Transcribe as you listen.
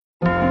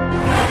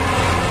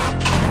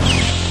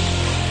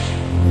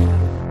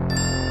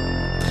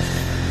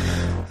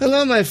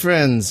Hello, my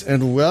friends,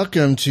 and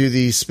welcome to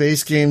the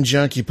Space Game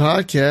Junkie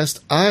podcast.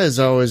 I, as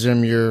always,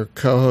 am your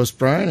co-host,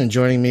 Brian, and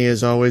joining me,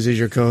 as always, is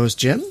your co-host,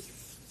 Jim.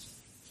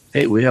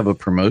 Hey, we have a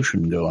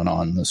promotion going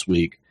on this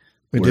week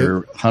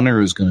where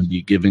Hunter is going to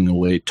be giving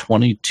away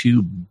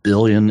 22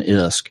 billion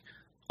ISK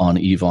on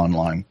EVE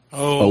Online.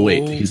 Oh,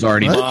 wait, he's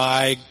already...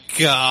 My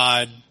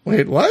God.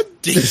 Wait, what?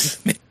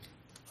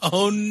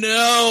 Oh,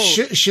 no.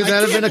 Should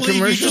that have been a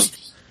commercial?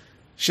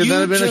 Should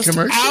that have been a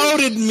commercial? You just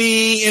outed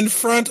me in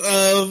front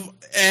of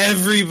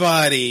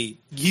everybody.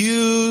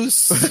 You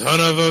son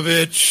of a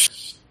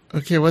bitch.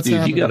 Okay, what's Dude,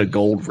 happening? you got a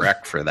gold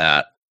wreck for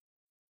that.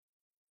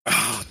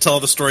 Oh, tell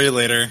the story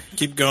later.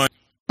 Keep going.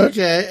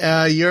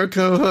 Okay, your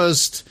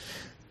co-host,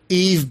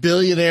 Eve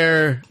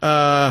billionaire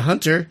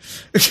Hunter.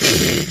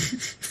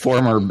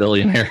 Former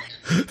billionaire.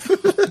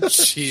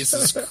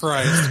 Jesus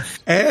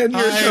Christ. And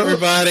your Hi,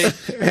 everybody.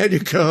 And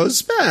your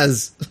co-host,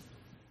 Spaz.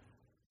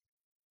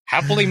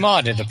 Happily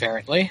modded,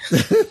 apparently.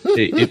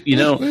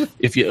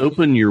 If you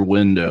open your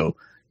window,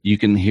 you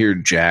can hear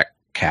Jack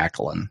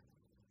cackling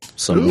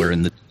somewhere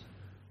in the...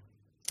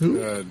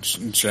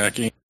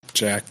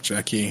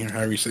 Jackie,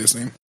 however you say his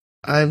name.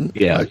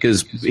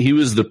 because he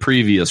was the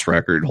previous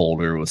record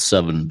holder with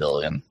 7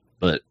 billion,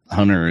 but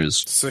Hunter is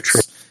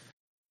 6.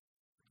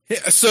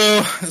 Yeah,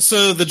 so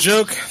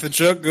the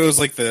joke goes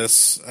like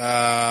this.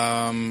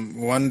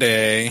 One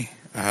day,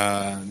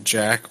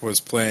 Jack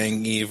was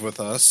playing EVE with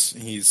us.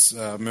 He's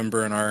a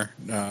member in our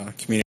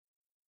community.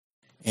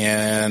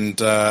 And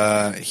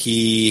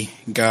he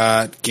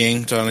got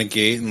ganked on a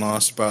gate and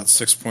lost about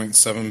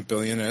 6.7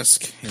 billion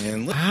ISK.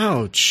 And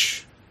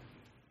Ouch.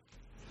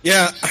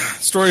 yeah,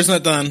 story's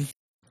not done.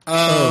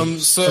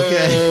 Last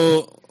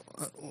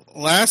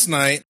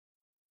night,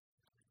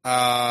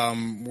 I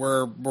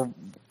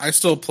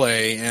still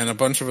play, and a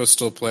bunch of us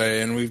still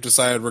play, and we've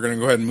decided we're going to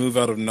go ahead and move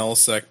out of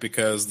nullsec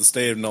because the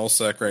state of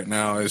nullsec right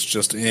now is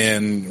just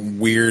in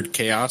weird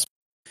chaos.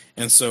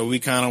 And so we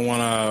kind of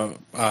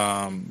want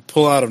to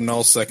pull out of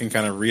nullsec and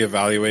kind of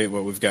reevaluate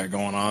what we've got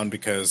going on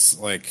because,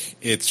 like,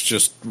 it's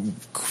just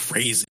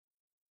crazy.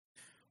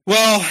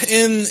 Well,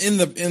 in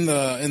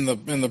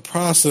the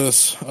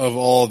process of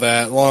all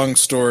that, long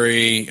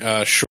story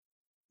short,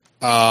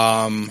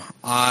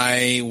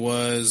 I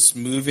was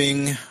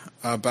moving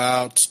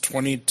about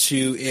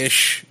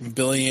 22-ish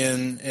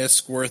billion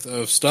ISK worth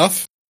of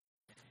stuff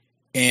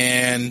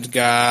and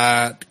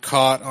got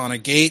caught on a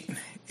gate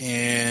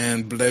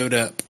and blowed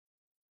up.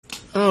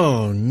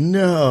 Oh,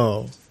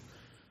 no.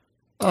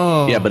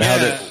 Oh. Yeah, but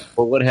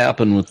what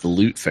happened with the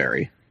loot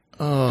fairy?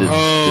 Did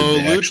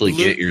they actually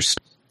get your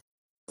stuff?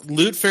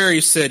 Loot Fairy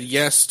said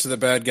yes to the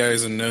bad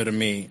guys and no to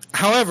me.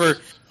 However,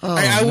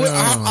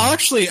 I'll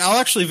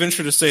actually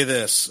venture to say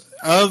this: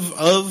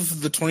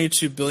 of the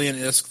 22 billion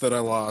ISK that I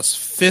lost,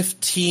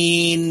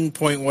 15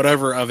 point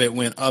whatever of it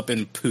went up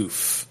in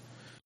poof.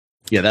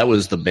 Yeah, that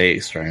was the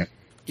base, right?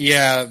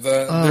 Yeah,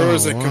 there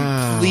was an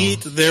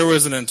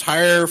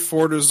entire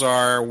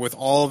Fortizar with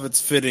all of its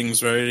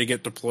fittings ready to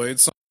get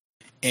deployed,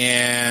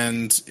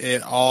 and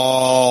it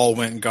all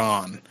went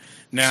gone.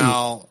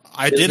 Now,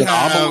 I did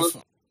have.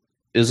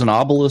 Is an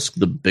obelisk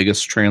the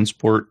biggest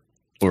transport,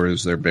 or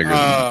is there bigger?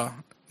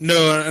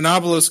 No, an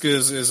obelisk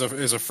is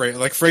a freight.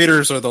 Like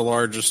freighters are the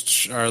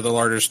largest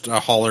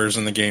haulers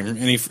in the game.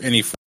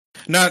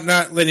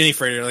 Not any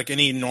freighter, like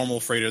any normal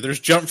freighter. There's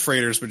jump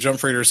freighters, but jump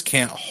freighters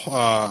can't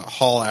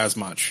haul as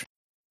much.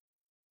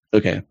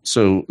 Okay,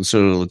 so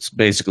it's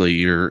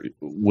basically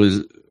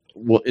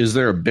is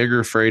there a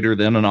bigger freighter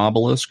than an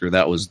obelisk, or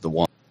that was the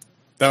one?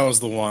 That was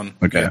the one.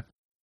 Okay. Yeah.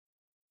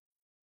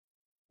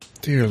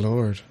 Dear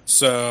Lord.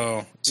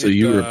 So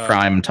you were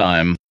prime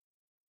time.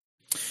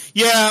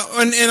 Yeah,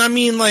 and I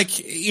mean, like,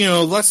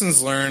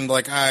 lessons learned.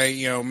 Like,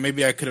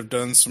 maybe I could have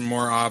done some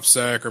more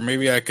OPSEC, or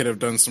maybe I could have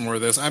done some more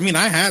of this. I mean,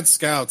 I had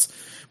scouts,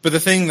 but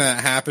the thing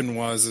that happened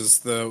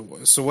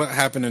so what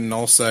happened in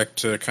nullsec,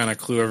 to kind of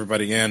clue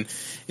everybody in,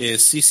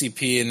 is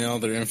CCP and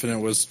Elder Infinite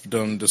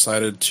Wisdom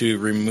decided to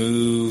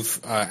remove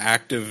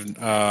active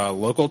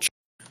local chat,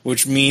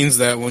 which means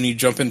that when you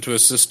jump into a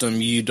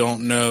system, you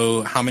don't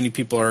know how many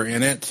people are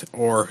in it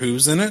or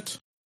who's in it,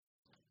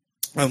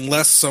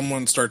 unless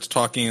someone starts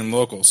talking in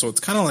local. So it's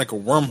kind of like a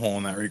wormhole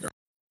in that regard.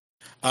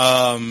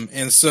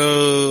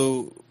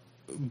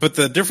 But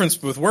the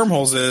difference with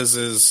wormholes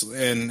is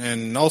in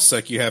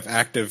nullsec you have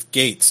active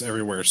gates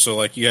everywhere. So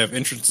like you have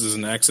entrances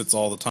and exits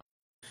all the time.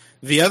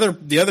 The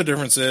other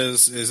difference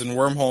is in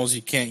wormholes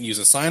you can't use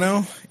a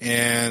Sino,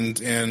 and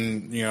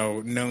in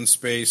known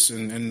space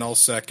and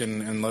nullsec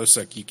and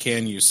lowsec you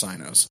can use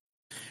Sinos.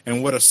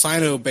 And what a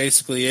Sino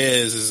basically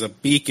is a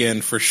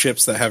beacon for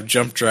ships that have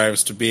jump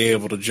drives to be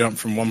able to jump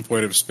from one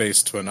point of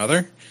space to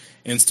another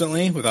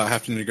instantly without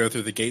having to go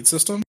through the gate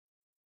system.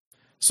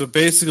 So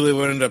basically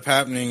what ended up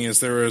happening is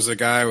there was a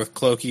guy with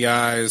cloaky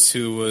eyes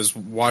who was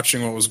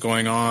watching what was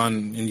going on,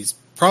 and he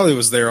probably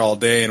was there all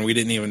day and we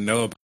didn't even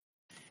know about it.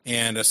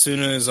 And as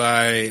soon as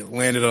I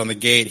landed on the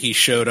gate, he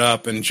showed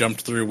up and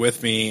jumped through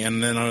with me,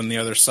 and then on the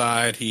other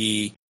side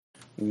he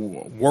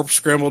warp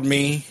scrambled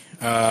me,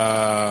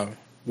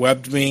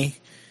 webbed me,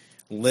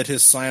 lit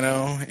his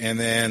Cyno, and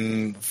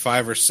then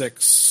 5 or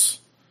 6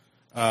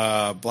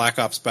 Black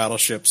Ops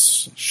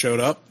battleships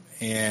showed up,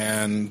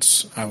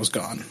 and I was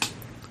gone.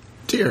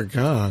 Dear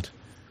God.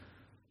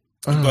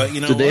 But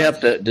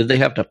did they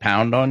have to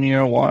pound on you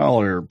a while,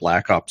 or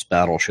Black Ops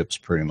battleships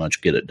pretty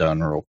much get it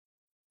done real?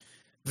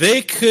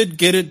 They could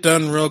get it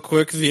done real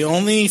quick. The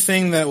only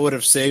thing that would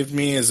have saved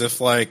me is if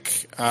someone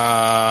lit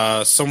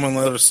a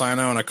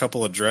Cyno and a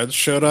couple of dreads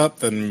showed up,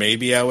 then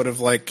maybe I would have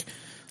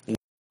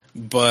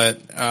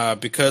But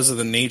because of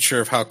the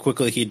nature of how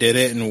quickly he did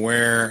it and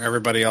where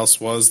everybody else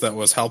was that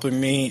was helping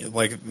me,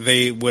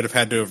 they would have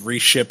had to have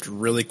reshipped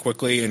really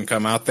quickly and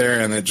come out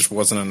there, and it just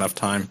wasn't enough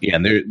time. Yeah,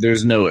 and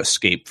there's no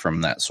escape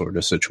from that sort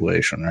of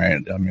situation,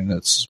 right? I mean,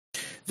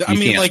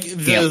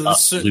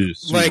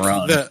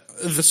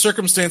 the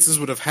circumstances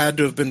would have had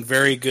to have been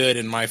very good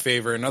in my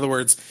favor. In other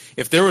words,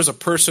 if there was a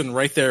person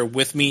right there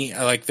with me,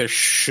 like there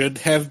should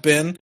have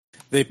been,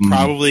 they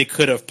probably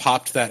could have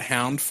popped that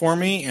hound for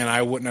me, and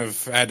I wouldn't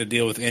have had to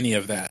deal with any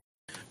of that.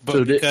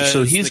 But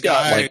so he's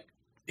got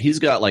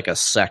a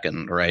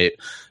second, right?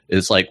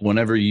 It's like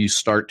whenever you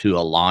start to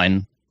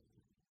align,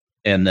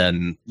 and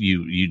then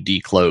you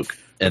decloak,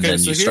 and then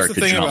you start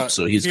to jump.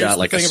 So he's got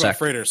like a second.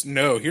 Freighters.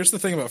 No, here's the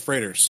thing about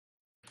freighters.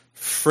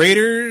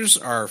 Freighters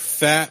are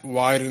fat,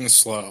 wide, and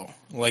slow.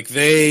 Like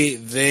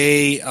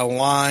they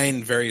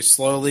align very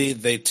slowly.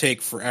 They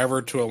take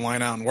forever to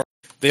align out and warp.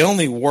 They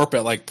only warp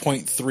at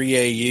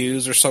 0.3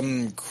 AUs or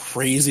something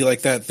crazy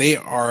like that. They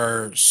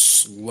are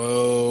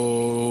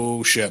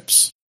slow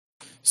ships.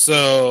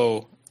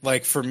 So,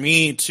 for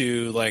me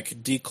to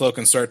decloak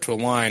and start to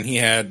align, he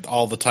had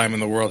all the time in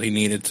the world he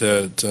needed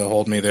to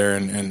hold me there.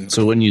 And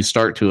so when you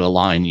start to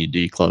align, you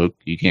decloak.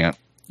 You can't.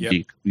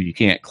 Yep. You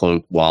can't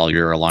cloak while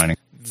you're aligning.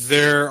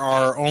 There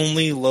are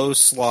only low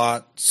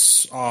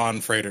slots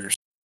on freighters,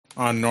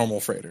 on normal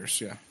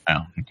freighters. Yeah.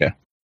 Oh, okay.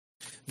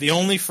 The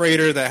only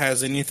freighter that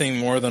has anything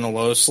more than a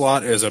low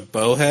slot is a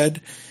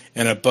bowhead,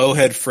 and a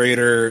bowhead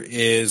freighter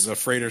is a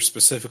freighter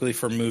specifically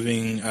for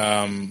moving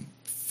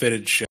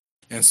fitted ships.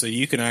 And so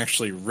you can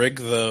actually rig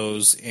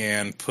those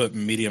and put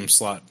medium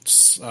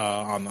slots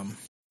on them.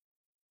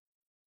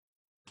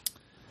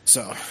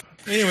 So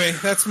anyway,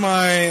 that's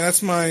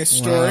my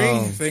story.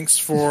 Wow. Thanks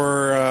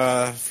for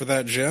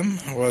that, Jim.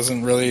 I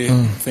wasn't really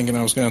thinking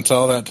I was going to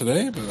tell that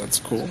today, but that's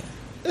cool.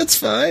 It's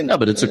fine. No,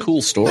 but it's a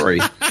cool story.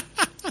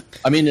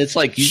 I mean, it's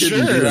like you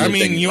didn't do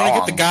anything you wrong.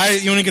 Want to get the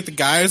guys? You want to get the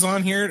guys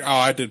on here? Oh,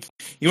 I did.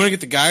 You want to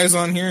get the guys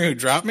on here who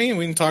dropped me?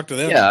 We can talk to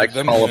them. Yeah, I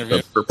can call up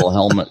the Purple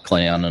Helmet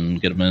Clan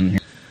and get them in here.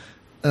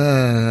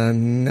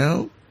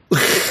 No,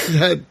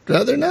 I'd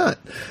rather not.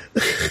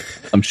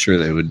 I'm sure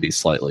they would be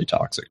slightly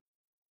toxic.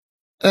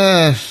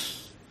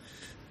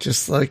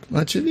 Just like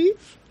much of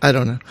Eve. I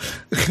don't know.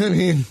 I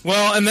mean,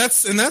 well, and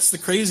that's the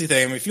crazy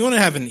thing. I mean, if you want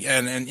to have an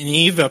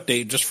Eve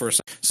update just for a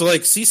second, so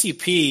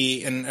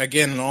CCP, and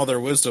again, in all their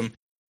wisdom,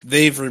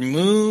 they've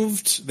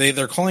removed.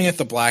 They're calling it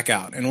the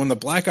blackout. And when the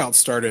blackout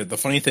started, the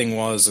funny thing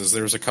was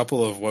there was a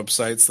couple of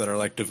websites that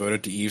are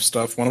devoted to Eve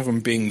stuff. One of them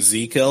being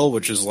Zkill,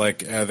 which is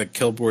the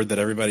kill board that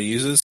everybody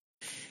uses.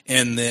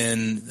 And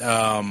then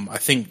I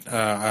think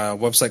a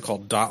website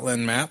called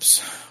Dotland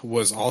Maps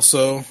was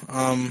also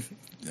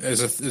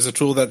is a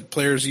tool that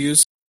players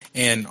use.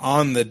 And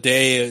on the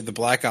day the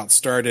blackout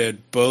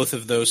started, both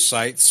of those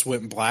sites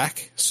went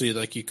black, so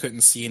you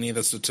couldn't see any of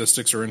the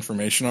statistics or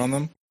information on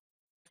them.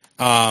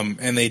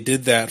 And they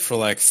did that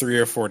for 3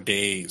 or 4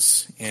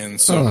 days, and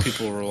so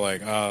people were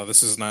like, "Oh,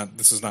 this is not."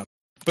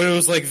 But it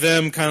was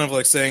them kind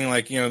of saying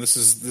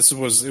it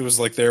was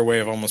their way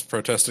of almost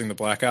protesting the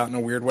blackout in a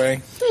weird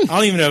way. I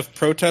don't even know if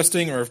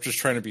protesting or if just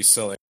trying to be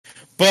silly.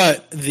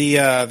 But the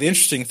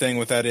interesting thing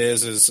with that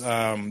is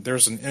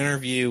there's an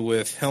interview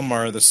with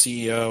Hilmar, the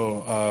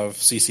CEO of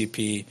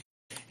CCP,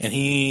 and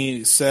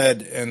he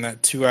said in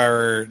that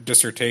 2-hour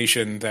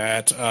dissertation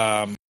that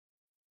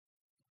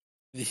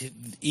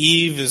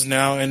Eve is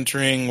now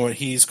entering what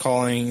he's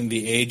calling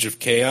the age of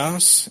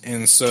chaos,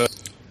 and so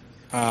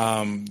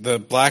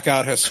the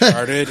blackout has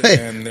started,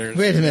 and there's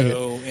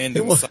no end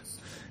in sight.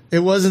 It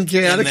wasn't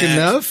chaotic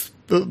enough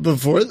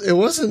before. It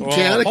wasn't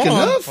chaotic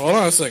enough. Hold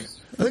on a second.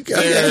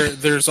 Okay.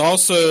 There's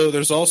also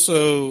they've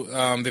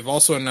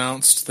also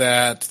announced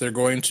that they're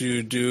going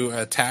to do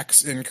a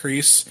tax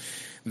increase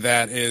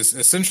that is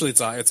essentially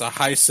it's a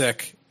high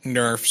sec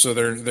nerf. So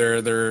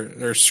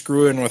they're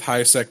screwing with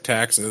high sec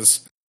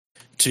taxes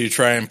to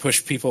try and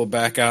push people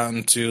back out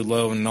into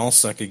low and null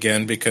sec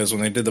again, because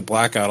when they did the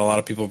blackout, a lot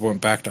of people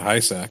went back to high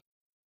sec.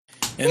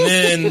 And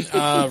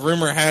then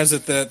rumor has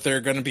it that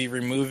they're going to be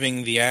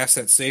removing the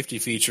asset safety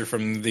feature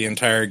from the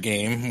entire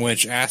game,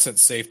 which asset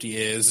safety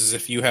is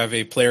if you have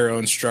a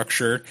player-owned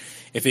structure,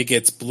 if it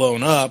gets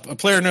blown up, a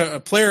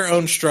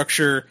player-owned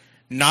structure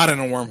not in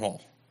a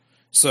wormhole.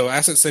 So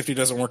asset safety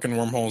doesn't work in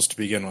wormholes to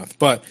begin with.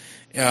 But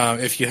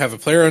if you have a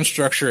player-owned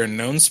structure in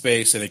known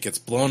space and it gets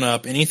blown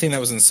up, anything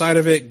that was inside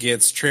of it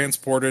gets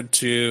transported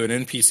to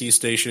an NPC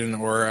station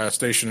or a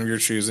station of your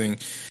choosing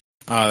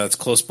that's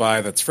close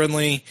by, that's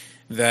friendly,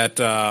 that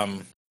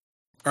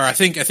Or I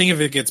think if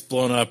it gets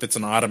blown up, it's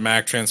an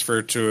automatic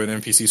transfer to an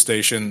NPC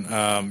station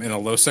in a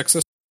low sec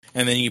system,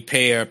 and then you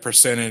pay a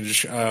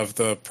percentage of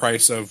the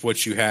price of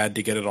what you had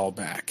to get it all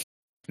back.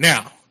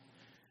 Now,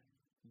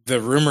 the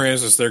rumor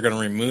is they're going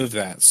to remove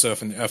that. So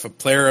if a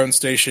player-owned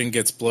station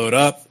gets blowed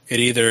up, it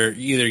either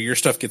your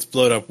stuff gets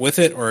blowed up with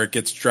it, or it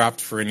gets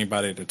dropped for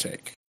anybody to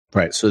take.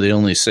 Right. So the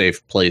only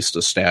safe place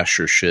to stash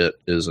your shit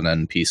is an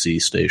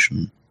NPC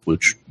station,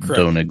 which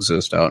don't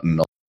exist out in.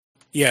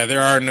 Yeah,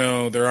 there are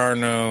no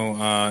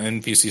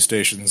NPC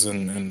stations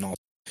in all.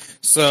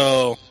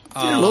 So,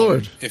 dear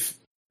Lord,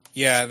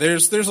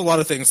 there's a lot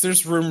of things.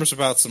 There's rumors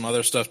about some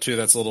other stuff too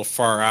that's a little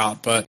far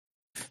out, but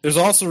there's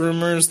also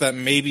rumors that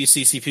maybe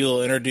CCP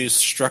will introduce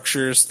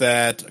structures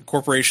that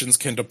corporations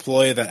can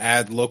deploy that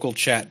add local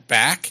chat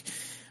back.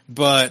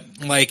 But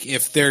like,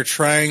 if they're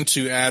trying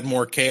to add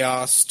more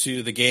chaos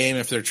to the game,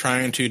 if they're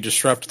trying to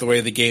disrupt the way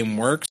the game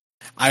works,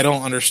 I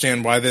don't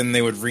understand why then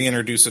they would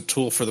reintroduce a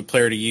tool for the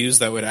player to use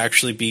that would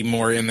actually be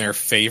more in their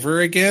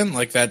favor again.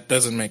 Like, that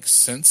doesn't make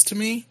sense to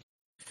me.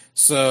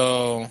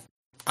 So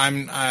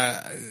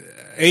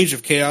Age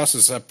of Chaos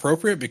is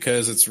appropriate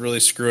because it's really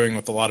screwing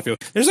with a lot of people.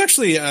 There's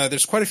actually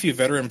there's quite a few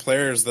veteran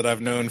players that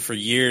I've known for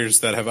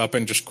years that have up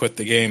and just quit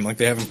the game. Like,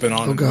 they haven't been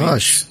on. Oh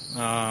gosh.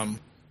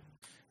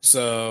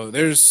 So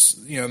there's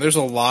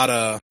a lot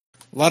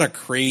of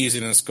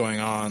craziness going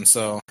on.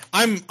 So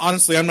I'm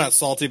not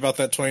salty about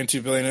that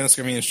 22 billion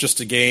ISK. I mean, it's just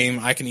a game.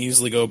 I can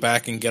easily go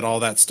back and get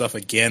all that stuff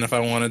again if I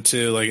wanted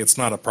to. Like, it's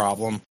not a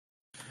problem.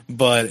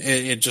 But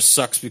it just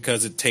sucks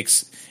because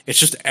it's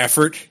just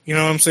effort. You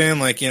know what I'm saying?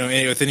 Like,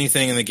 with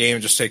anything in the game, it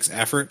just takes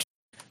effort.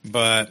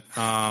 But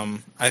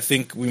I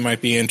think we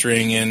might be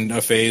entering in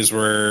a phase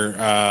where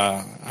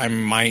I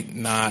might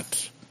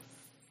not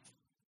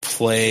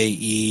play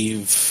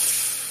EVE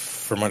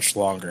for much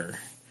longer.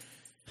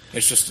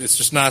 It's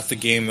just not the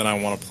game that I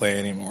want to play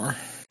anymore.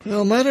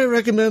 Well, might I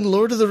recommend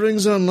Lord of the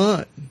Rings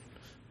Online?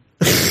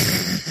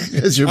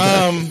 As your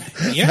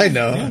yeah, I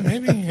know. Yeah,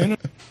 maybe.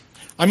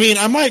 I mean,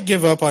 I might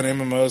give up on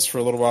MMOs for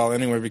a little while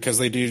anyway, because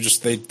they do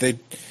just they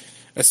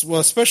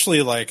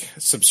especially like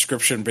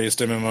subscription based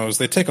MMOs,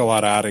 they take a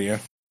lot out of you.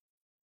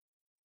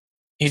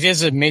 It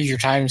is a major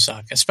time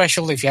suck,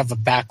 especially if you have a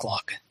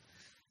backlog.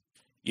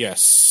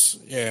 Yes,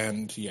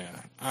 and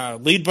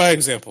lead by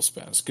example,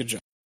 Spaz. Good job.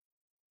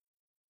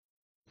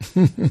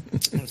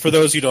 For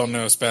those who don't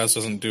know, Spaz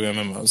doesn't do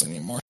MMOs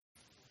anymore.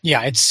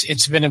 Yeah,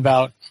 it's been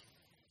about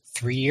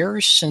 3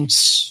 years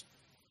since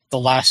the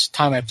last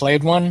time I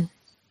played one.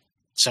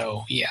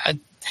 So, yeah,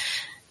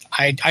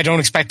 I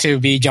don't expect to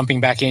be jumping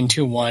back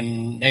into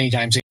one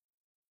anytime soon.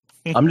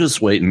 I'm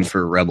just waiting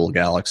for Rebel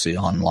Galaxy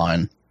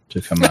Online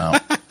to come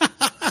out.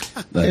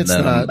 Then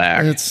I'm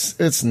back.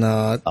 It's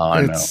not. Oh,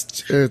 I know.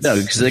 No,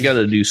 because they got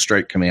to do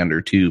Strike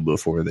Commander 2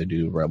 before they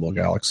do Rebel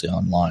Galaxy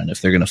Online if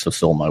they're going to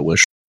fulfill my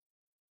wish.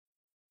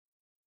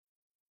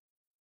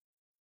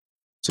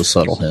 It's a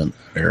subtle hint,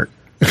 Eric.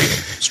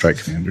 Strike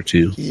Commander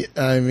 2. Yeah,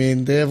 I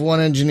mean, they have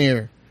one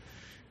engineer.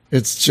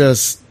 It's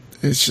just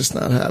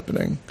not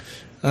happening.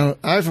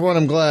 I, for one,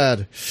 am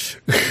glad.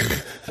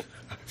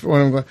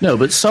 No,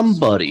 but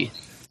somebody,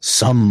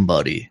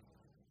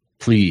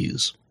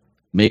 please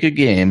make a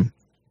game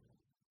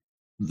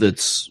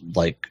that's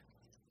like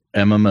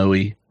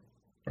MMO-y,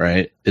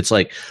 right? It's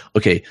like,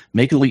 okay,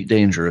 make Elite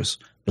Dangerous,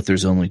 but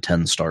there's only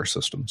 10 star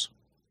systems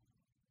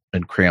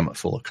and cram it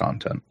full of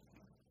content,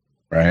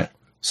 right?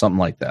 Something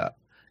like that.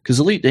 Because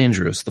Elite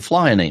Dangerous, the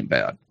flying ain't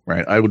bad,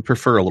 right? I would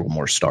prefer a little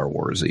more Star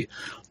Wars-y,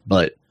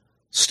 but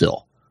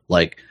still,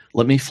 like,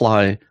 let me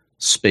fly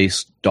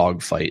space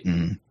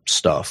dogfighting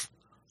stuff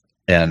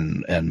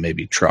and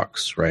maybe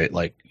trucks, right?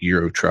 Like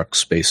Euro Truck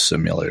Space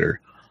Simulator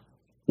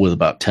with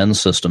about 10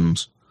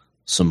 systems,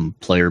 some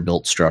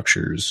player-built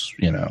structures,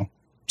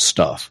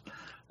 stuff,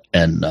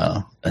 and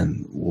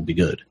we'll be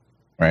good,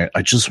 right?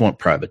 I just want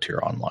Privateer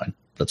Online.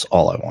 That's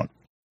all I want.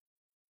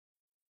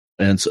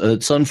 And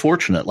it's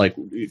unfortunate, like,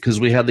 because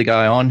we had the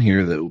guy on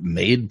here that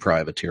made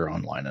Privateer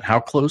Online, and how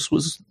close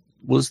was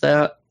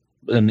that?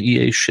 An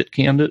EA shit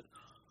canned it?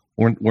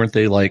 Weren't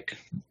they like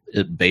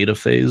at beta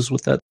phase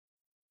with that?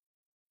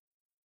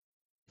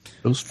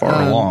 It was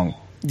far along.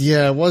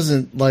 Yeah, it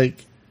wasn't.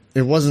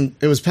 It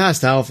was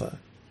past alpha.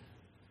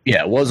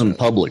 Yeah, it wasn't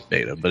public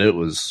beta, but it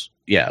was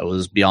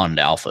beyond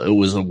alpha. It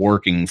was a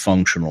working,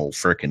 functional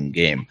frickin'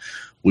 game,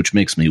 which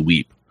makes me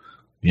weep,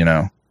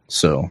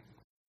 so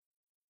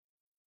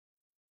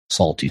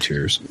salty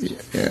tears.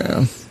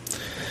 Yeah.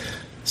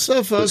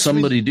 So, folks, but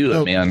somebody do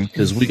it, man,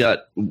 because we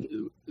got,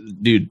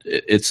 dude,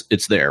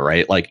 it's there,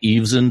 right? Like,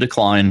 EVE's in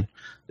decline.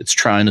 It's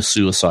trying to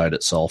suicide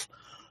itself.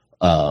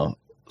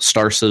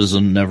 Star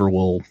Citizen never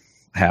will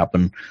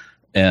happen.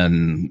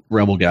 And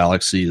Rebel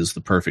Galaxy is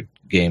the perfect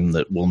game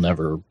that will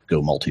never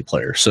go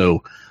multiplayer.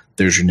 So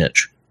there's your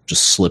niche.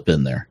 Just slip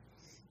in there.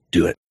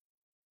 Do it.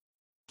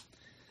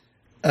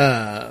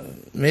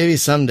 Maybe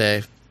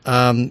someday.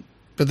 But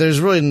there's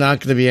really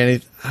not going to be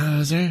any.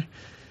 Is there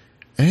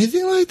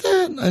anything like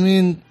that? I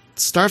mean,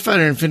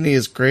 Starfighter Infinity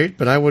is great,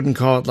 but I wouldn't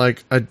call it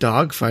like a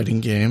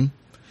dogfighting game.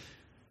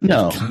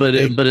 No, but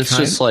it's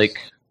just like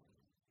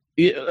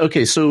Yeah,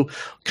 okay, so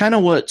kind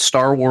of what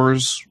Star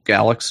Wars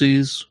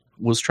Galaxies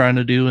was trying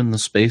to do in the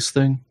space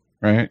thing,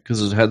 right?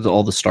 Because it had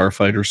all the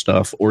starfighter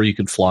stuff, or you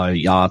could fly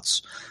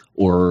yachts,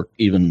 or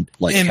even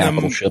like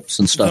capital ships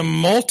and stuff. The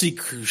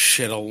multi-crew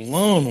shit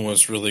alone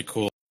was really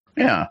cool.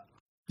 Yeah.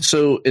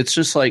 So it's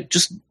just like,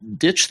 just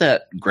ditch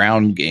that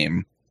ground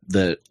game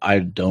that I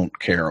don't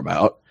care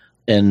about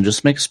and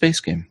just make a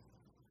space game.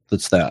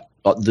 That's that.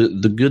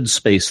 The good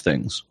space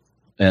things.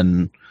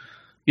 And,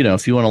 you know,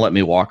 if you want to let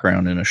me walk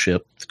around in a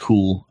ship,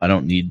 cool. I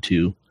don't need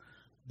to.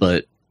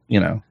 But, you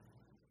know,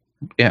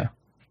 yeah.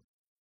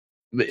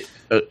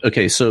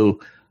 Okay, so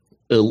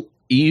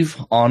EVE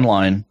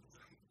Online,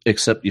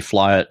 except you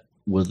fly it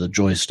with a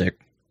joystick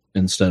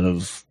instead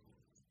of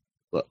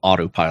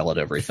autopilot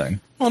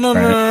everything. Oh,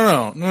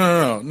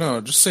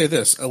 no. Just say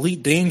this.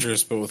 Elite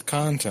Dangerous, but with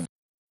content.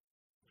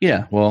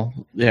 Yeah, well,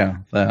 yeah,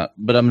 that.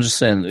 But I'm just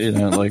saying, you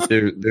know, like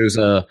there's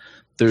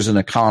an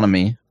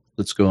economy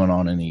that's going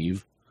on in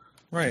EVE.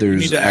 Right.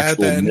 There's you need to add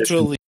that into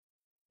Elite.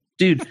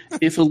 Dude,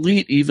 if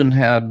Elite even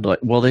had, like,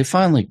 well, they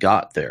finally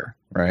got there,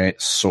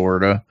 right?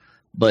 Sorta.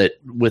 But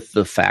with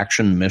the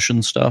faction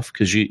mission stuff,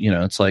 because you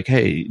know, it's like,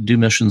 hey, do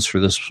missions for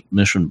this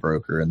mission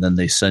broker, and then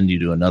they send you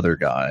to another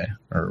guy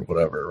or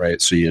whatever,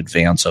 right? So you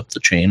advance up the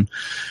chain.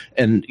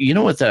 And you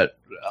know what that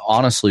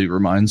honestly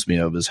reminds me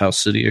of is how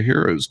City of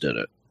Heroes did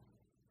it.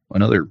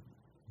 Another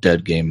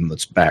dead game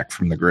that's back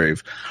from the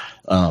grave.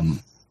 You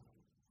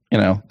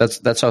know,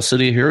 that's how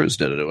City of Heroes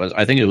did it.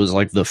 I think it was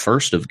like the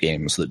first of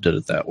games that did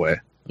it that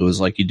way. It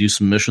was like you do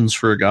some missions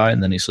for a guy,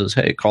 and then he says,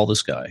 hey, call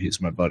this guy. He's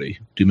my buddy.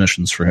 Do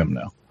missions for him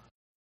now.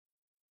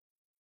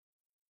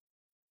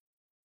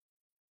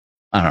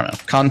 I don't know.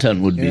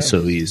 Content would be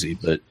so easy,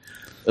 but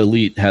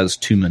Elite has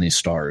too many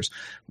stars,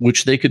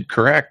 which they could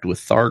correct with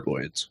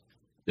Thargoids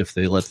if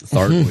they let the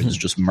Thargoids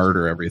just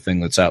murder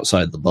everything that's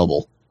outside the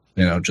bubble.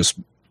 You know, just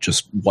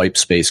wipe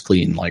space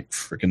clean like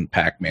freaking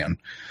Pac-Man,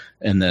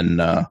 and then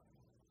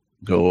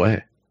go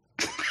away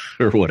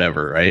or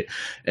whatever, right?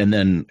 And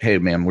then, hey,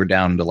 man, we're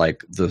down to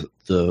like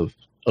the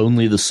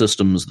only the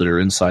systems that are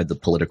inside the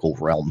political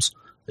realms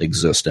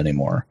exist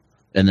anymore,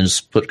 and then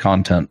just put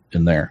content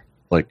in there,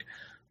 like,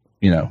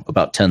 you know,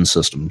 about 10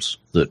 systems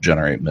that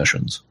generate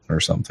missions or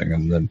something,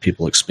 and then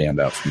people expand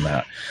out from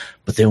that.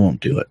 But they won't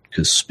do it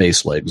because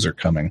space legs are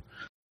coming.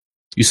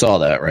 You saw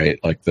that, right?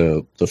 Like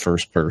the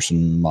first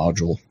person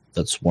module.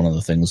 That's one of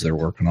the things they're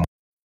working on.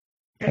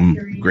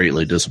 I'm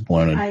greatly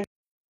disappointed.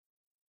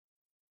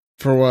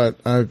 For what?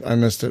 I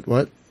missed it.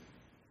 What?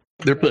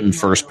 They're putting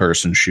first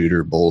person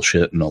shooter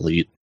bullshit in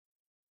Elite.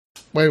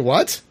 Wait,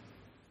 what?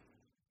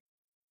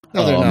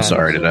 No, I'm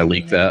sorry. Did I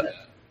leak that?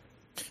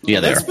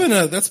 Yeah,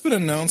 that's been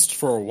announced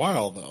for a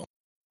while, though.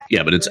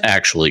 Yeah, but it's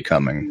actually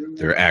coming.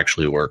 They're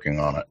actually working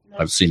on it.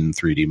 I've seen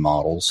 3D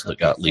models that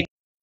got leaked.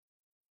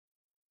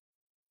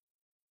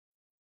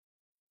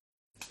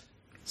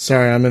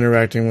 Sorry, I'm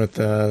interacting with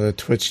the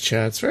Twitch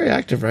chat. It's very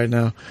active right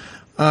now.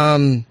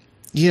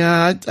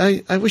 Yeah,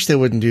 I wish they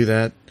wouldn't do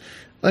that.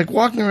 Like,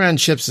 walking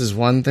around ships is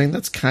one thing.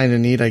 That's kind of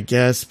neat, I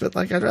guess. But,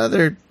 like, I'd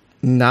rather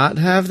not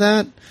have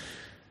that,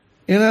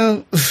 you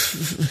know,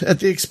 at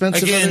the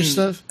expense of other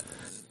stuff.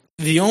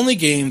 The only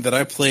game that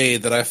I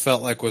played that I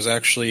felt like was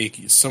actually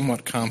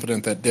somewhat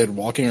competent that did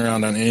walking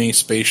around on any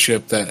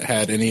spaceship that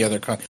had any other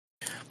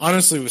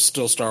honestly was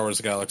still Star Wars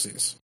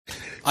Galaxies.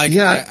 Like,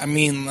 yeah. I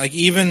mean, like,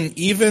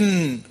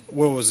 even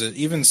what was it?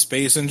 Even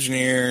Space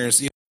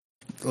Engineers,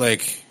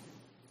 like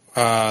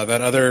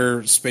that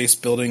other space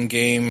building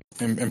game,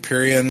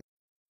 Empyrean.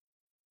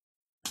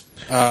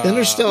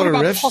 Interstellar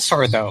Rift.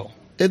 Pulsar, though.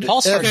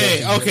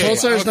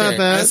 Pulsar's not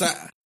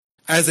bad.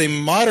 As a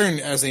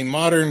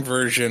modern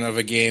version of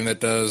a game that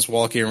does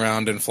walking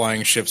around and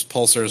flying ships,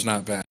 Pulsar is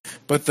not bad.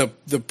 But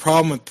the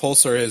problem with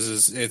Pulsar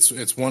is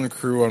it's one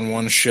crew on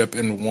one ship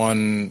and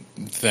one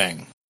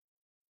thing.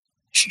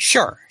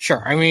 Sure.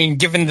 I mean,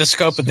 given the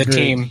scope of the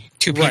team,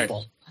 two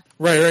people.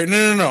 Right.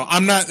 No.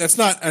 I'm not. That's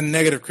not a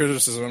negative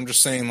criticism. I'm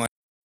just saying, like,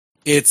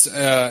 it's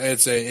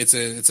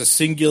a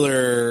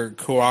singular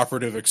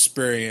cooperative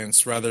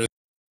experience rather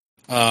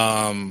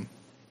than,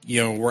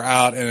 you know, we're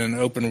out in an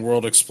open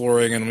world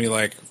exploring and we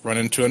like run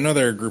into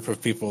another group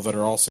of people that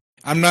are also.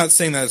 I'm not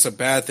saying that it's a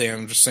bad thing.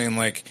 I'm just saying,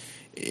 like,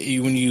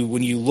 when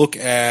you look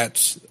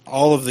at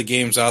all of the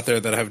games out there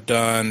that have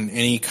done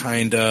any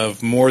kind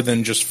of more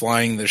than just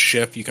flying the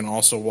ship, you can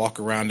also walk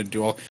around and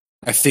do all.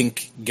 I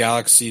think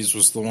Galaxies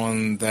was the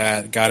one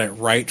that got it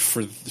right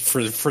for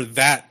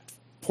that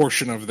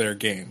portion of their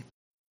game.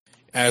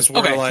 As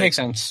we're like, makes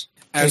sense.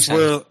 As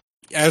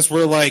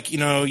we're like, you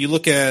know, you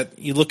look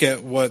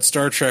at what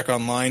Star Trek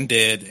Online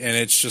did, and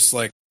it's just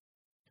like,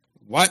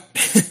 what?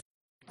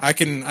 I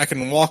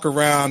can walk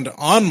around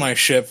on my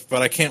ship,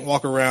 but I can't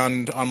walk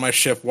around on my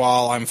ship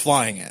while I'm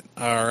flying it,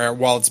 or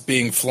while it's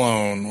being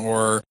flown,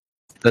 or...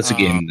 That's a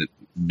game that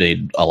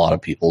made a lot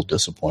of people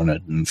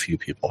disappointed and few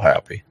people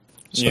happy.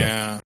 So,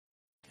 yeah.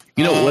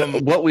 You know,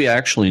 what we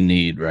actually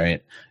need,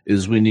 right,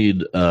 is we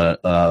need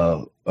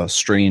a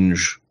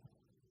strange,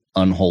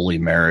 unholy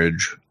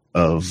marriage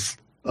of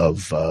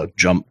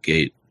Jump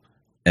Gate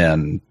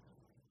and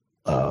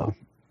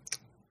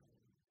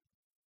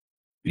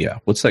yeah,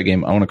 what's that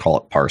game? I want to call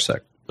it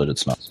Parsec, but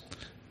it's not.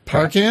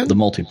 Parkan? The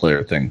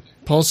multiplayer thing.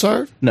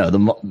 Pulsar? No, the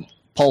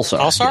Pulsar.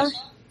 Pulsar?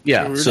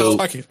 Yeah, so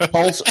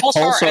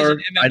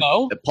Pulsar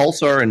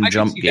and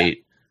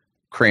Jumpgate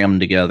crammed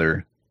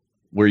together,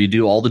 where you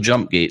do all the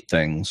Jumpgate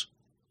things,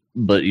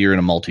 but you're in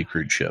a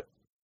multi-crewed ship.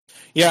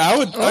 Yeah, I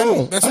would.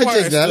 That's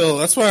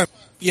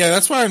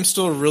why I'm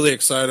still really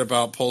excited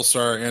about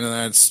Pulsar, and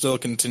it's still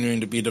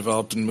continuing to be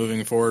developed and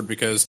moving forward.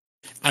 Because,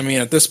 I mean,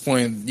 at this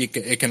point,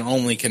 it can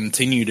only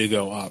continue to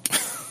go up.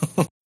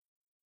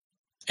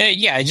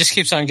 Yeah, it just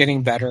keeps on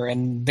getting better,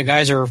 and the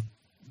guys are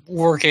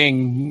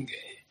working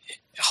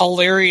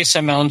hilarious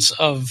amounts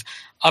of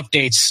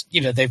updates.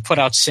 You know, they've put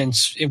out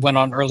since it went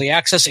on early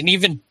access, and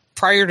even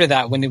prior to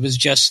that, when it was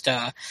just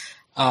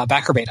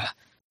backer beta.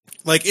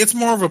 Like, it's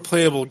more of a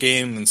playable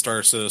game than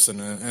Star Citizen,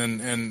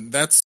 and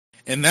that's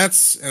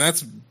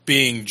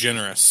being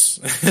generous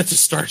to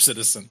Star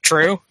Citizen.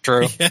 True.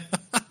 Yeah.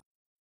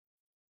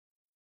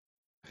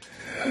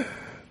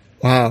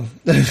 Wow.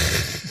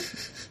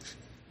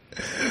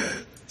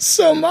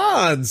 So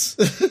mods.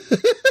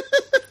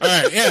 All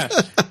right, yeah.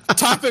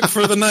 Topic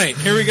for the night.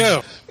 Here we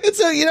go.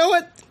 You know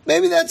what?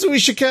 Maybe that's what we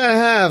should kind of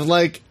have.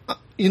 Like,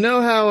 you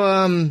know how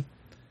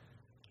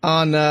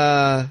on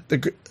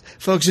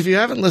folks, if you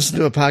haven't listened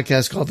to a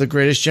podcast called The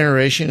Greatest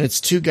Generation, it's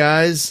two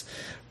guys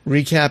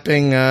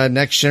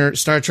recapping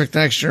Star Trek: The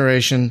Next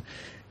Generation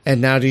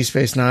and now Deep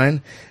Space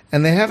Nine,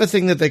 and they have a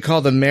thing that they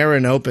call the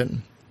Marin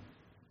Open,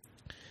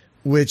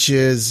 which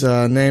is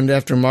named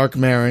after Mark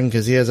Maron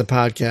because he has a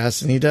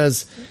podcast and he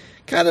does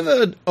kind of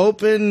an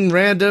open,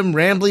 random,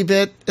 rambly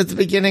bit at the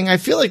beginning. I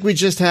feel like we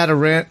just had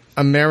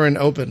a Marin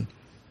Open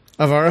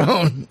of our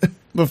own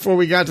before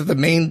we got to the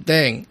main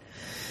thing.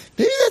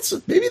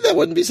 Maybe that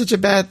wouldn't be such a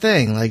bad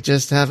thing. Like,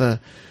 just have a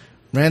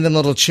random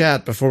little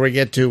chat before we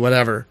get to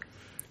whatever.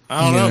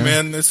 I don't know,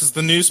 man. This is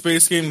the new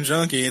Space Game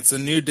Junkie. It's a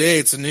new day.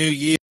 It's a new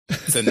year.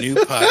 It's a new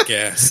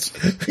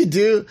podcast. We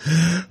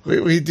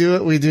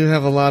do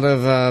have a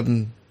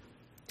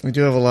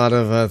lot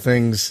of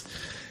things,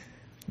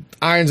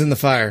 irons in the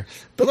fire.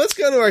 But let's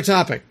go to our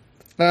topic,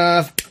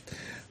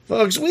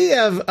 folks. We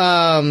have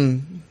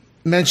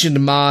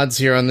mentioned mods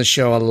here on the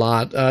show a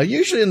lot,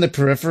 usually in the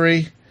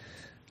periphery.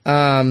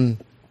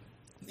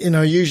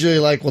 Usually,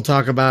 like, we'll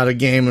talk about a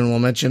game and we'll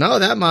mention, oh,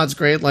 that mod's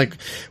great. Like,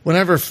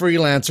 whenever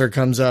Freelancer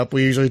comes up,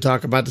 we usually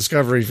talk about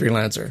Discovery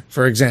Freelancer,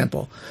 for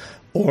example.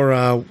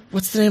 Or,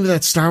 what's the name of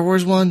that Star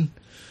Wars one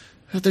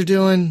that they're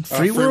doing?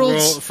 Free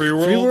Worlds? Free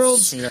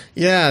Worlds?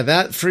 Yeah,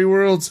 that Free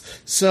Worlds.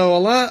 So, a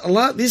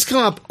lot, these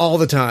come up all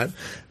the time.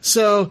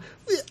 So,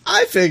 we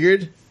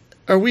figured,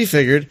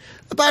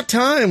 about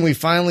time we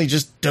finally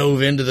just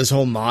dove into this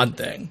whole mod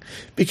thing.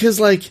 Because,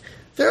 like,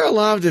 there are a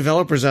lot of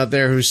developers out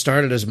there who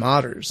started as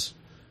modders,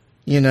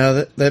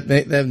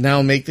 that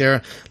now make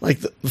their,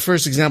 like, the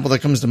first example that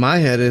comes to my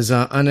head is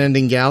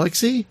Unending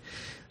Galaxy.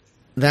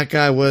 That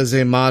guy was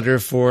a modder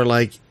for,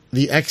 like,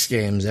 the X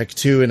games,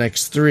 X2 and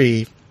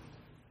X3.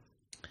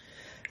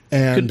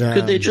 And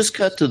could they just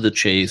cut to the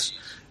chase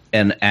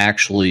and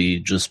actually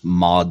just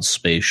mod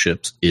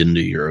spaceships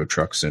into Euro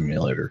Truck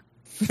Simulator?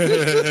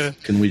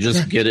 Can we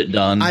just get it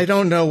done? I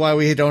don't know why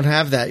we don't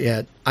have that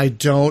yet. I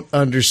don't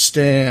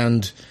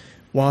understand.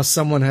 While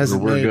someone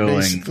hasn't made,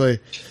 basically,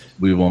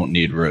 we won't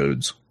need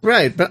roads.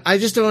 Right, but I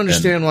just don't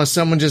understand why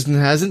someone just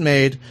hasn't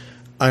made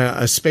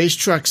a space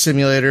truck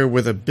simulator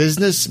with a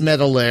business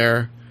meta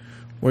layer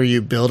where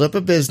you build up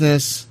a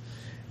business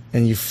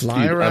and you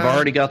fly around. I've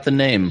already got the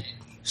name.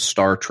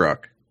 Star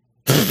Truck.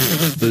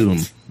 Boom.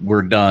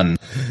 We're done.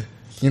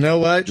 You know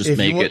what? Just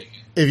make it.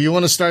 If you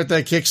want to start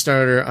that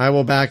Kickstarter, I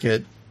will back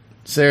it.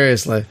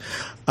 Seriously.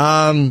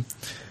 Yeah,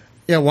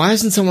 why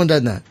hasn't someone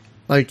done that?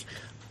 Like,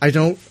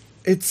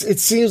 it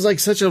seems like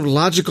such a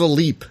logical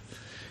leap.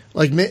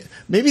 Like,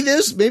 maybe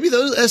those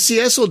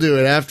SCS will do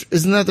it after.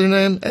 Isn't that their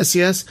name?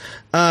 SCS?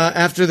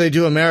 After they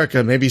do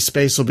America, maybe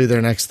space will be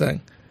their next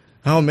thing.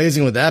 How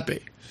amazing would that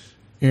be?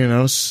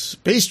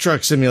 Space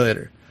truck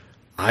simulator.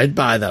 I'd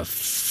buy the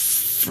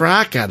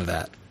frack out of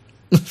that.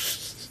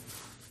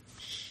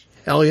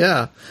 Hell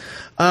yeah.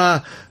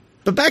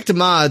 But back to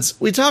mods.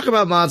 We talk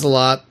about mods a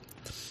lot,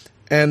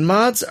 and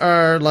mods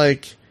are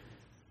like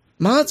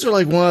one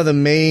of the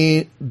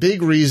main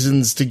big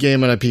reasons to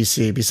game on a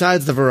PC,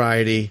 besides the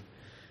variety.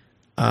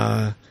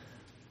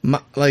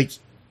 Like,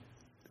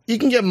 you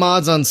can get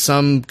mods on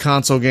some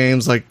console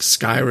games like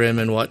Skyrim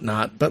and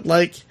whatnot, but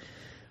like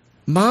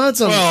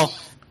mods on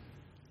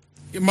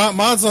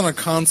mods on a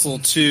console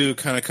too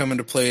kind of come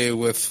into play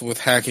with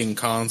hacking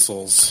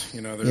consoles.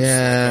 There's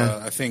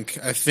I think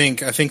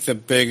the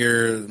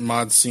bigger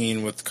mod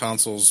scene with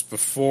consoles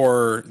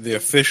before the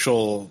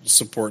official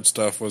support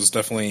stuff was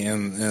definitely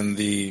in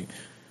the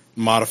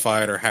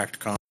modified or hacked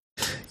console.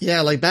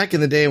 Yeah, like back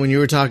in the day when you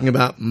were talking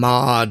about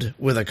mod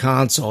with a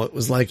console, it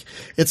was like,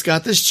 it's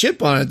got this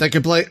chip on it that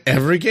can play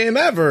every game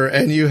ever,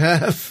 and you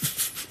have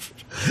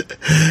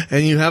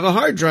a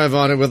hard drive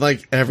on it with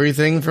like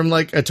everything from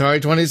like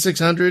Atari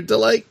 2600 to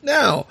like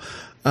now.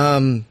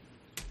 I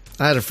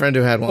I had a friend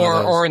who had one of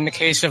those. Or in the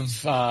case of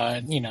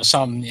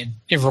some,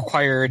 it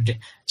required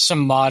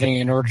some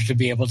modding in order to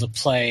be able to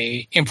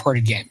play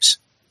imported games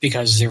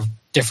because they're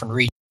different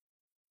regions.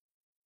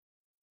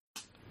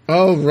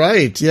 Oh,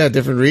 right. Yeah,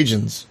 different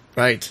regions.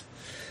 Right.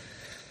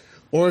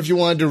 Or if you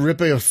wanted to rip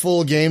a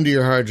full game to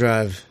your hard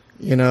drive,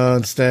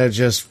 instead of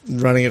just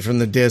running it from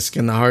the disk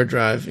and the hard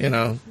drive,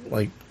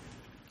 like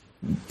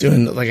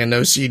doing like a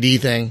no CD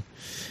thing.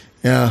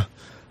 Yeah.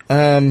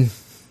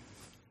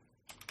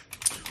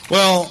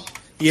 Well,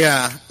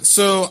 yeah.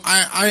 So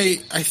I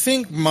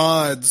think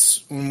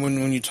mods,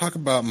 when you talk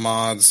about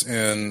mods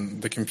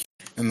and the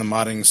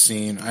modding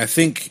scene, I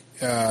think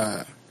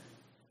a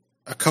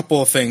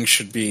couple of things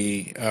should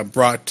be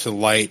brought to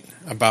light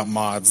about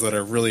mods that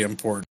are really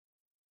important.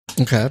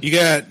 Okay. You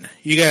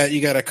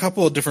got a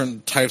couple of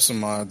different types of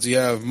mods. You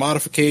have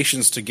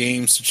modifications to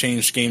games to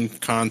change game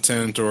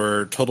content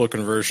or total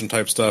conversion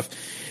type stuff,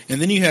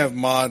 and then you have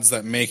mods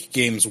that make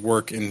games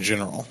work in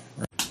general.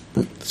 Right?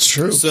 It's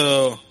true.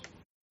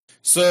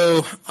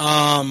 So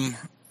I'm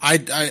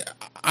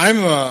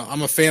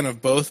a fan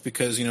of both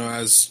because,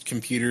 as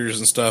computers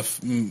and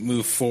stuff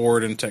move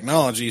forward in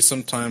technology,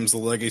 sometimes the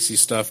legacy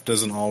stuff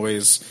doesn't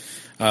always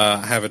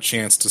have a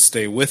chance to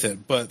stay with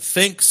it. But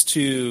thanks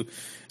to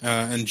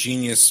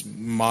ingenious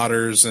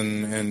modders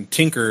and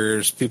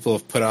tinkerers, people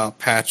have put out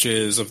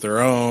patches of their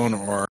own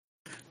or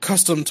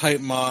custom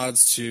type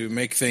mods to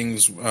make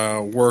things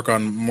work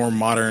on more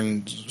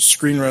modern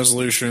screen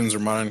resolutions or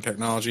modern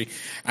technology.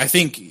 I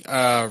think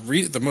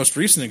the most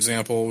recent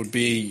example would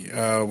be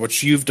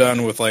what you've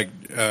done with like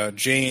the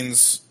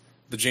Jane's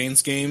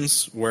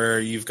games, where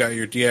you've got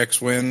your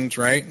DX Wind,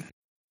 right?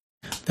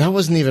 That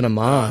wasn't even a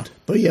mod,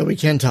 but yeah, we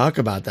can talk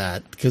about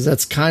that because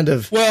that's kind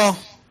of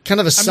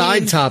a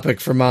side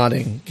topic for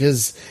modding,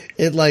 because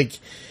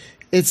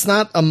it's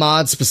not a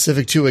mod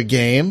specific to a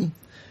game,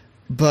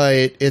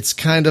 but it's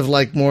kind of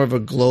like more of a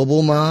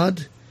global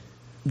mod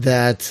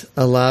that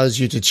allows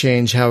you to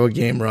change how a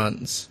game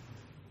runs.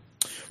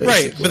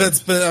 Basically.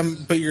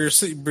 Right, but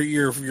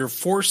you're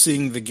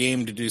forcing the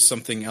game to do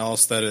something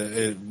else that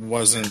it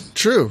wasn't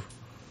true.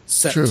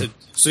 Set true. to.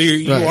 So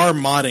you are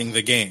modding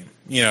the game.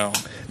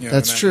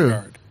 That's true.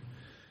 Regard.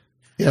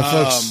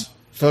 Yeah,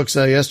 folks.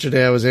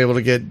 Yesterday I was able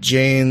to get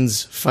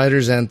Jane's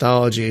Fighters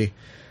Anthology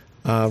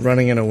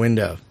running in a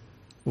window,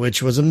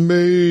 which was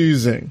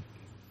amazing.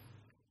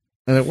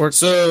 And it works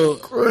so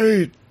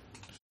great.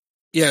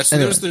 Yeah, so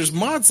anyway. There's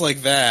mods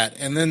like that,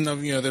 and then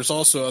there's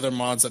also other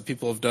mods that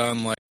people have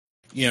done, like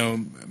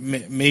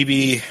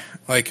maybe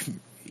like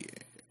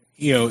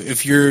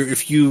if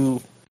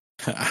you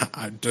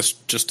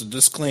just a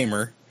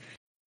disclaimer,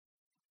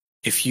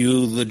 if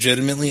you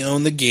legitimately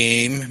own the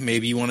game,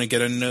 maybe you want to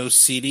get a no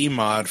CD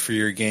mod for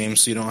your game,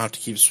 so you don't have to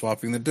keep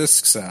swapping the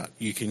discs out.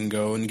 You can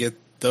go and get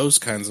those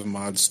kinds of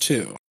mods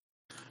too.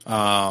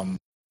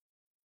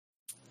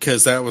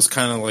 Because that was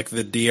kind of like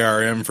the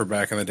DRM for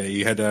back in the day.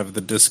 You had to have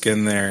the disc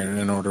in there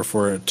in order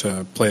for it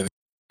to play.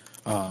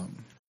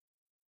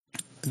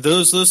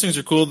 Those things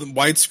are cool. The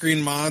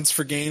widescreen mods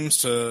for games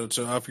to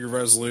up your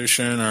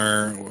resolution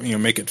or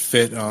make it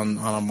fit on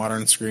a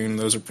modern screen.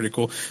 Those are pretty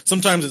cool.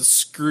 Sometimes it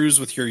screws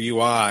with your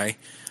UI.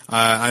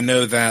 I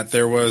know that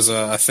there was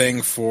a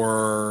thing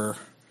for,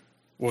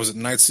 what was it,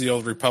 Knights of the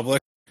Old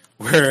Republic,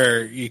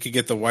 where you could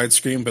get the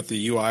widescreen, but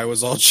the UI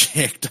was all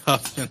jacked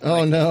up.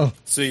 And no!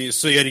 So you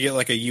had to get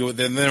like a UI.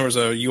 Then there was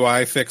a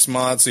UI fix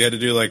mod, so you had to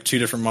do like 2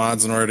 different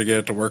mods in order to get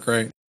it to work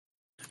right.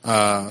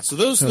 So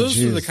those are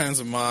the kinds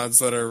of mods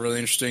that are really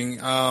interesting.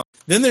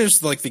 Then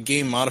there's like the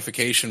game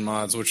modification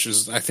mods, which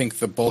is I think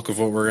the bulk of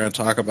what we're going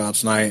to talk about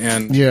tonight.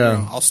 And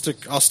yeah, I'll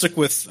stick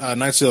with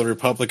Knights of the Old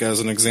Republic as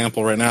an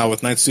example right now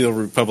with Knights of the Old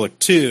Republic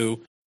 2.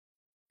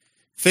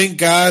 Thank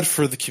God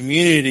for the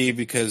community,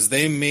 because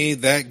they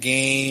made that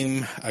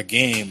game a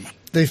game.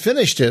 They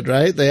finished it,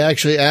 right? They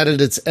actually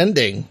added its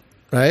ending,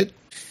 right?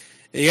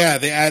 Yeah,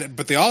 they added,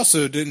 but they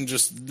also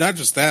not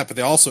just that, but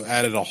they also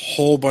added a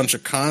whole bunch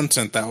of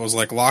content that was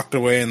like locked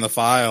away in the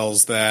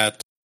files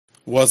that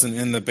wasn't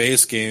in the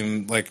base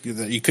game, like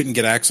that you couldn't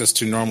get access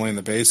to normally in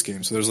the base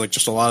game. So there's like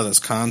just a lot of this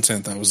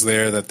content that was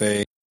there that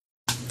they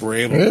were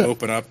able to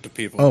open up to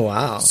people. Oh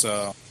wow!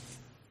 So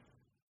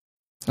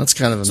that's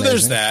kind of amazing. So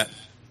there's that.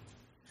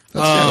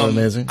 That's kind of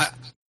amazing.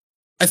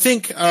 I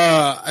think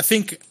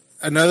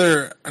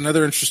another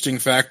interesting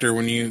factor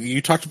when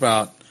you talked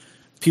about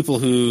people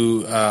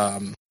who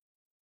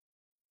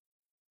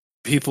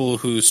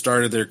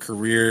started their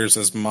careers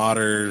as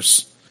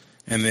modders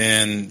and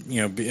then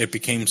it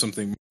became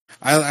something.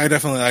 I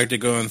definitely like to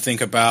go and think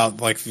about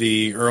like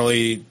the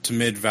early to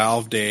mid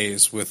Valve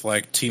days with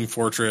like Team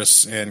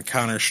Fortress and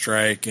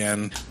Counter-Strike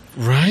and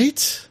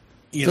right.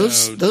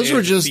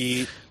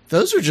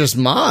 Those were just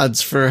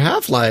mods for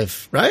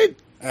Half-Life, right?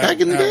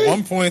 Back in the day. At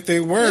one point they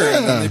were,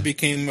 and then they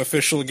became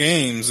official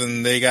games,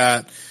 and they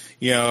got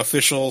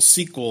official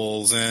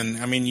sequels. And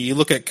I mean, you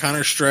look at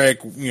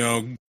Counter-Strike,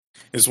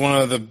 is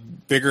one of the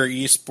bigger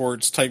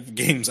esports type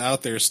games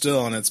out there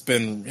still, and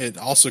it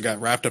also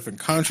got wrapped up in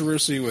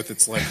controversy with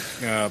its like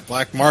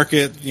black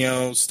market,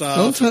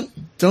 stuff.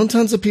 Don't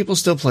tons of people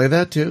still play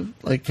that too,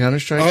 like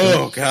Counter-Strike?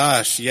 Oh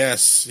gosh,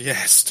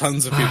 yes,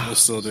 tons of people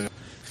still do.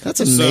 That's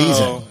amazing.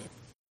 So,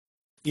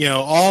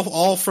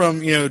 all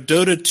from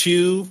Dota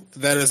 2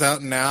 that is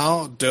out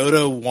now.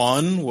 Dota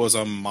 1 was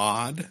a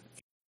mod,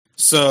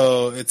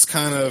 so it's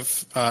kind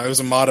of it was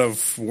a mod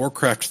of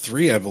Warcraft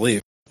 3, I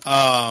believe.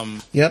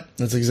 Yep,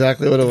 that's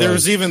exactly what it was. There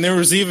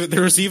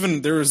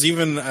was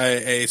even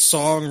a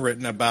song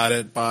written about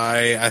it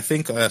by, I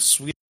think, a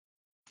Swedish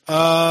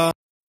guy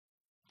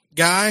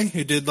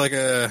who did like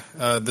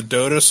the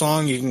Dota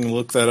song. You can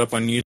look that up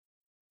on YouTube.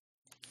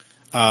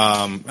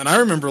 And I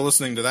remember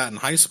listening to that in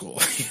high school.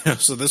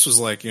 So this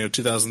was like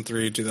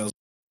 2003, 2000.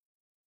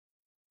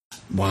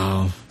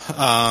 Wow.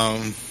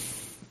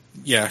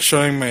 Yeah,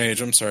 showing my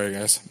age. I'm sorry,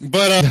 guys,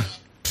 but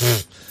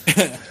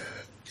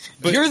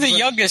But you're the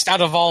youngest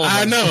out of all of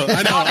them.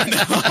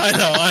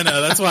 I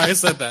know. That's why I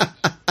said that.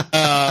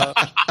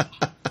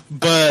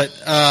 But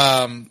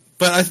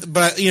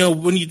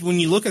when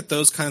you look at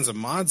those kinds of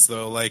mods,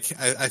 though, like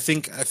I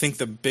think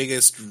the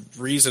biggest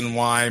reason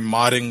why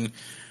modding,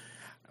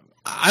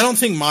 I don't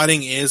think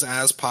modding is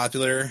as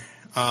popular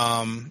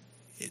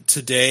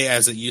today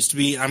as it used to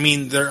be. I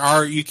mean,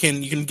 you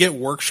can get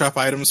workshop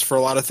items for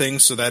a lot of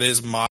things, so that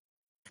is mod.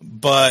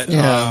 But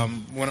yeah.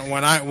 When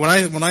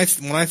I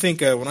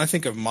think of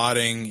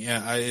modding,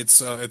 yeah,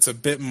 it's a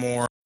bit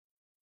more.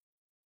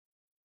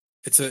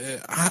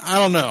 I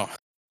don't know.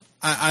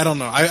 I don't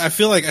know. I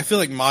feel like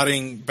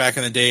modding back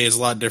in the day is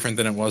a lot different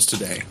than it was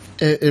today.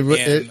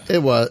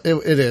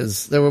 It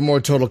is. There were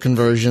more total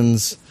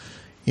conversions,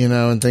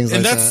 and things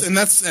like that. And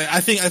that's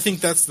I think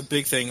that's the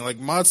big thing. Like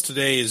mods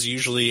today is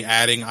usually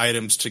adding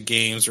items to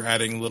games or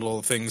adding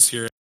little things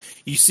here.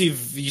 You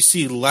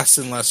see less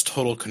and less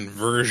total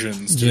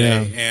conversions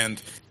today,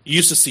 and you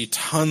used to see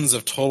tons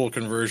of total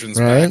conversions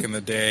back in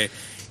the day.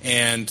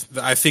 And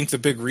I think the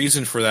big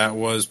reason for that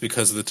was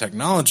because of the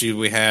technology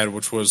we had,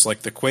 which was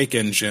like the Quake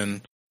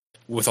engine.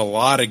 With a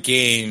lot of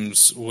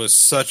games, was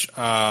such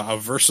a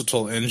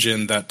versatile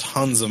engine that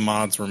tons of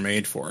mods were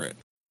made for it.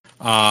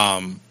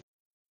 I'm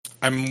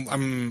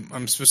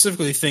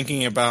specifically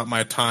thinking about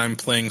my time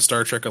playing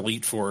Star Trek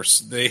Elite Force.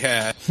 They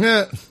had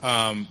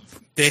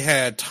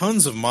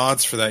tons of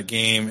mods for that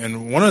game,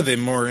 and one of the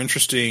more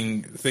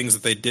interesting things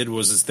that they did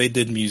was they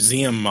did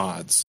museum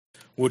mods,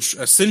 which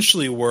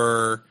essentially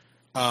were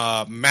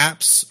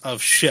maps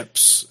of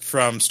ships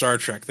from Star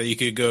Trek that you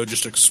could go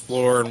just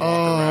explore and walk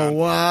around.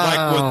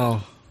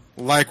 Wow!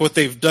 Like what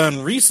they've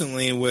done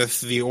recently with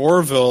the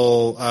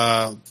Orville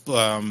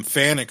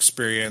fan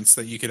experience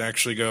that you can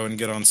actually go and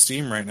get on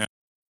Steam right now.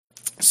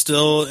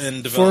 Still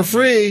in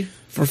development.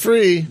 For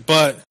free.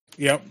 But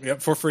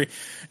yep, for free.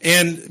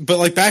 But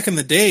like back in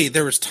the day,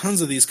 there was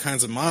tons of these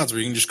kinds of mods where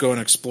you can just go and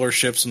explore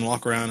ships and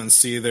walk around and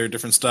see their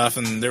different stuff.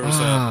 And there was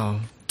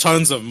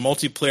tons of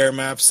multiplayer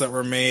maps that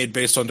were made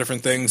based on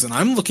different things. And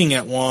I'm looking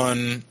at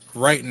one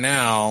right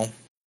now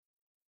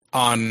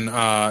on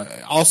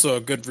also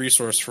a good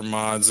resource for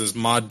mods is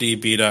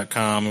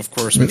moddb.com. Of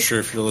course, I'm sure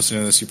if you're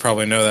listening to this, you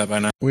probably know that by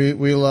now.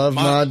 We love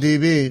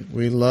ModDB.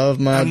 We love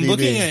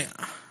ModDB.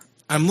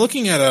 I'm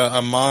looking at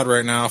a mod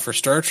right now for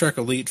Star Trek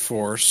Elite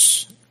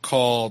Force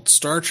called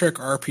Star Trek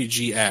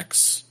RPG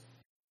X.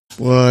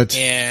 What?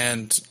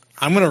 And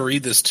I'm going to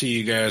read this to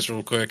you guys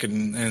real quick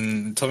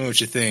and tell me what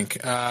you think.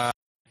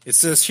 It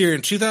says here,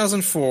 in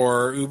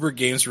 2004, Uber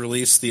Games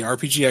released the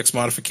RPG X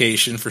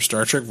modification for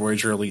Star Trek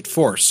Voyager Elite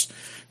Force,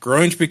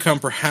 growing to become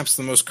perhaps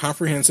the most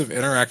comprehensive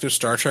interactive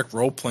Star Trek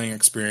role-playing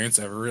experience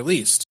ever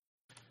released.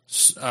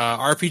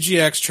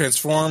 RPGX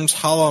transforms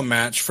Hollow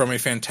Match from a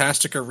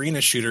fantastic arena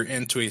shooter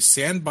into a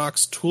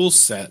sandbox tool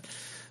set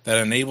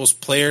that enables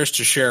players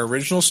to share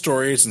original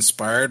stories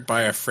inspired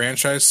by a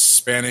franchise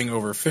spanning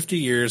over 50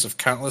 years of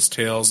countless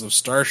tales of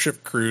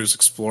starship crews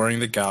exploring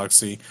the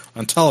galaxy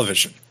on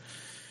television.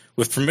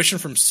 With permission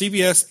from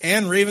CBS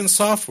and Raven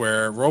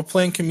Software,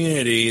 role-playing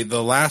community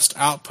The Last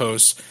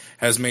Outpost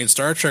has made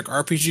Star Trek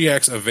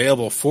RPGX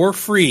available for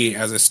free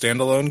as a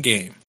standalone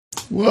game.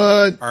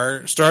 What?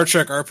 Our Star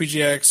Trek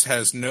RPGX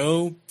has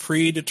no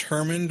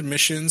predetermined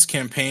missions,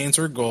 campaigns,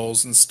 or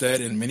goals.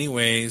 Instead, in many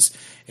ways,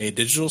 a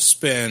digital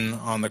spin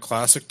on the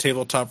classic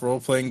tabletop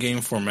role-playing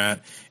game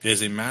format. It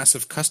is a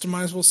massive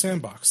customizable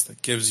sandbox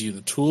that gives you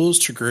the tools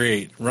to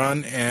create,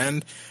 run,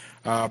 and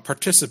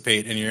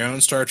participate in your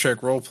own Star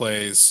Trek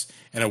roleplays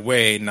in a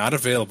way not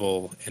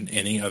available in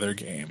any other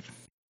game.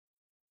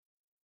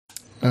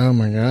 Oh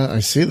my god, I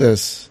see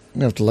this. I'm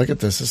going to have to look at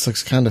this. This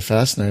looks kind of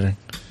fascinating.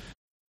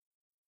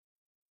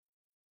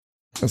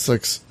 This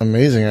looks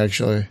amazing,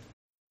 actually.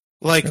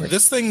 Like,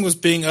 this thing was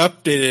being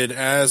updated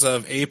as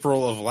of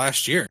April of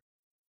last year.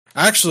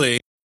 Actually,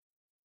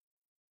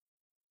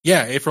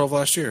 yeah, April of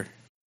last year.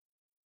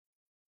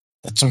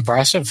 That's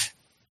impressive.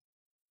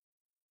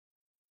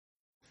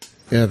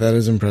 Yeah, that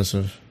is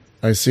impressive.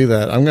 I see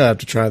that. I'm going to have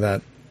to try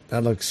that.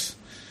 That looks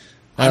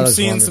I'm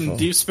seeing wonderful. Some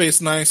Deep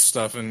Space Nine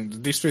stuff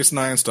in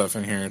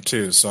here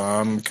too. So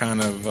I'm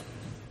kind of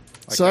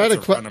so I had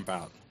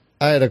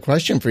a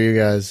question for you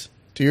guys.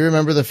 Do you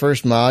remember the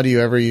first mod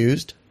you ever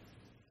used?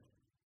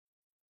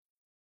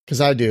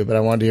 Because I do, but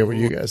I wanted to hear what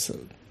you guys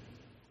said.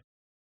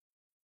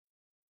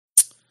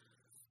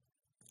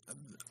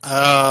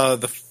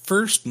 The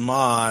first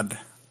mod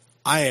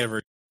I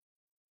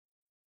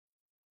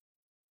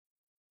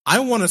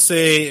want to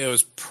say it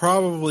was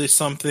probably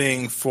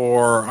something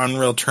for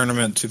Unreal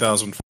Tournament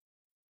 2004.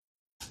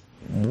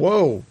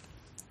 Whoa.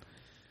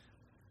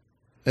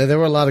 Yeah, there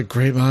were a lot of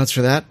great mods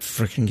for that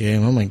freaking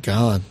game. Oh my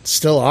god.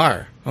 Still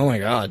are. Oh my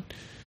god.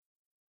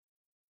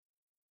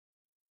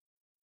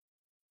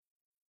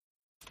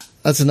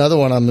 That's another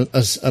one I'm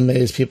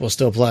amazed people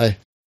still play.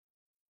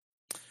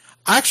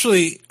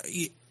 Actually,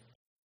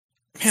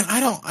 man,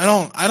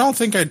 I don't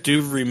think I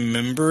do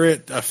remember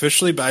it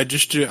officially, but I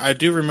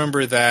do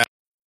remember that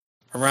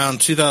around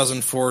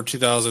 2004,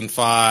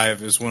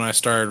 2005 is when I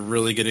started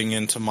really getting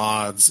into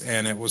mods,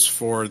 and it was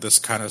for this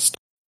kind of stuff.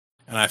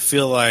 And I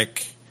feel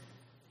like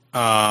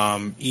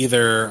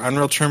either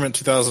Unreal Tournament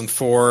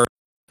 2004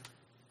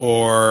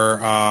 or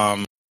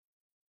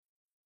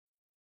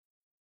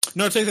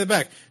no, take that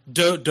back.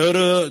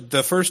 Dota,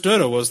 the first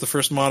Dota was the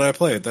first mod I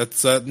played.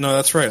 That's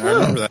right. I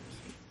remember that.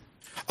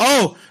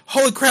 Oh,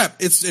 holy crap!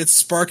 It's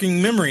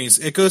sparking memories.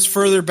 It goes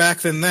further back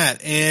than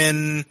that.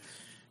 In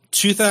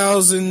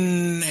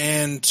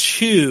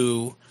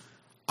 2002,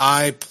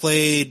 I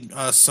played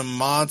some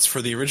mods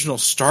for the original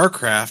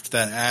StarCraft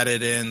that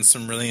added in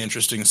some really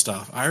interesting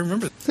stuff. I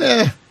remember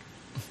that.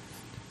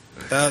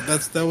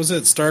 That was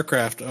it.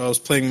 StarCraft. I was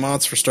playing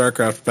mods for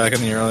StarCraft back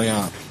in the early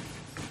on.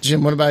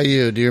 Jim, what about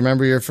you? Do you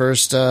remember your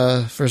first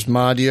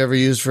mod you ever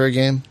used for a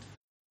game?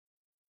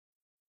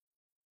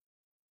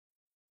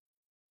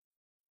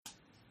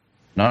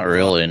 Not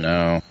really,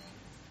 no.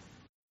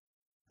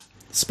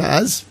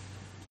 Spaz?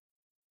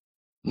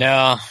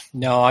 No,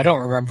 I don't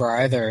remember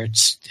either.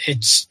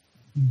 It's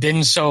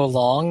been so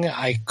long,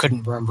 I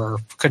couldn't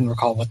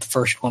recall what the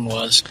first one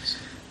was.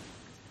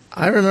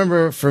 I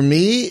remember, for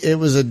me, it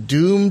was a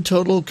Doom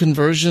total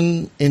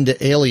conversion into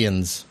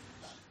Aliens.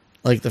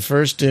 Like the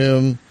first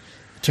Doom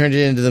turned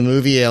it into the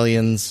movie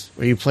Aliens,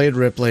 where you played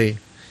Ripley,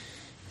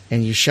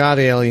 and you shot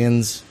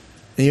aliens,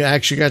 and you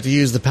actually got to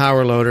use the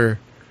power loader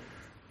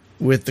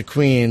with the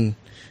Queen.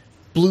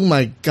 Blew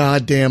my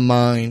goddamn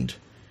mind.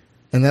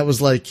 And that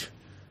was like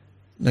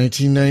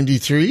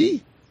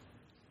 1993?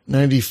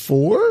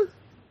 94?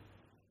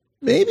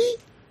 Maybe?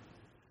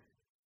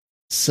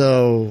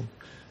 So,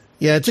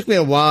 yeah, it took me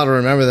a while to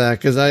remember that,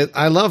 because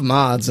I love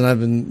mods, and I've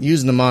been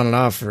using them on and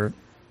off for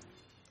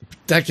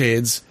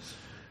decades.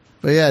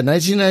 But yeah,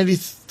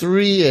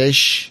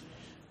 1993-ish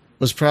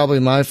was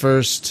probably my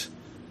first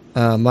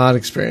mod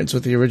experience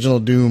with the original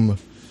Doom.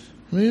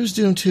 Maybe it was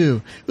Doom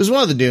 2. It was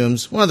one of the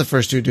Dooms, one of the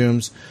first two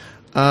Dooms.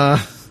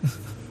 Yeah,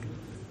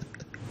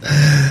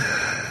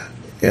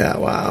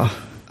 wow.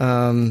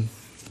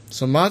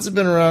 So mods have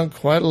been around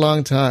quite a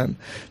long time.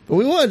 But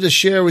we wanted to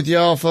share with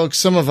y'all, folks,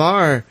 some of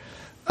our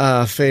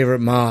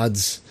favorite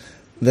mods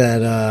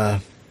that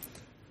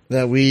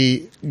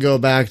we go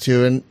back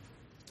to. And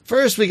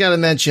first, we got to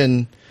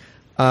mention,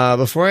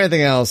 before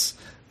anything else,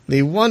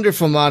 the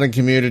wonderful modding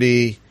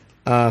community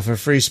for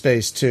Free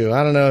Space 2.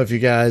 I don't know if you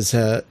guys,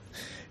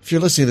 if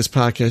you're listening to this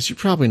podcast, you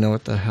probably know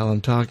what the hell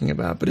I'm talking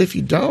about. But if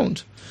you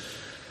don't,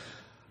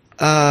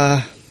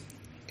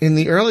 in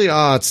the early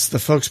aughts, the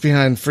folks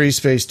behind Free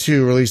Space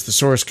 2 released the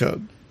source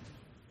code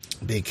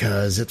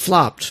because it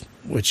flopped,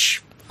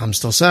 which I'm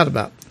still sad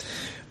about.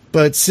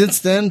 But since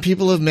then,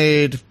 people have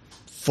made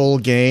full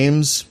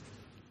games,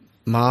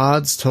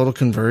 mods, total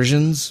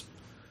conversions,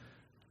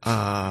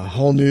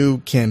 whole new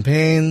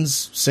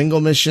campaigns,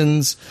 single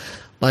missions.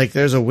 Like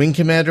there's a Wing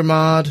Commander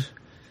mod.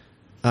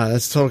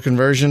 That's total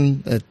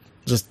conversion.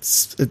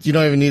 You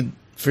don't even need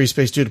Free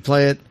Space 2 to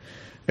play it.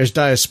 There's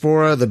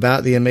Diaspora,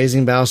 the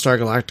amazing Battlestar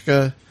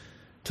Galactica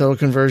total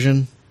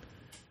conversion.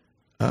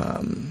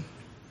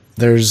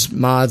 There's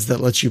mods that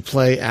let you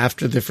play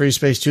after the Free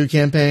Space 2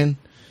 campaign.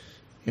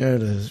 You know,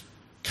 the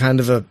kind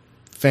of a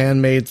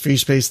fan-made Free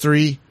Space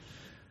 3.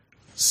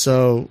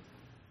 So,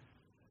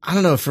 I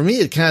don't know. For me,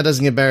 it kind of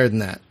doesn't get better than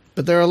that.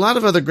 But there are a lot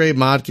of other great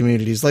mod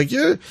communities. Like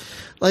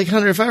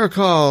Hunter, if I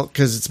recall,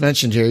 because it's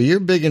mentioned here, you're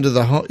big into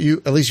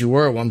at least you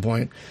were at one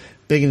point,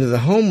 big into the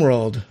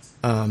Homeworld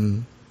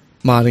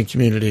modding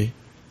community.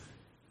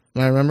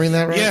 Am I remembering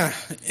that right?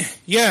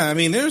 Yeah. I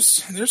mean,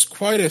 there's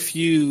quite a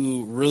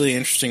few really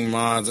interesting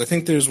mods. I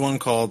think there's one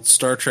called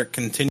Star Trek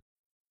Continue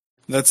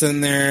that's in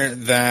there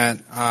that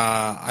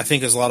I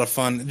think is a lot of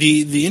fun.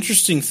 The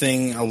interesting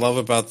thing I love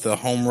about the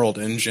Homeworld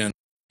engine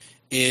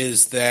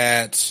is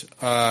that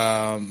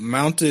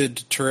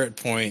mounted turret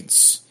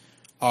points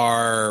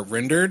are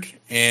rendered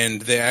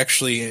and they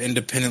actually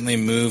independently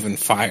move and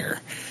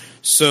fire.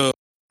 So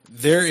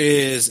there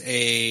is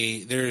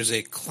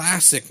a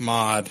classic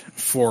mod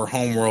for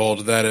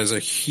Homeworld that is a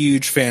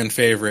huge fan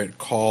favorite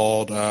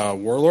called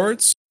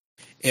Warlords.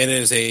 It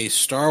is a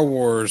Star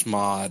Wars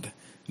mod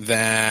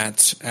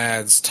that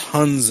adds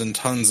tons and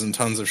tons and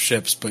tons of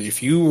ships. But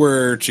if you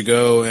were to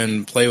go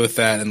and play with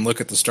that and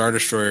look at the Star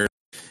Destroyer,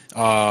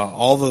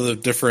 all of the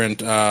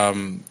different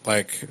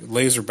like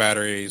laser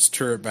batteries,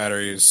 turret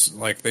batteries,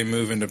 like they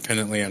move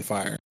independently and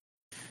fire.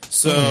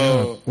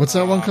 So what's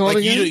that one called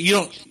again? You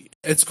don't.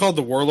 It's called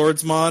the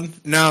Warlords mod.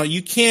 Now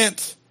you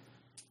can't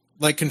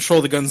like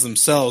control the guns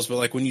themselves, but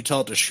like when you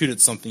tell it to shoot at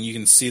something, you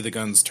can see the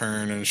guns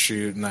turn and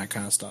shoot and that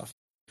kind of stuff.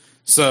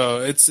 So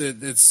it's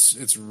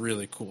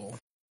really cool.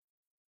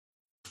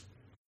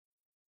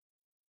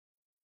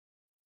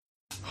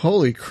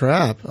 Holy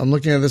crap! I'm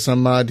looking at this on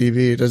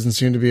ModDB. It doesn't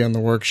seem to be on the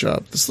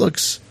workshop. This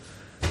looks.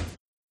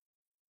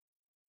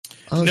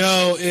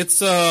 No,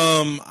 it's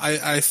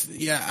I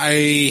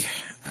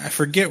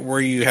forget where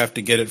you have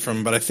to get it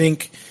from, but I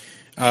think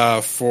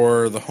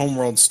for the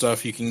Homeworld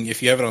stuff, you can,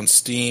 if you have it on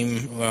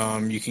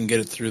Steam, you can get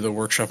it through the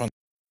workshop on.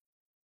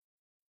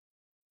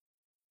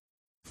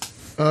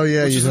 Oh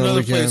yeah, which you is totally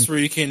another place where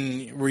you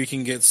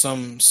can get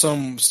some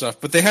stuff,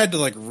 but they had to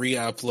like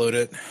re-upload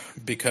it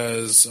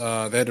because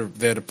they had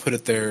to put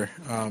it there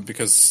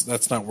because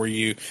that's not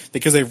where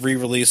because they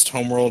re-released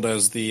Homeworld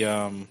as the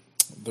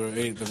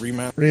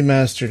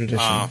remastered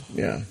edition.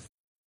 Yeah,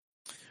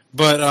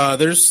 but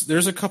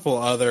there's a couple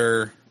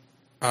other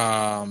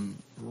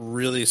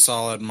really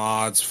solid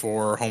mods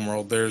for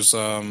Homeworld. There's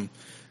like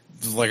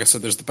I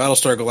said, there's the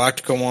Battlestar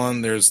Galactica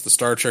one, there's the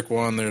Star Trek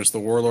one, there's the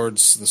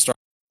Warlords, the Star.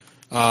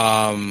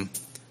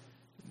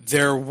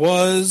 There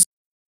was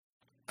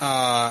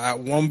at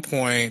one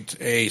point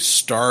a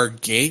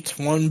Stargate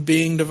one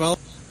being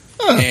developed,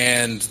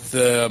 and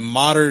the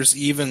modders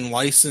even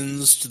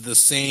licensed the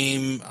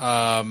same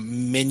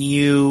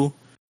menu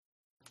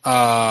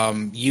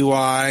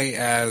UI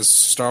as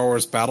Star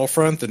Wars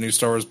Battlefront, the new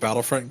Star Wars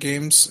Battlefront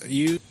games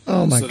use.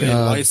 Oh my god!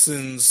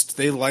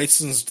 They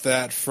licensed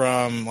that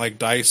from like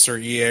DICE or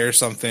EA or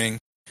something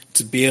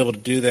to be able to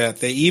do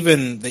that. They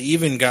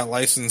even got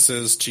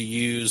licenses to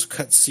use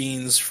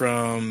cutscenes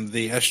from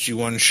the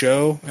SG1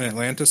 show in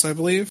Atlantis, I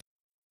believe.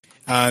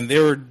 They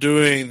were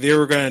going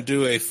to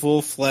do a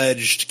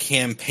full-fledged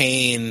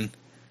campaign,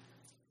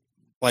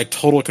 like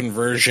total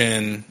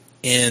conversion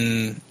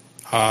in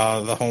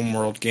the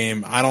Homeworld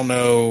game. I don't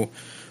know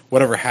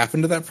whatever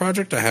happened to that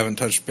project. I haven't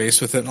touched base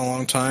with it in a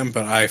long time,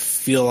 but I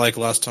feel like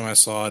last time I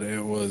saw it,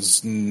 it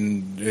was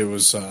nothing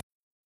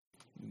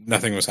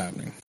was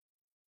happening.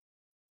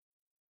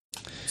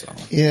 So.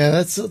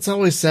 Yeah, it's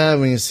always sad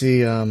when you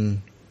see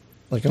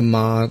like a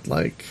mod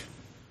like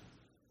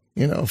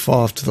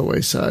fall off to the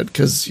wayside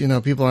because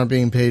people aren't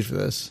being paid for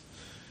this.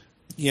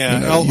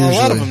 Yeah, a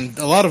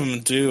lot of them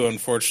do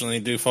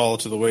unfortunately fall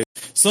to the way.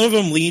 Some of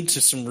them lead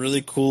to some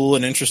really cool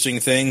and interesting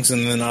things,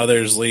 and then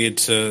others lead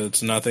to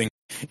nothing.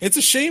 It's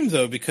a shame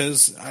though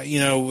because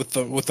with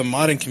the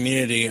modding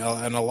community, in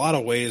a lot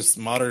of ways,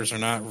 modders are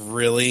not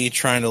really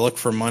trying to look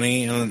for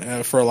money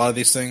for a lot of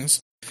these things.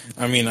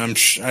 I mean,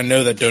 I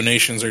know that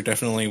donations are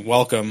definitely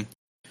welcome,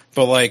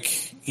 but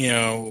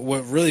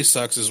what really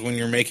sucks is when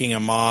you're making a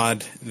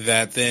mod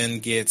that then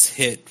gets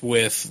hit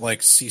with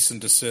like cease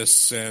and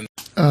desists and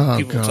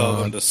people tell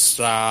them to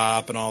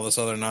stop and all this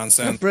other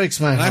nonsense. That breaks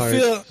my heart.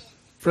 And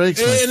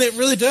it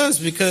really does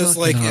because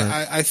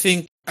I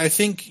think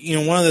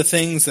one of the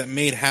things that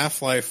made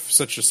Half-Life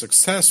such a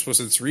success was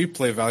its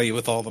replay value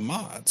with all the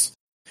mods.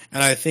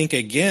 And I think,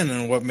 again,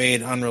 and what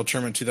made Unreal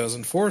Tournament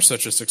 2004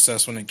 such a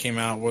success when it came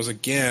out was,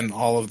 again,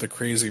 all of the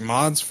crazy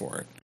mods for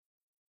it.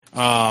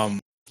 And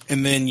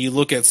then you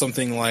look at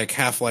something like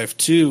Half-Life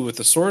 2 with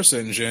the Source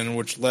Engine,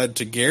 which led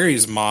to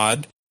Gary's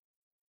mod,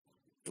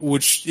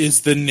 which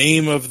is the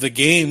name of the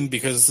game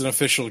because it's an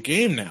official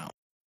game now.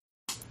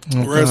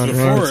 Whereas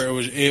before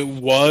it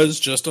was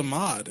just a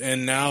mod,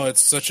 and now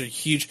it's such a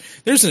huge.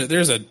 There's a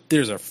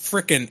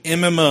frickin'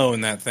 MMO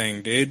in that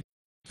thing, dude.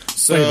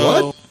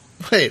 So,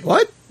 Wait,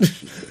 what?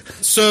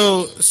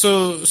 So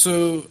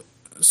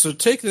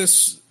take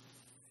this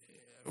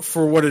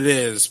for what it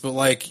is,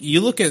 but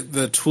you look at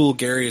the tool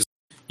Gary's,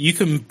 you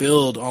can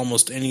build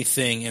almost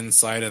anything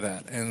inside of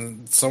that,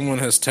 and someone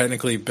has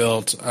technically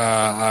built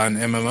an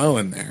MMO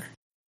in there.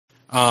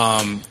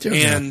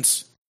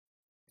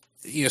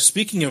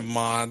 Speaking of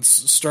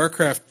mods,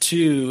 StarCraft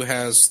 2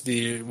 has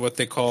what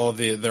they call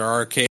their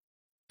arcade.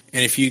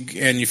 And if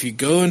you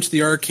go into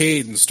the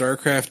arcade in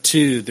StarCraft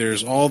 2,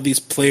 there's all these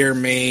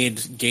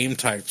player-made game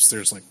types.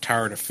 There's like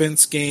tower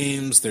defense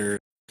games. There's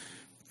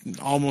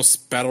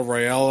almost battle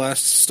royale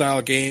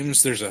style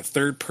games. There's a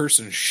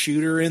third-person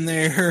shooter in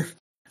there.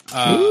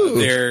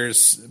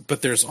 There's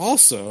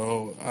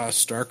also a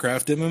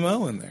StarCraft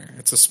MMO in there.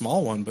 It's a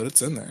small one, but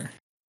it's in there.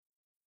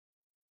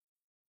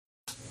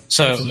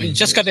 So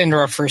just got to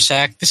interrupt for a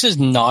sec. This is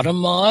not a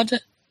mod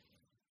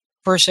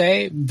per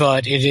se,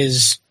 but it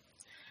is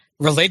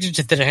related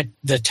to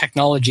the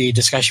technology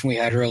discussion we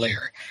had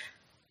earlier.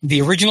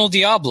 The original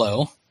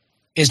Diablo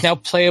is now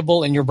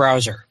playable in your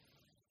browser.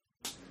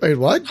 Wait,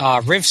 what?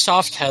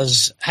 Rivsoft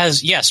has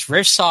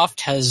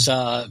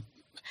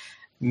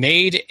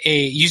made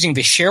using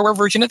the shareware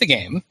version of the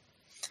game,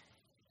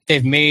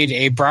 they've made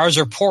a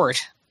browser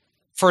port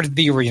for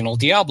the original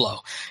Diablo.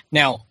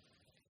 Now,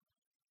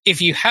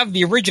 if you have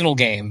the original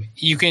game,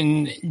 you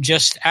can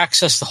just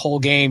access the whole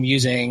game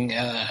using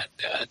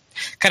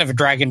kind of a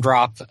drag and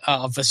drop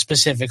of a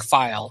specific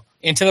file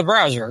into the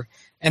browser,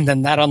 and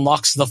then that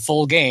unlocks the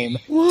full game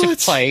to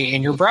play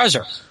in your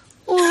browser.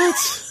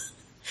 What?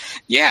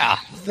 Yeah.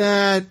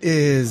 That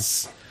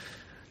is...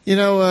 You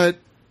know what?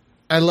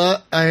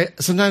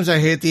 Sometimes I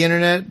hate the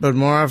internet, but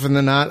more often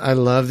than not, I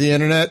love the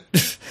internet.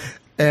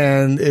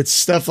 And it's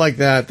stuff like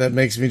that that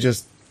makes me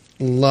just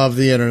love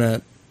the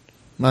internet.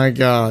 My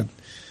God.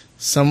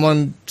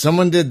 Someone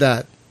did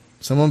that.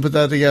 Someone put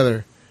that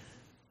together.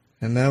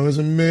 And that was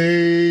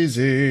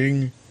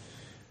amazing.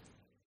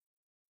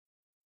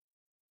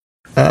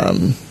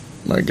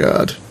 My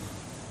God.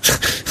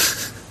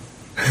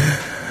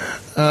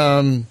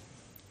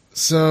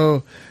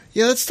 So,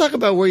 yeah, let's talk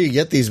about where you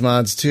get these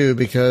mods too,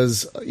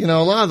 because, you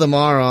know, a lot of them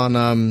are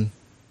on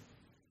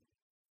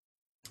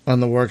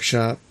the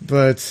workshop,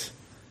 but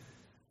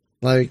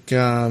like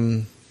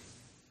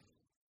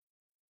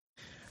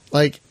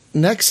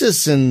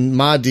Nexus and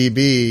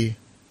ModDB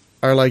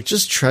are like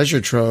just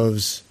treasure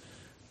troves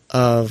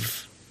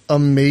of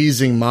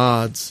amazing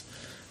mods.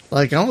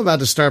 Like, I'm about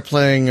to start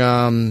playing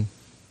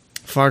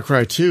Far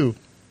Cry 2,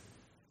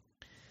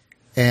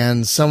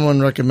 and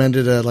someone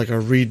recommended a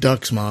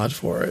Redux mod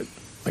for it.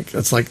 Like,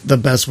 that's like the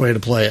best way to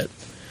play it.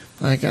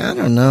 Like, I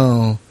don't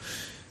know,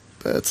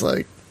 but it's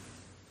like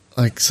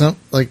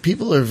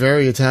people are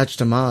very attached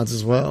to mods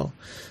as well.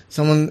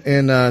 Someone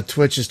in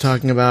Twitch is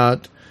talking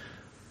about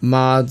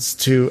mods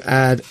to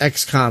add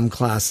XCOM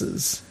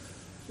classes,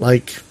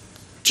 like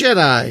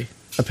Jedi,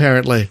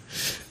 apparently,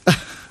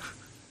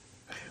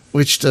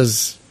 which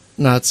does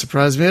not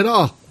surprise me at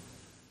all.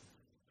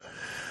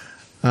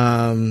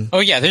 Oh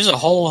yeah, there's a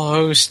whole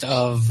host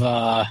of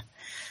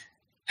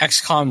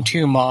XCOM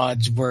 2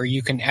 mods where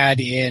you can add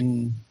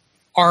in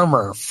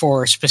armor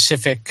for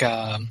specific.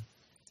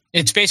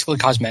 It's basically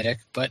cosmetic,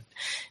 but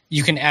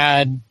you can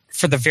add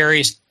for the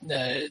various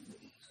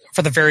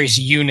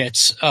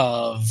units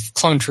of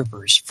clone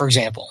troopers, for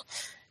example.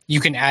 You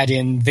can add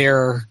in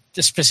their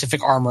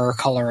specific armor,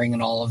 coloring,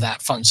 and all of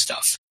that fun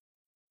stuff.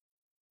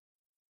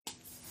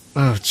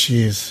 Oh,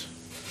 jeez,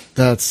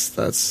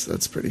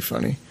 that's pretty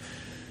funny.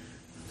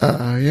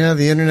 Yeah,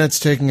 the internet's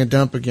taking a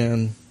dump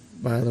again.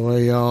 By the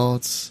way, y'all,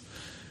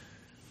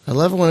 I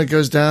love it when it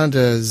goes down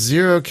to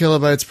 0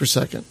 kilobytes per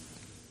second.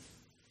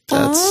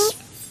 That's.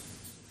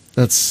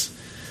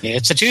 Yeah,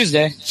 it's a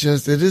Tuesday.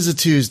 It is a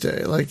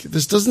Tuesday. Like,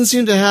 this doesn't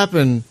seem to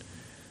happen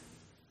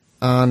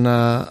on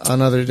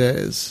other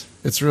days.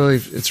 It's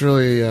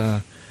really.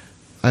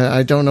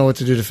 I don't know what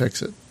to do to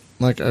fix it.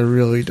 Like, I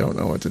really don't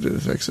know what to do to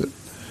fix it.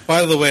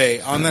 By the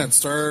way, on that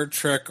Star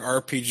Trek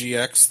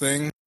RPGX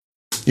thing,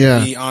 yeah,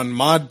 on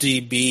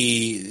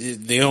ModDB,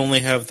 they only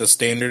have the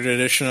standard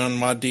edition on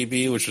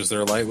ModDB, which is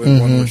their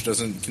lightweight one, which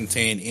doesn't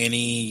contain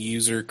any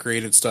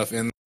user-created stuff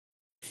in there.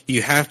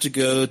 You have to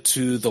go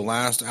to the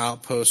Last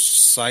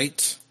Outpost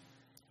site,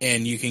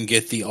 and you can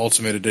get the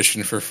Ultimate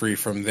Edition for free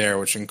from there,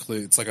 which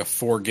includes like a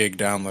 4 gig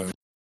download.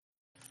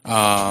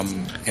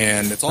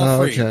 And it's all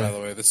free, by the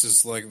way.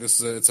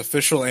 It's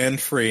official and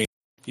free.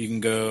 You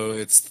can go.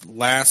 It's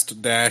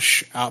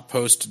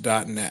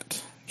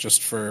last-outpost.net,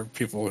 just for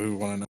people who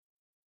want to know.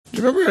 Do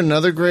you remember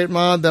another great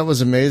mod that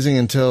was amazing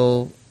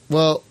until?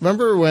 Well,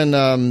 remember when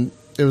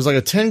it was like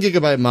a 10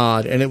 gigabyte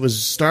mod, and it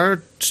was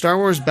Star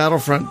Wars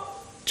Battlefront.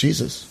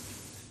 Jesus.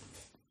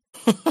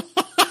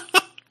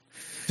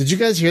 Did you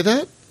guys hear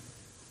that?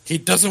 He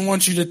doesn't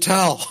want you to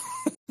tell.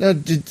 No,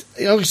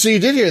 so you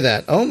did hear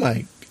that? Oh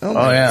my yeah.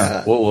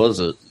 God. What was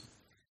it?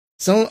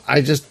 So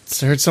I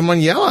just heard someone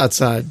yell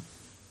outside.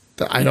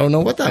 I don't know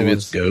what that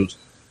was. Maybe it's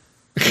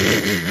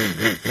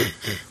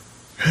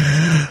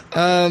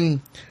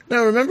ghost.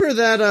 Now remember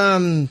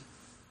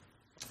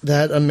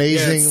that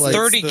amazing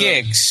 30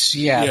 gigs.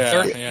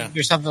 Yeah, 30 gigs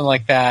or something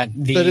like that.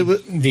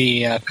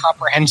 The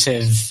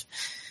comprehensive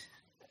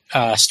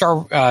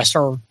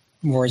Star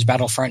Wars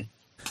Battlefront,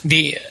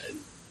 the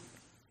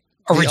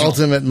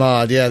ultimate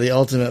mod, the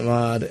ultimate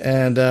mod,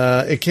 and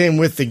it came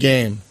with the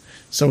game.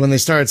 So when they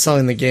started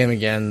selling the game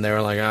again, they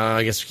were like, "Oh,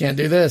 I guess we can't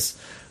do this."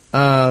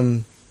 But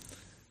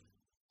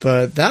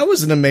that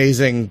was an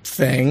amazing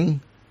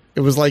thing.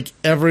 It was like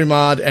every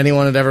mod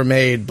anyone had ever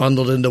made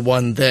bundled into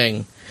one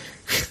thing.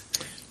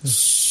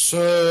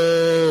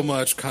 So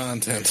much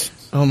content.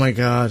 Oh my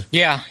God.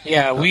 Yeah.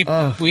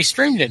 We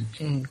streamed it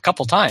a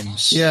couple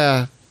times.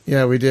 Yeah,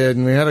 we did,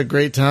 and we had a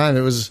great time.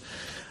 It was.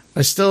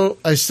 I still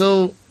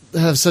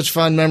have such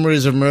fond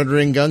memories of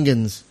murdering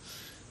Gungans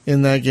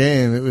in that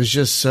game. It was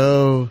just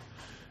so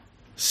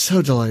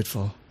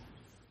delightful.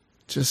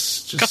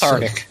 Just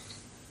cathartic.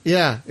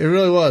 Yeah, it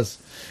really was.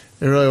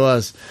 It really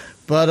was.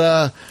 But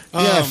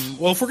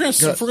well, if we're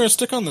gonna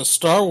stick on the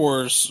Star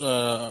Wars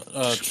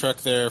Trek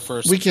there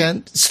first, we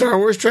can. Star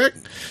Wars Trek.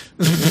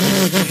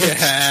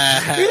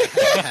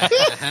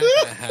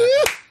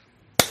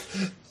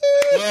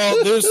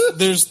 Well,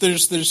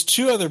 there's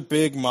two other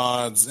big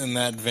mods in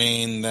that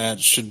vein that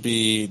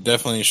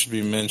definitely should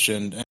be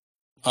mentioned.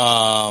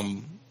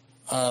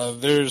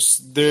 there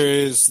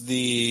is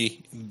the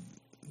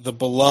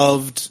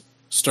beloved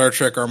Star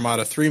Trek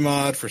Armada 3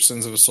 mod for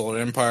Sins of a Solar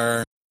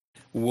Empire,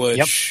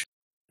 which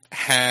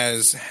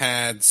has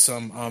had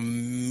some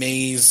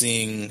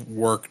amazing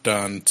work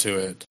done to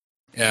it.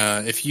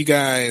 If you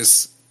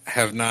guys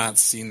have not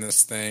seen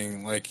this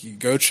thing, like, you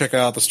go check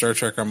out the Star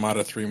Trek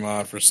Armada 3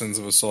 mod for Sins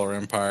of a Solar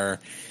Empire.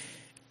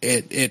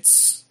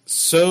 It's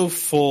so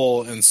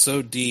full and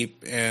so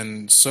deep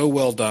and so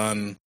well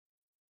done.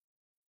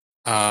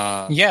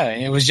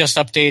 It was just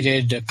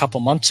updated a couple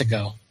months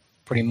ago,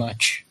 pretty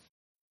much.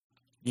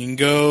 You can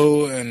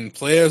go and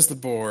play as the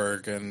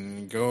Borg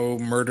and go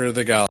murder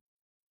the galaxy.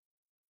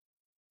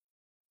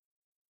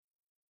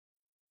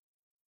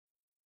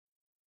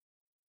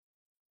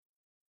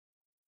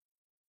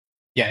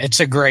 Yeah, it's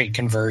a great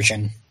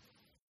conversion.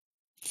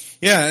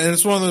 Yeah, and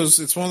it's one of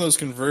those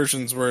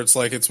conversions where it's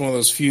like, it's one of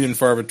those few and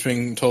far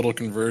between total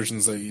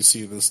conversions that you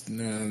see this.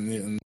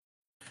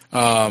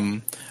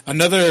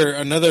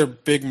 Another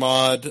big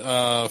mod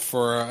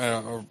for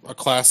a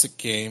classic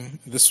game.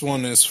 This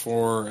one is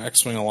for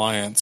X-Wing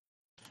Alliance.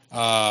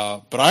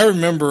 But I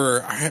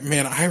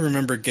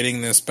remember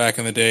getting this back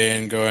in the day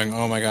and going,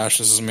 "Oh my gosh,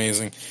 this is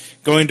amazing!"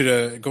 Going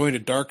to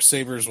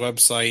Darksaber's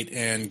website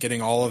and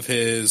getting all of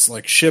his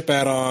like ship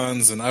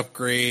add-ons and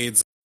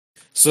upgrades.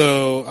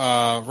 So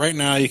right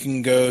now you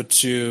can go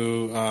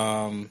to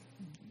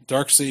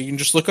Darksaber. You can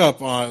just look up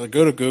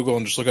go to Google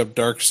and just look up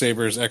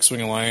Darksaber's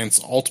X-Wing Alliance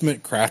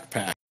Ultimate Craft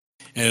Pack,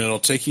 and it'll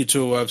take you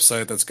to a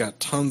website that's got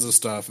tons of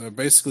stuff.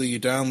 Basically, you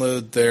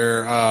download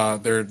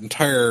their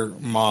entire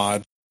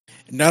mod.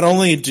 Not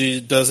only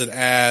does it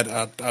add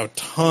a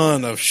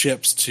ton of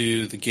ships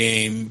to the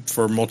game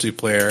for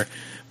multiplayer,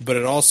 but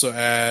it also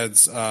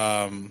adds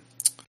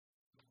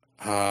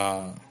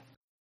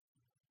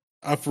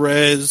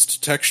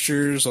up-resed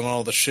textures on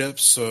all the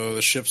ships, so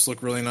the ships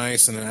look really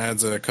nice, and it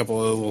adds a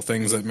couple of little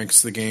things that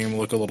makes the game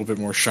look a little bit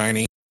more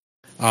shiny.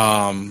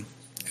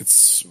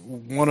 It's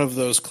one of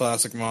those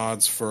classic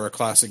mods for a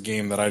classic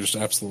game that I just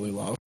absolutely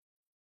love.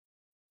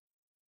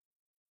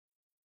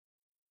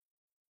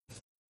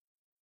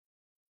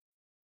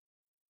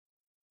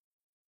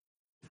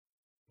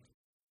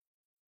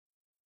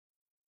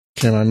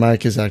 Okay, my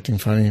mic is acting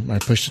funny. My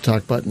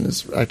push-to-talk button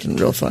is acting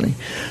real funny.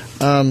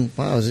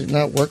 Wow, is it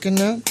not working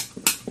now?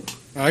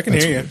 I can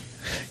hear you.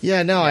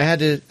 Yeah, no, I had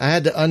to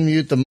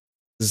unmute the mic.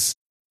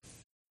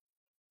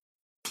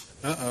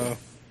 Uh-oh.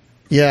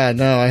 Yeah,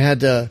 no, I had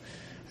to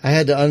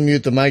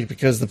unmute the mic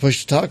because the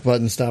push-to-talk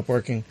button stopped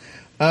working.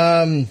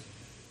 No,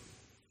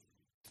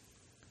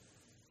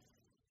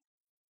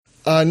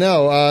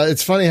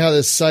 it's funny how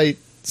this site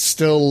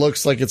still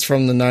looks like it's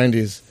from the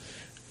 90s.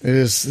 It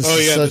is.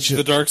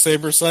 The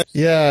Darksaber site?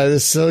 Yeah, it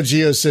is so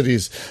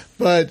GeoCities.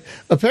 But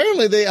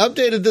apparently they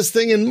updated this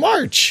thing in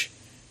March.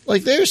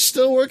 Like, they're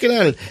still working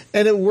on it.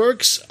 And it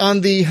works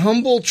on the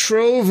Humble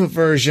Trove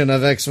version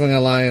of X-Wing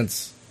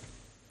Alliance.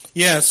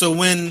 Yeah, so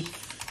when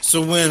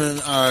GOG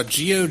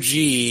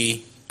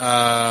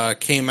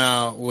came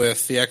out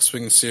with the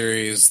X-Wing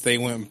series, they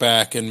went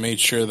back and made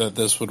sure that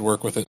this would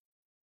work with it.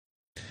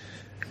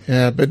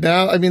 Yeah, but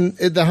now, I mean,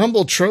 the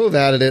Humble Trove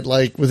added it,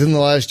 like, within the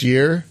last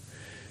year.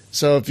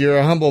 So if you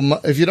don't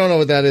know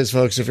what that is,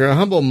 folks, if you're a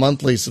Humble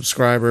monthly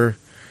subscriber,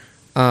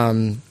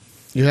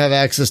 you have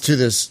access to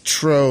this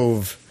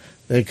Trove,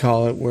 they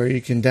call it, where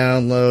you can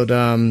download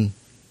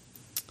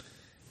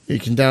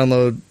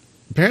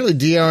apparently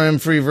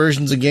DRM-free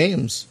versions of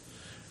games.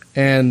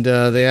 And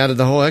they added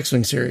the whole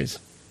X-Wing series.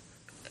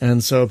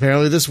 And so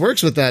apparently this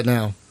works with that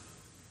now,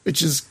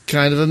 which is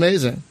kind of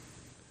amazing.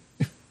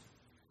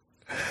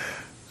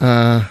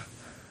 Yeah,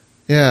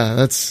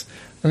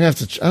 I'm gonna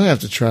have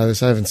to try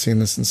this. I haven't seen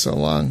this in so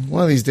long.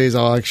 One of these days,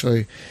 I'll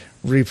actually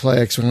replay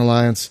X-Wing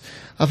Alliance.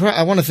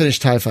 I want to finish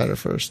TIE Fighter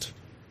first,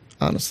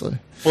 honestly.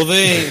 Well,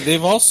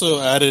 they've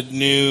also added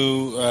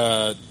new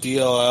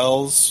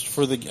DLLs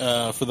for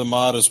the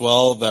mod as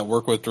well that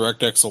work with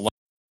DirectX 11.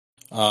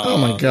 Oh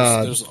my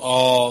god! There's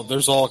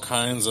all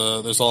kinds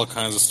of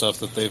stuff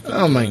that they've been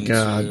oh my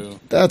god,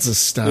 that's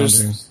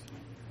astounding.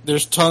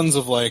 There's tons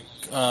of like.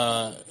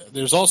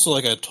 There's also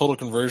like a total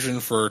conversion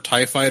for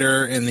TIE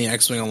Fighter in the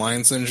X-Wing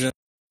Alliance engine.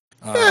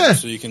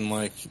 So you can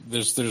like,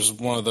 there's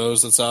one of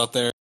those that's out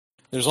there.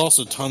 There's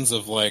also tons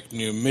of like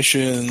new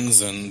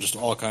missions and just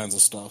all kinds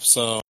of stuff.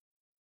 So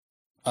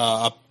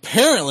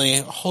apparently,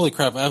 holy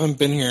crap, I haven't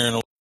been here in a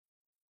while.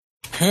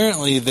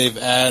 Apparently they've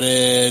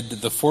added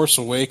the Force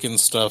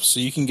Awakens stuff, so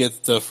you can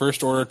get the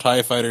First Order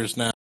TIE Fighters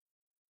now.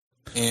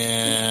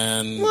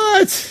 And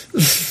what?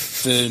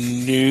 the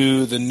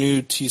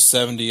new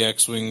T-70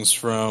 X-Wings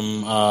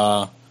from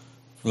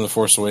the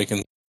Force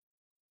Awakens.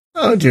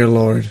 Oh dear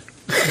Lord!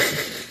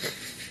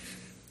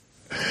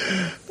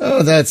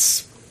 Oh,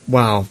 that's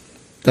wow!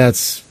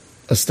 That's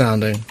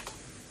astounding.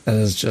 That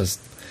is just.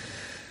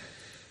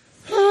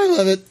 Oh, I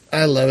love it.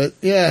 I love it.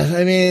 Yeah,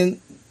 I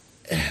mean,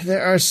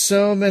 there are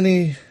so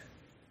many.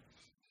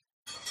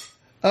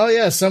 Oh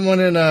yeah,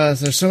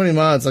 there's so many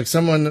mods. Like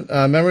someone,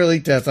 Memory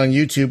Leak Death on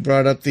YouTube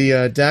brought up the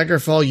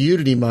Daggerfall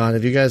Unity mod.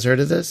 Have you guys heard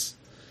of this?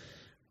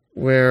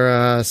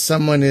 where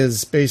someone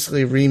is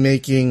basically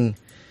remaking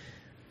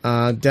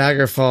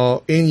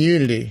Daggerfall in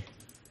Unity.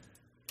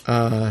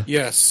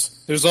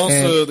 Yes, there's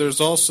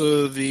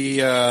also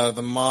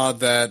the mod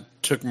that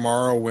took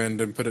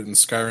Morrowind and put it in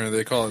Skyrim.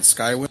 They call it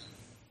Skywind.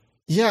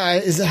 Yeah,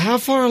 how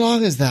far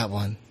along is that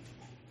one?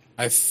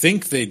 I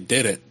think they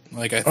did it.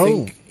 Like I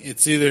think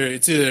it's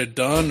either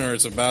done or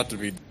it's about to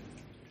be.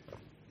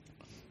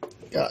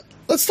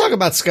 Let's talk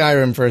about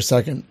Skyrim for a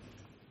second,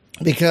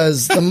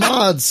 because the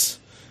mods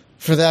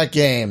for that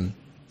game,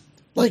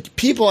 like,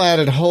 people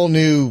added whole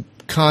new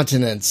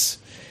continents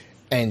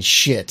and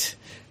shit,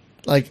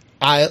 like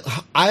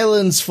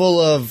islands full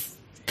of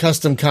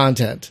custom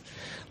content.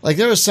 Like,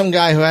 there was some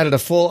guy who added a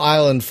full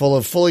island full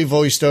of fully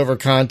voiced over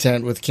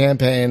content with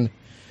campaign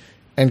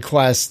and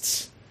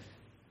quests,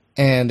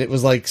 and it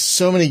was like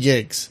so many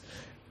gigs.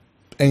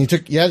 And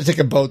you had to take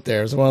a boat there.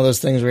 It was one of those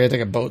things where you had to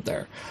take a boat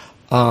there.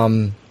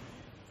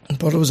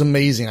 But it was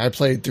amazing. I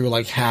played through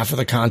like half of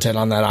the content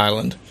on that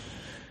island.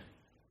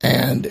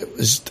 And it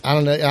was, I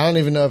don't know, I don't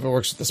even know if it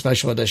works with the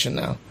special edition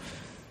now.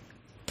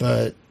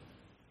 But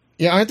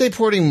yeah, aren't they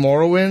porting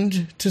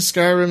Morrowind to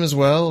Skyrim as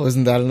well?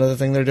 Isn't that another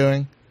thing they're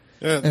doing?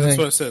 Yeah, that's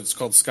what I said. It's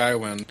called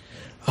Skywind.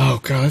 Oh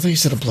god, I thought you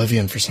said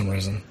Oblivion for some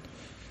reason.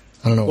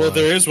 I don't know why. Well,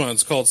 there is one.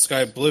 It's called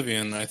Sky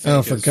Oblivion, I think.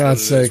 Oh, for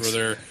God's sakes.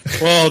 They're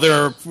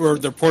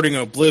porting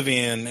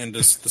Oblivion into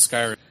the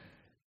Skyrim.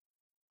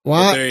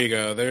 What? There you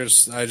go.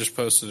 I just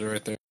posted it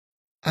right there.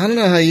 I don't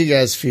know how you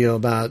guys feel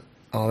about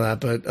all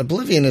that, but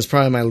Oblivion is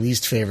probably my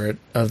least favorite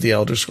of the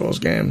Elder Scrolls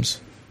games.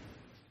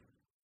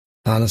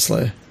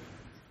 Honestly.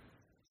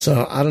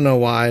 So, I don't know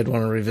why I'd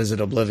want to revisit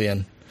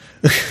Oblivion.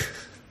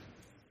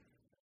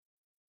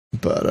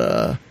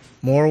 But,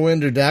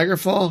 Morrowind or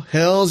Daggerfall?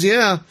 Hells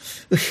yeah.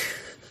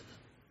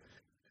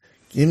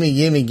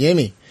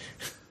 Gimme.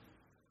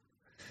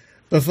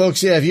 But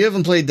folks, yeah, if you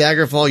haven't played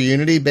Daggerfall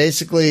Unity,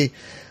 basically,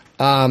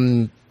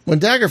 when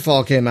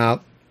Daggerfall came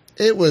out,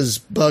 it was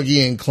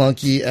buggy and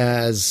clunky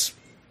as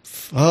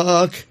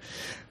fuck.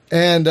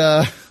 And,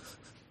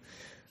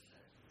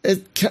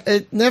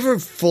 it never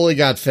fully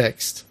got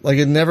fixed. Like,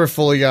 it never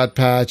fully got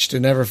patched.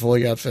 It never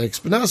fully got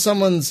fixed. But now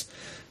someone's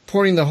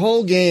porting the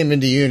whole game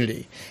into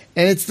Unity.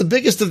 And it's the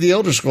biggest of the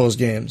Elder Scrolls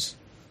games.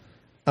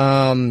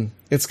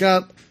 It's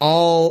got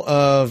all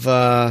of,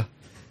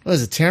 what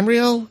is it,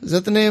 Tamriel? Is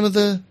that the name of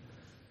the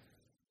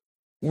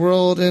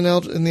world in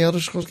the Elder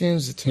Scrolls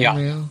games? Is it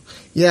Tamriel?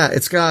 Yeah,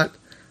 it's got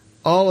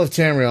all of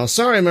Tamriel.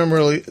 Sorry,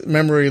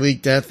 memory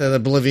leak death,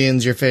 that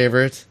Oblivion's your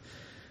favorite.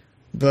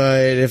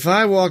 But if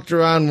I walked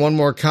around one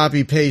more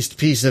copy-paste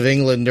piece of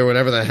England or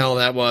whatever the hell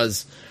that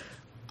was,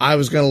 I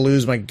was going to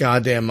lose my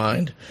goddamn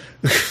mind.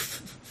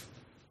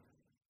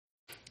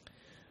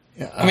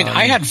 I mean,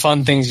 I had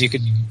fun things you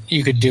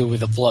could do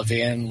with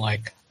Oblivion,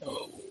 like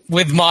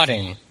with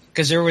modding,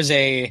 because there was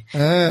a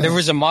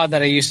mod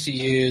that I used to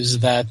use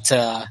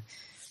that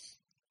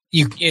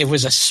it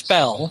was a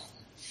spell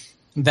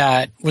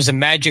that was a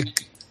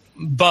magic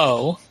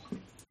bow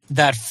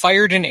that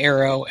fired an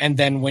arrow, and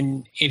then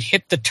when it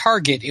hit the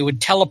target, it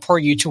would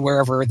teleport you to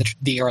wherever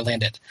the arrow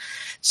landed.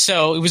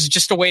 So it was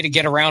just a way to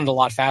get around a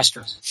lot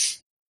faster.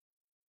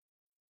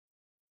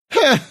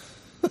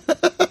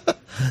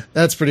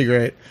 That's pretty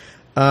great.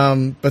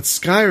 But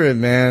Skyrim,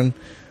 man,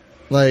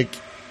 like,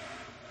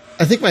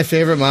 I think my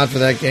favorite mod for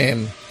that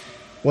game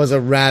was a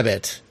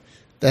rabbit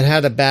that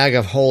had a bag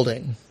of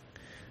holding,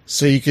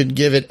 so you could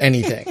give it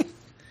anything.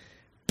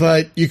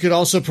 But you could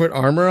also put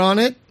armor on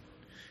it.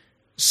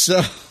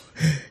 So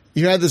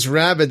you had this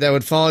rabbit that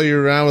would follow you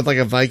around with like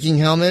a Viking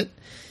helmet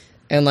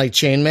and like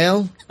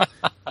chainmail,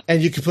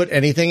 and you could put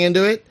anything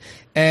into it.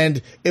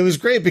 And it was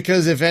great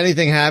because if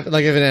anything happened,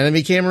 like if an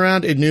enemy came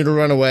around, it knew to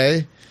run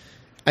away.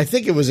 I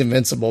think it was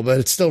invincible, but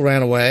it still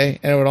ran away,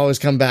 and it would always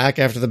come back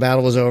after the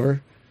battle was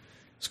over.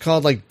 It's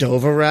called like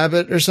Dova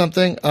Rabbit or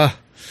something. I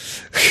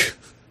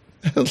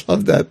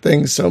love that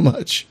thing so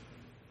much.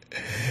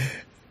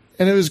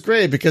 And it was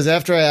great because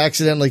after I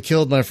accidentally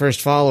killed my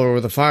first follower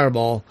with a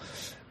fireball,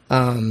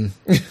 I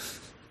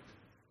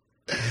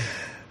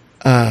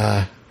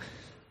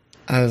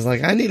was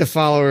like, I need a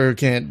follower who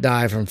can't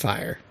die from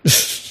fire.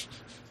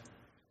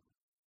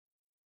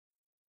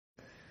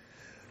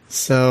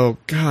 So,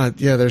 God,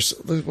 yeah,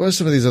 what are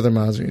some of these other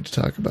mods we need to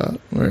talk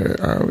about? Where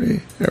are we?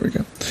 There we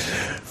go.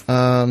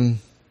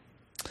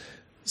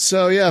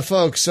 So, yeah,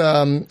 folks,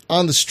 on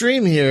the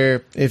stream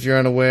here, if you're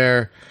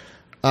unaware,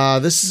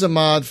 this is a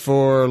mod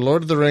for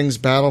Lord of the Rings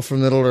Battle for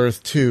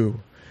Middle-earth 2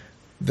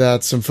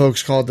 that some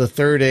folks called the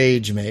Third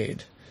Age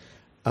made.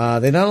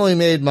 They not only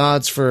made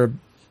mods for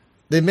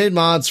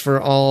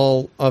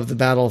all of the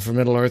Battle for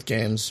Middle-earth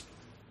games,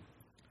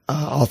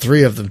 all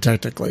three of them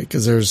technically,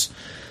 because there's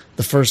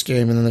the first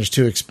game and then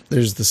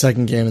there's the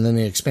second game and then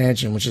the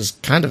expansion, which is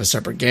kind of a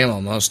separate game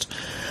almost.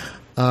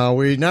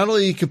 Where not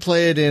only you could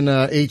play it in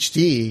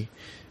HD,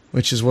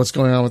 which is what's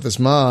going on with this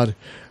mod,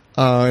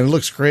 and it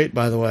looks great,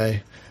 by the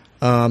way.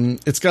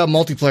 It's got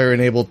multiplayer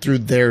enabled through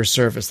their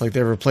service. Like,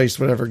 they replaced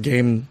whatever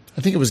game,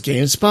 I think it was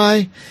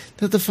GameSpy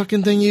that the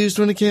fucking thing used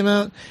when it came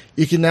out.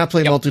 You can now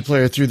play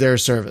multiplayer through their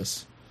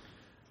service.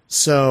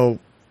 So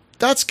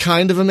that's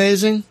kind of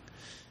amazing.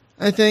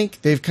 I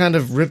think they've kind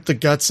of ripped the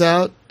guts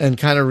out and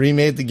kind of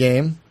remade the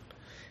game.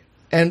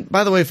 And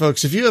by the way,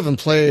 folks, if you haven't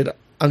played,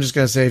 I'm just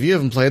going to say, if you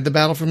haven't played the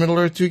Battle for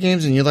Middle-earth 2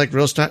 games and you like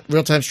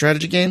real-time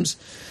strategy games,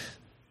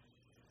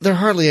 there are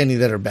hardly any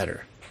that are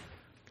better.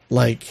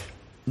 Like,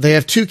 they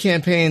have 2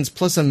 campaigns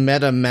plus a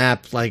meta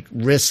map, like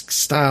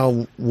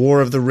Risk-style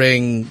War of the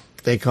Ring,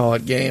 they call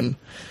it, game.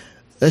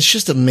 That's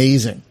just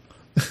amazing.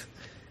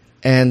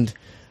 And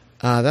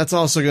that's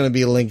also going to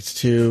be linked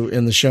to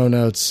in the show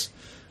notes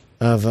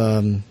of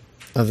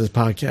this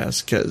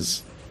podcast,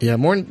 because, yeah,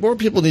 more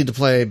people need to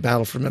play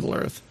Battle for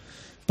Middle-earth.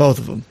 Both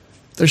of them.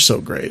 They're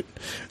so great.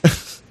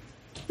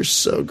 They're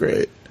so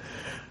great.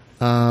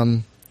 Yeah,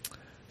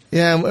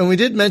 and we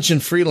did mention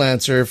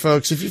Freelancer,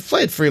 folks. If you've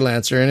played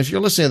Freelancer, and if you're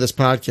listening to this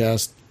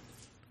podcast,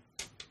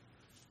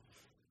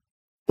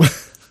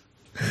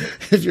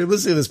 if you're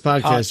listening to this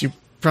podcast, you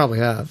probably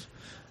have.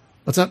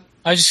 What's up?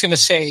 I was just going to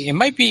say, it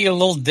might be a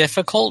little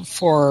difficult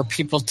for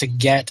people to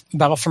get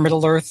Battle for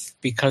Middle-earth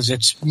because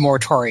it's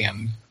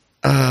Moratorium.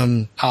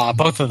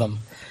 Both of them.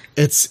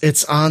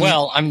 It's on.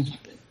 Well,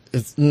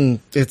 It's on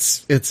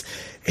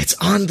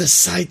the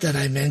site that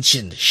I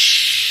mentioned.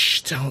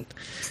 Shh!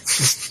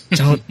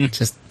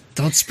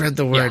 Don't spread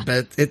the word.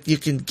 Yeah. But you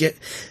can get.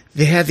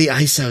 They have the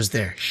ISOs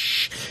there.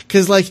 Shh!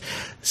 Because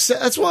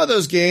that's one of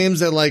those games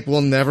that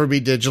will never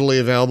be digitally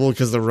available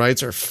because the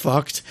rights are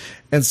fucked.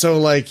 And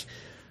so I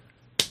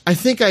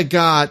think I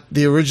got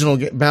the original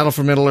Battle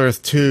for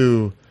Middle-earth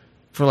 2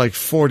 for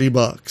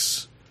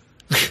 $40.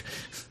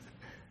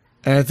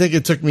 And I think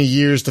it took me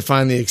years to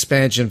find the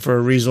expansion for a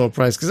reasonable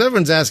price, because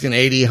everyone's asking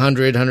 $80,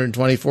 $100,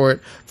 $120 for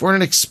it, for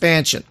an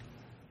expansion.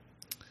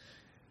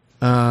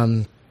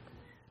 Yeah,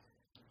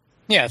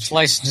 it's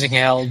licensing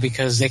hell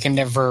because they can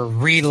never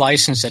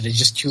relicense it. It's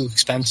just too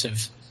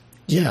expensive.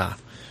 Yeah.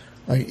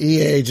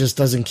 EA just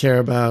doesn't care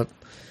about...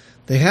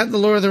 They had the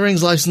Lord of the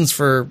Rings license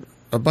for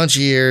a bunch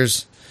of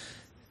years,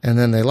 and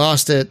then they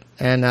lost it,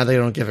 and now they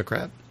don't give a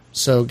crap.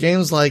 So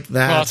games like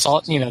that... Well, it's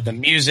all, the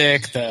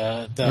music,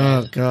 the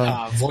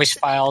voice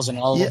files and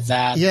all of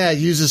that. Yeah, it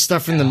uses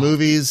stuff from the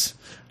movies.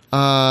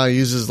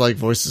 Uses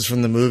voices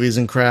from the movies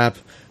and crap.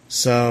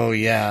 So,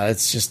 yeah,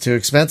 it's just too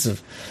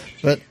expensive.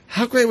 But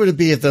how great would it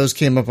be if those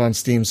came up on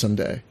Steam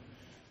someday?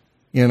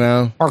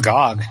 Or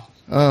GOG.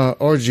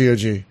 Or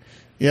GOG.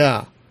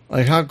 Yeah.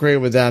 How great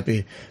would that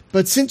be?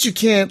 But since you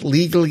can't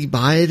legally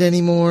buy it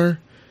anymore,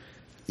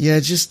 yeah,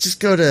 just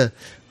go to,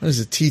 what is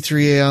it,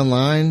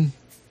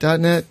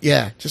 T3AOnline.net?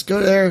 Yeah, just go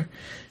there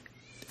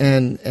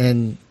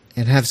and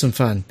have some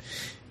fun.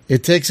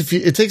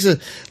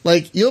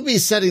 You'll be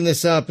setting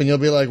this up and you'll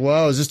be like,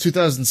 wow, is this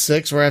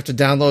 2006 where I have to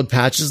download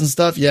patches and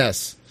stuff?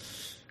 Yes.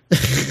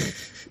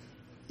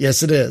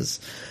 Yes, it is.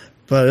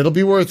 But it'll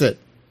be worth it.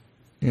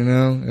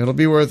 It'll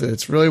be worth it.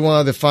 It's really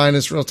one of the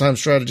finest real-time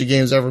strategy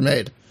games ever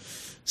made.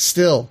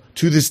 Still,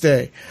 to this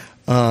day.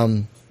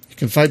 You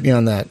can fight me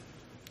on that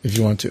if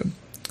you want to.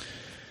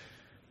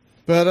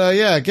 But,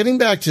 yeah, getting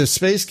back to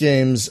space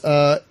games,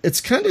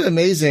 it's kind of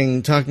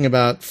amazing talking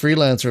about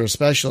Freelancer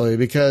especially,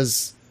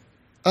 because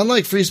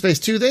unlike Free Space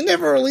 2, they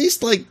never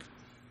released, any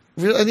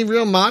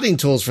real modding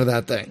tools for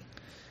that thing,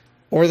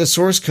 or the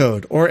source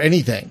code, or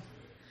anything.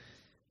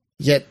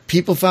 Yet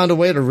people found a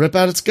way to rip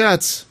out its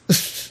guts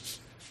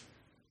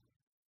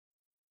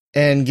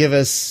and give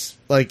us,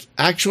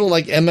 actual,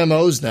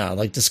 MMOs now,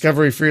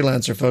 Discovery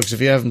Freelancer, folks, if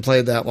you haven't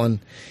played that one.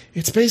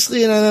 It's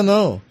basically an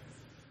MMO.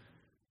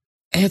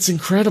 And it's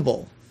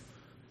incredible.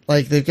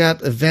 They've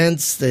got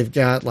events, they've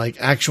got,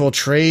 actual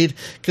trade.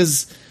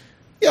 Because,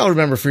 y'all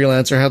remember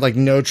Freelancer had,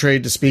 no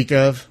trade to speak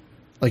of.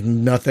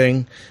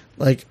 Nothing.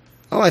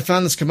 Oh, I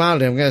found this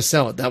commodity, I'm going to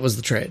sell it. That was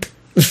the trade.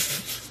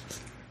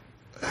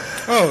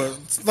 Oh,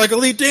 it's like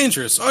Elite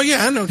Dangerous. Oh,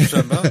 yeah, I know what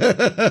you're talking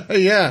about.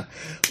 Yeah.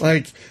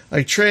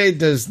 Trade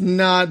does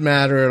not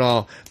matter at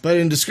all. But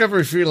in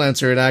Discovery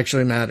Freelancer, it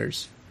actually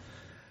matters.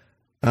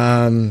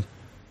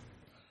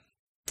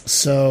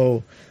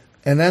 So...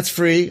 And that's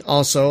free.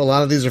 Also, a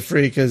lot of these are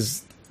free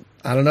because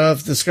I don't know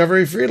if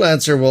Discovery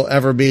Freelancer will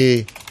ever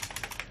be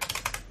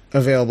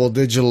available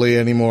digitally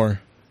anymore.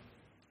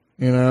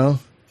 Or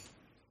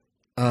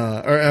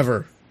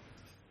ever.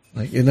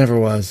 It never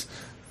was.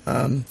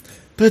 But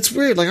it's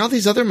weird. All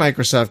these other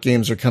Microsoft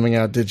games are coming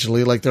out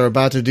digitally. They're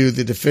about to do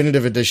the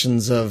definitive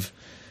editions of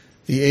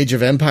the Age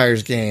of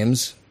Empires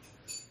games.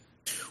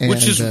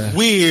 Which is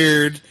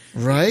weird.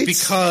 Right?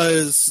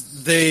 Because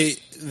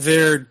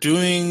they're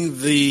doing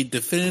the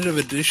definitive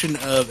edition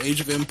of Age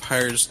of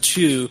Empires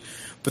 2,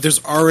 but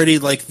there's already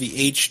the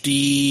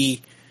HD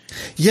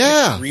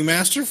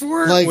remaster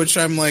for it, which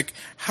I'm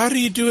how do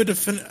you do a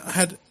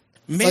definitive?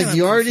 Man,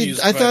 you already.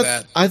 I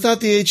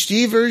thought the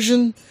HD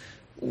version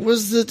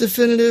was the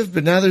definitive,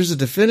 but now there's a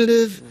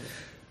definitive.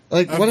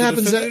 What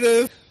happens?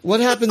 What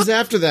happens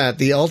after that?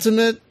 The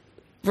ultimate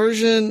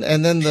version,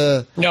 and then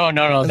the no.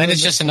 Then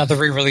it's just another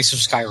re-release of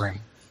Skyrim.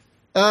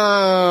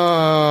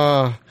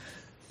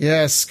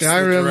 Yeah,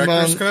 Skyrim.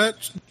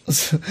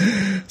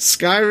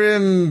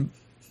 Skyrim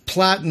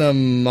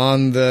Platinum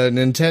on the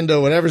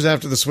Nintendo, whatever's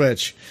after the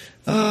Switch.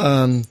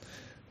 The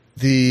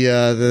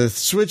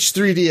Switch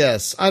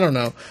 3DS. I don't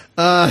know.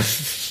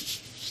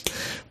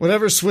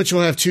 Whatever Switch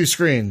will have two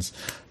screens.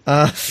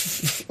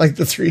 Like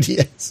the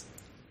 3DS.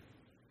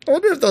 I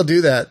wonder if they'll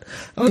do that.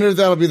 I wonder if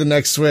that'll be the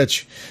next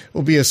Switch.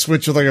 Will be a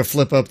Switch with like a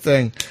flip-up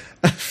thing.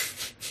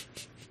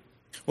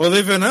 Well,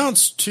 they've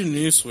announced two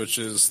new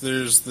Switches.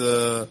 There's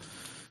the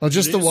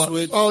just the one.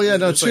 Switch. Oh yeah,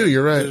 no, two.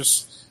 You're right.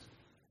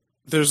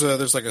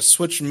 There's like a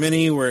Switch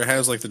Mini where it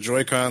has like the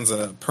Joy-Cons that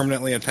are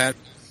permanently attached.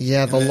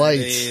 Yeah, the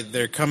lights.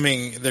 They're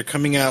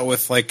coming out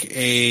with like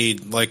a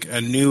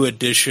new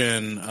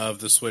edition of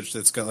the Switch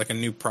that's got like a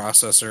new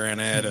processor in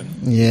it and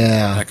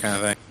that kind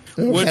of thing.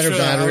 Ooh, better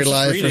battery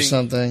life or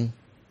something.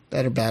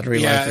 Better battery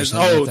life or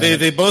something. Oh,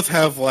 they both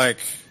have like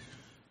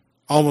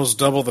almost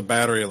double the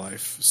battery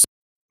life.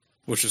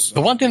 Which is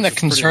the one thing that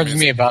concerns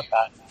me about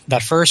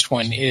that first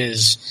one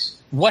is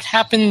what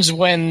happens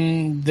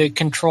when the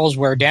controls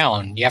wear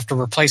down? You have to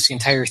replace the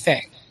entire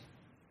thing.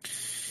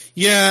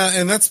 Yeah,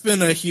 and that's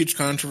been a huge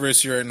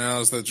controversy right now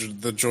is that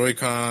the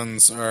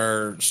Joy-Cons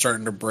are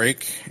starting to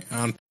break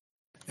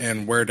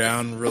and wear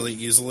down really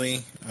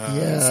easily.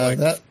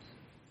 That's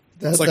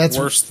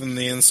worse than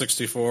the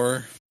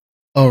N64.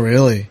 Oh,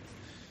 really?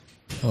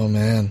 Oh,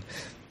 man.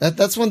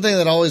 That's one thing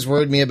that always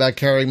worried me about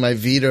carrying my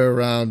Vita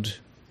around.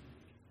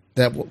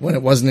 That when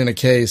it wasn't in a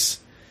case,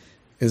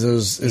 is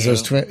those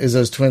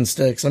twin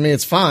sticks. I mean,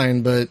 it's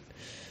fine, but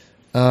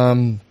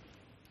I've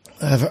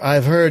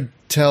heard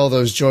tell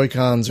those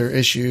Joy-Cons are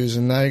issues,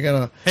 and now you're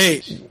gonna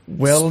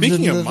weld.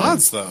 Speaking of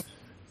mods, though,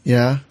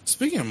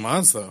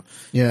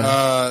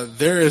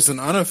 there is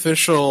an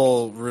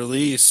unofficial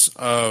release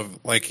of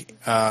like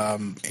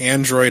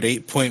Android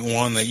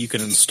 8.1 that you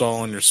can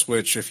install on your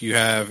Switch if you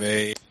have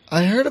a.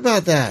 I heard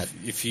about that.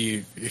 If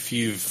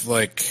you've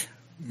like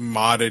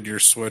modded your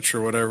Switch or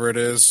whatever it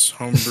is,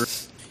 homebrew,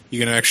 you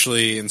can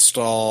actually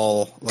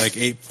install like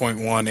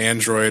 8.1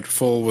 Android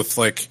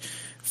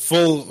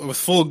with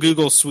full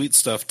Google Suite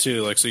stuff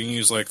too. Like so you can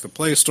use like the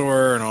Play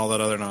Store and all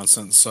that other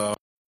nonsense. So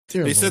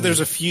they said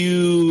there's a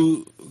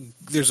few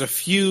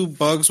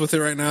bugs with it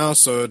right now,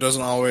 so it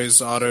doesn't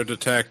always auto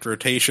detect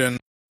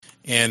rotation,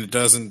 and it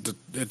doesn't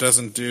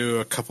do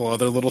a couple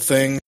other little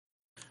things,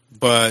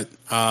 but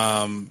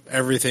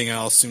everything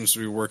else seems to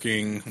be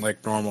working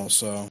like normal.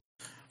 So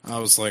I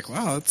was like,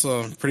 wow, that's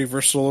a pretty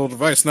versatile little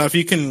device. Now, if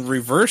you can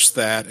reverse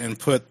that and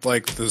put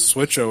like the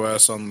Switch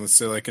OS on, let's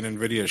say, like an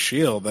NVIDIA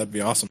Shield, that'd be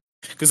awesome.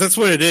 Because that's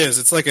what it is.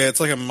 It's like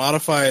a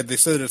modified. They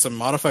said it's a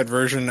modified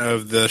version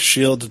of the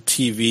Shield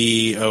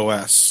TV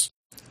OS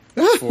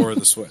for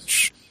the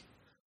Switch.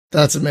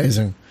 That's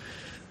amazing.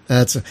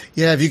 If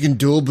you can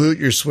dual boot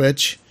your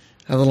Switch,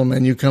 have a little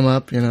menu come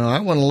up. I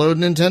want to load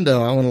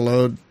Nintendo. I want to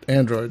load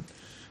Android.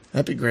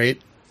 That'd be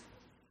great.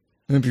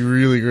 That'd be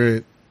really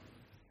great.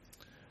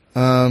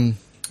 All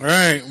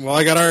right. Well,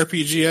 I got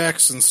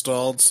RPGX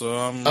installed, so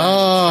I'm gonna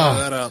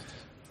try that out.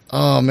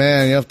 Oh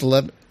man, you have to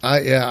let.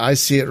 I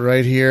see it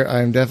right here.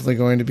 I'm definitely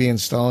going to be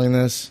installing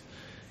this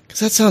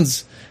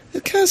because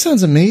it kind of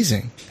sounds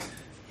amazing.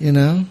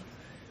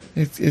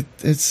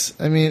 It's.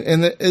 I mean,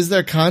 is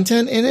there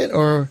content in it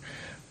or?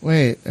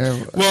 Wait.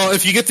 Well,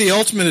 if you get the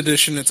Ultimate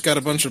Edition, it's got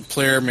a bunch of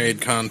player-made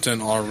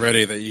content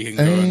already that you can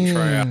go and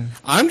try out.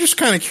 I'm just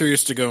kind of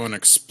curious to go and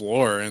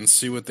explore and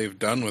see what they've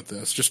done with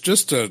this,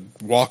 just to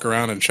walk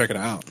around and check it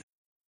out.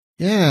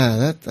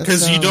 Yeah,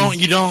 because you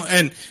don't,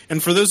 and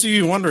for those of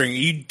you wondering,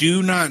 you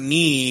do not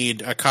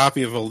need a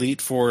copy of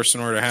Elite Force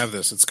in order to have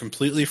this. It's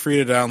completely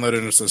free to download,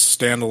 and it's a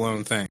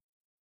standalone thing.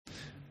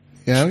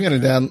 Yeah, I'm gonna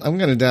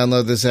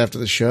download this after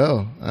the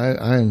show.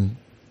 I'm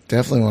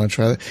definitely want to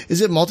try that.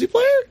 Is it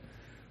multiplayer?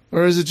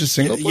 Or is it just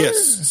single player?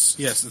 Yes,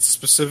 it's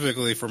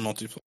specifically for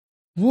multiplayer.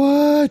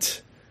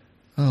 What?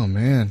 Oh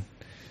man,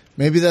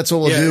 maybe that's what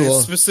we'll do.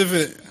 It's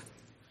specific.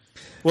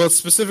 Well, it's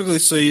specifically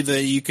so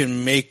that you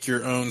can make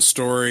your own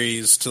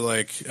stories to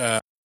like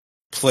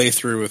play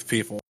through with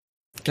people.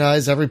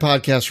 Guys, every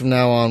podcast from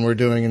now on, we're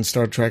doing in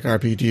Star Trek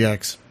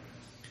RPGX.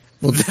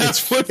 Well,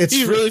 it's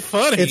really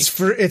funny.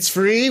 It's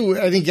free.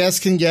 Any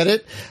guest can get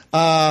it.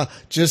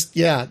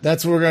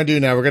 That's what we're gonna do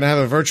now. We're gonna have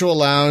a virtual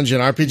lounge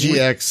in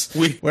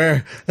RPGX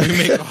where we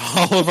make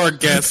all of our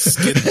guests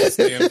get this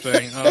damn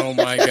thing. Oh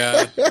my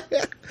god!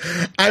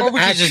 Or we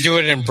could just do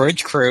it in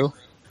Bridge Crew.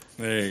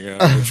 There you go,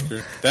 Bridge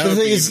Crew. That would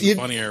be even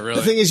funnier.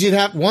 Really, the thing is, you'd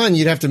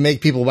have to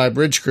make people buy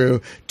Bridge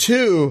Crew.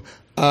 Two,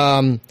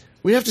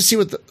 we have to see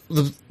what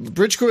the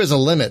Bridge Crew is a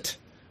limit.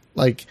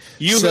 Like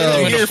you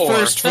heard it here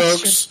first,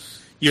 folks.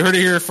 You heard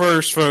it here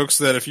first, folks,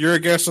 that if you're a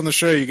guest on the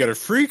show, you get a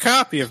free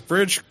copy of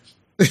Bridge.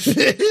 No,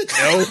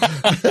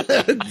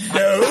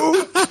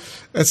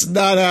 that's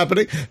not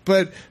happening.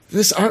 But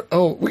we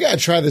gotta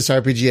try this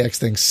RPGX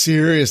thing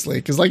seriously,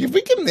 because like if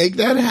we can make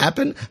that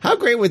happen, how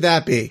great would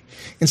that be?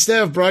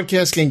 Instead of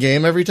broadcasting a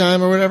game every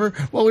time or whatever,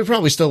 well, we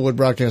probably still would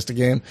broadcast a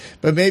game,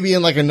 but maybe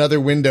in like another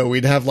window,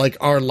 we'd have like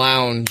our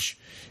lounge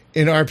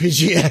in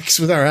RPGX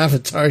with our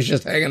avatars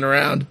just hanging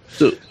around.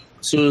 So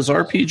is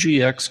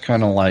RPGX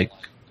kind of like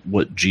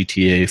what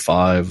GTA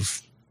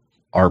 5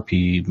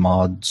 RP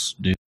mods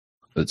do?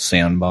 It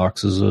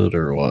sandboxes it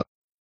or what?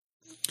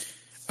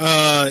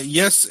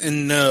 Yes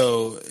and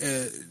no.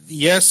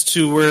 Yes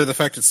to where the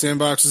fact it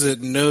sandboxes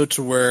it. No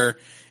to where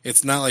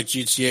it's not like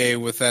GTA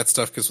with that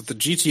stuff. Because with the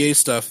GTA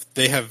stuff,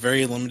 they have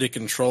very limited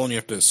control, and you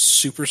have to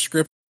super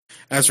script.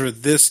 As where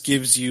this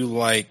gives you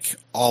like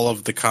all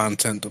of the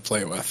content to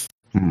play with.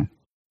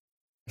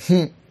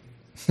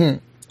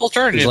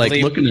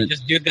 Alternatively, like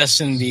just do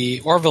this in the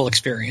Orville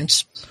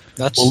experience.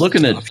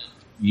 Looking at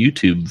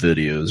YouTube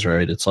videos,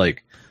 right? It's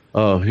like,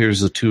 oh,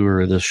 here's a tour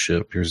of this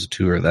ship, here's a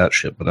tour of that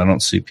ship, but I don't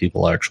see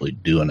people actually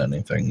doing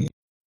anything.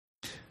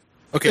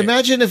 Okay,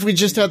 imagine if we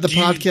just had the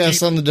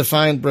podcast on the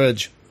Defiant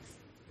Bridge.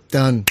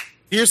 Done.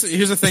 Here's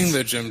the thing,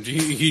 though, Jim. Do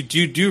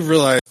you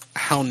realize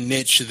how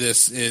niche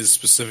this is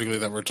specifically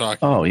that we're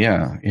talking? Oh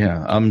yeah.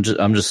 I'm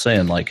just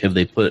saying, like, have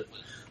they put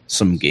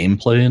some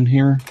gameplay in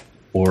here,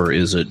 or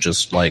is it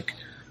just like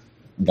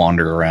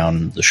wander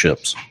around the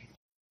ships?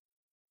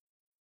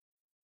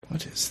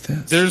 What is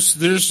this?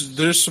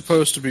 There's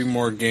supposed to be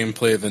more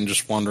gameplay than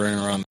just wandering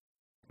around.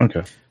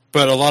 Okay.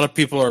 But a lot of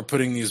people are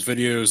putting these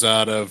videos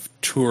out of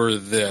tour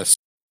this.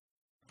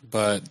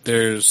 But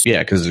there's... Yeah,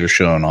 because they're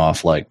showing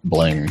off, like,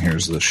 bling,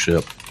 here's the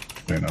ship,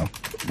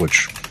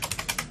 which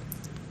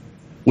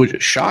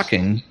is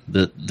shocking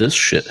that this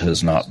shit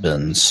has not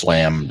been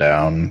slammed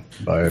down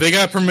by... They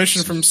got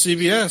permission from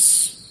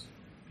CBS.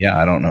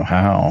 Yeah, I don't know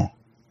how.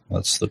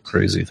 That's the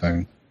crazy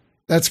thing.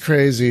 That's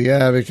crazy,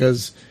 yeah,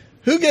 because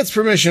who gets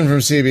permission from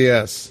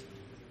CBS?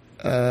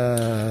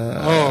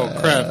 Oh,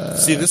 crap.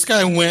 See, this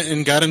guy went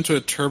and got into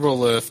a turbo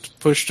lift,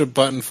 pushed a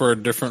button for a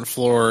different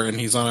floor, and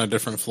he's on a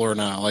different floor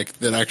now. Like,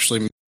 that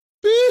actually...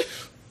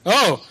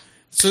 Oh!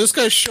 So this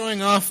guy's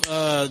showing off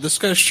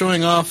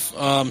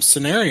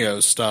scenario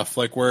stuff,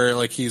 like where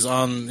like he's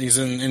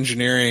in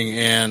engineering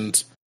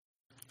and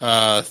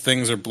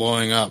things are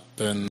blowing up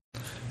and...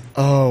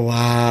 Oh,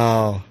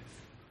 wow.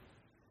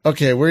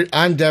 Okay,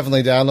 I'm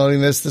definitely downloading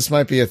this. This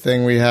might be a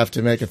thing we have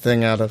to make a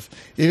thing out of.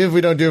 Even if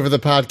we don't do it for the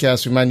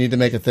podcast, we might need to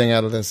make a thing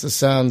out of this. This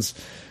sounds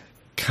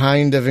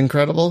kind of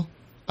incredible.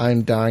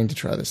 I'm dying to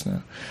try this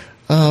now.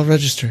 I'll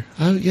register.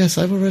 Yes,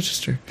 I will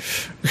register.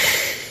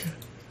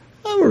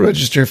 I will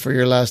register for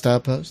your last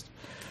outpost.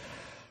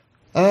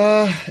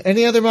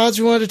 Any other mods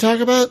we wanted to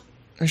talk about?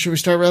 Or should we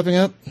start wrapping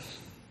up?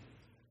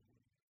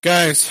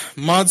 Guys,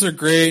 mods are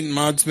great.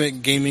 Mods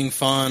make gaming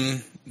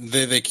fun.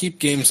 They keep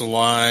games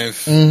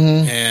alive,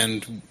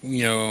 and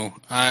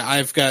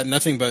I've got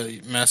nothing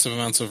but massive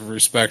amounts of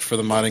respect for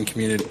the modding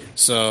community.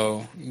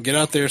 So get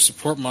out there,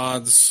 support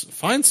mods,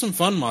 find some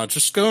fun mods.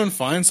 Just go and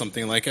find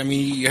something. Like, I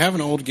mean, you have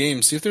an old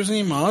game, see if there's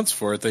any mods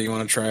for it that you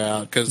want to try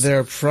out. Because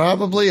there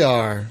probably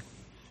are.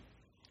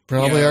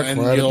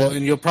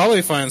 And you'll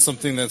probably find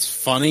something that's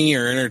funny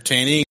or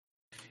entertaining.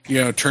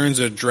 Turns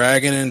a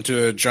dragon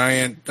into a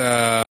giant.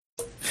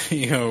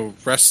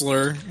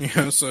 Wrestler,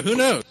 so who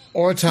knows?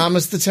 Or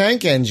Thomas the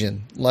Tank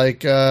Engine,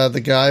 like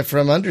the guy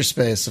from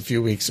Underspace a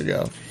few weeks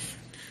ago.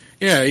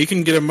 Yeah, you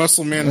can get a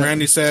Muscle Man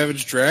Randy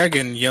Savage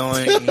dragon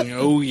yelling,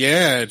 oh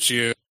yeah, at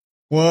you.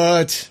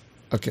 What?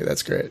 Okay,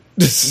 that's great.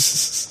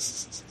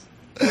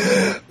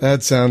 That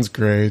sounds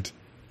great.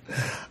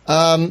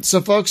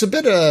 So, folks, a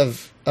bit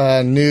of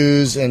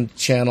news and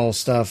channel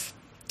stuff.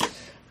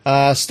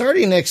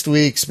 Starting next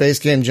week, Space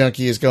Game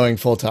Junkie is going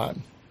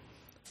full-time.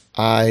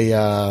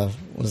 I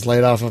was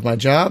laid off of my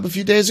job a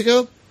few days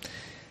ago,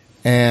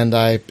 and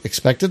I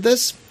expected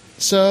this,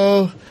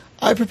 so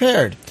I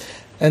prepared.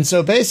 And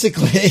so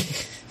basically,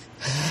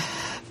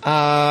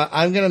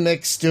 I'm going to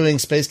mix doing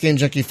Space Game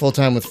Junkie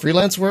full-time with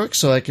freelance work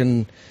so I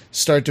can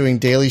start doing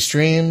daily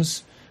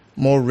streams,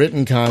 more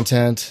written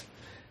content,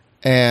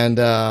 and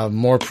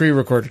more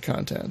pre-recorded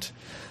content.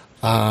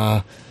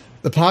 The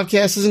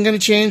podcast isn't going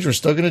to change. We're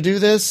still going to do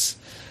this.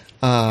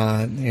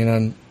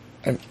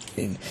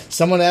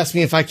 Someone asked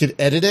me if I could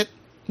edit it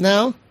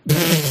now.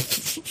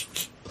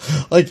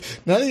 Like,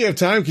 now that you have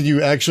time, can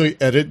you actually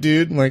edit,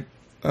 dude? I'm like,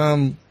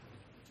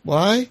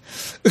 why?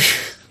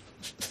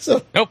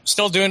 Nope,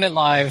 still doing it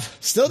live.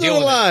 Still doing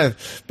it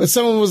live. But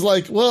someone was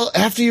like, well,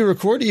 after you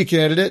record it, you can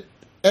edit it.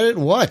 Edit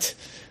what?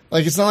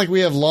 Like, it's not like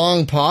we have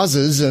long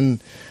pauses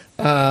and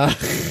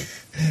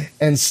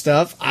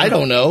stuff. I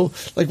don't know.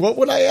 Like, what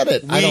would I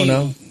edit? I don't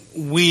know.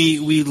 We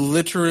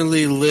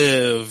literally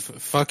live.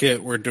 Fuck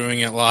it, we're doing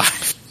it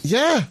live.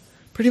 Yeah,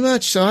 pretty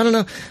much. So I don't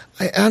know.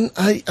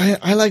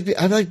 I like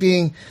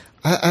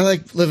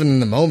living in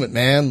the moment,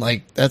 man.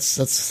 Like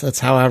that's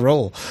how I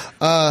roll.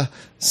 Our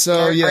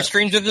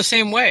streams are the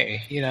same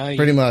way.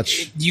 Pretty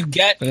much. You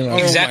get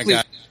exactly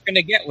what you're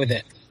gonna get with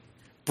it.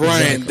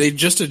 Brian, exactly. They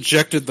just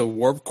ejected the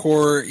warp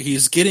core.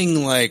 He's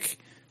getting like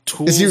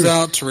tools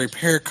out to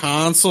repair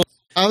console.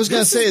 I was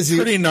gonna say, is he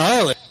pretty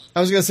gnarly? I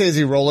was gonna say, is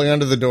he rolling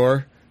under the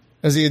door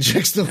as he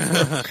ejects the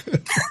warp?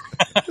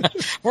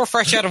 We're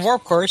fresh out of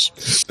warp cores.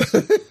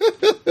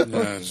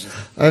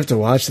 I have to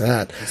watch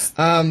that.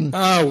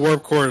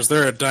 Warp cores,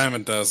 they're a dime a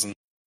dozen.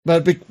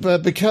 But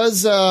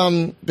because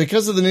of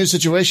the new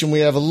situation, we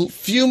have a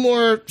few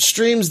more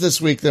streams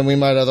this week than we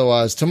might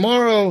otherwise.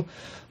 Tomorrow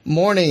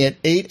morning at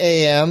 8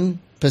 a.m.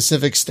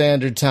 Pacific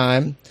Standard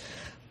Time,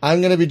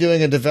 I'm going to be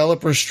doing a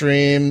developer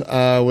stream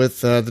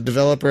with the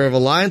developer of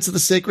Alliance of the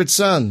Sacred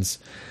Sons.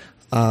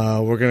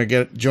 We're going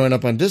to join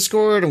up on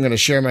Discord. I'm going to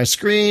share my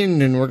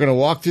screen, and we're going to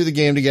walk through the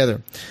game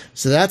together.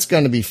 So that's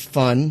going to be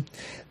fun.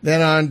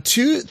 Then on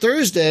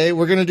Thursday,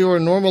 we're going to do our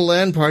normal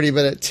LAN party,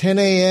 but at 10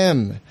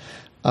 a.m.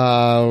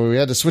 We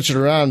had to switch it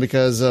around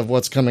because of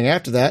what's coming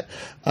after that.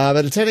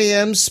 But at 10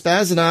 a.m.,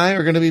 Spaz and I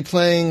are going to be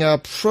playing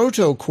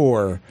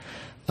Protocore.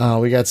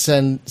 We got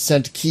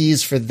sent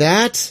keys for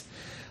that.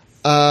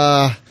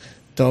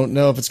 Don't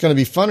know if it's going to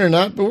be fun or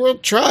not, but we'll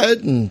try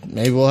it, and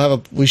maybe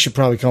we should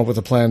probably come up with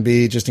a plan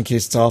B just in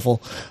case it's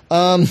awful.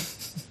 But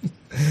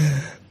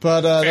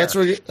that's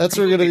where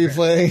we're going to be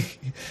playing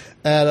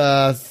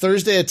at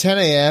Thursday at 10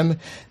 a.m. And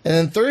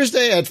then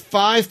Thursday at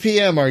 5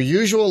 p.m., our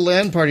usual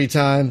LAN party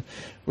time,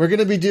 we're going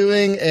to be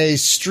doing a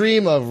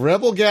stream of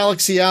Rebel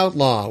Galaxy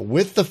Outlaw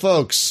with the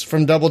folks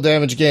from Double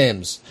Damage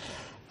Games.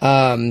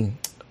 I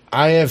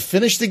have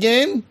finished the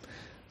game,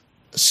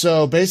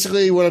 so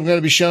basically what I'm going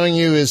to be showing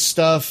you is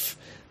stuff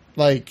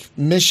like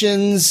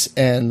missions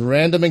and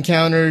random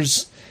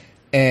encounters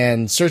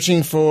and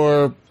searching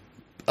for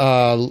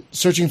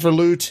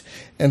loot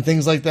and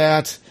things like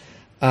that.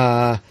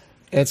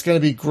 It's going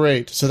to be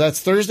great. So that's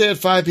Thursday at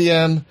 5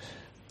 p.m.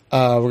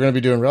 We're going to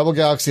be doing Rebel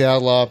Galaxy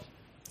Outlaw.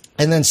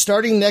 And then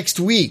starting next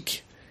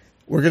week,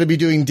 we're going to be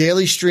doing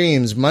daily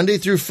streams Monday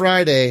through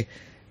Friday,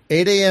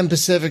 8 a.m.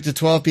 Pacific to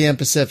 12 p.m.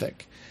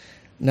 Pacific.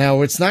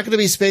 Now, it's not going to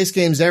be space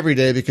games every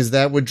day because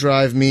that would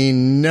drive me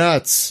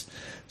nuts.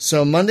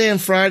 So Monday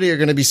and Friday are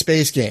going to be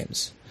space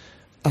games.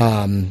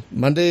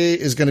 Monday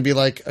is going to be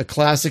like a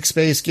classic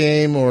space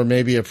game or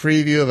maybe a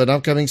preview of an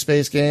upcoming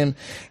space game.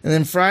 And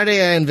then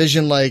Friday, I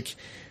envision like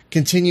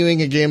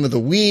continuing a game of the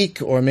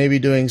week or maybe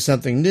doing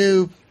something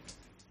new,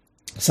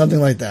 something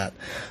like that.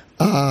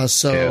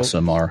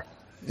 ASMR.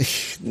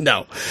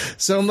 No.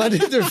 So Monday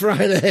through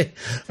Friday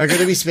are going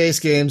to be space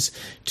games.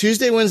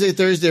 Tuesday, Wednesday,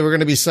 Thursday, we're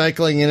going to be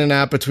cycling in and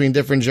out between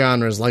different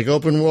genres like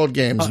open world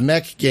games,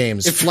 mech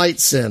games, flight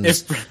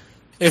sims.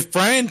 If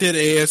Brian did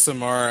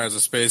ASMR as a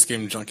Space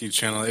Game Junkie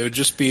channel, it would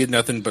just be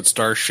nothing but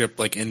Starship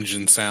like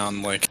engine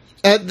sound. Like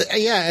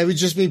it would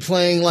just be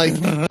playing like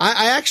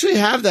I actually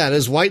have that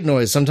as white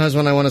noise. Sometimes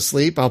when I want to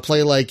sleep, I'll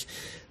play like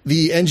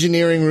the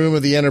engineering room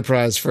of the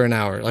Enterprise for an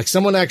hour. Like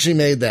someone actually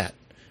made that.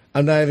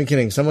 I'm not even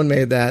kidding. Someone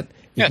made that.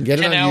 You can get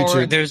it on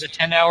YouTube. There's a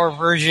 10-hour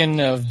version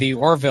of the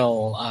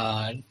Orville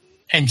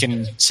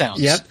engine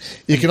sounds. Yep.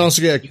 You can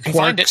also get Quarks.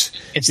 Find it.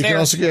 It's there. You can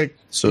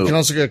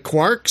also get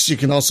Quarks. You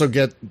can also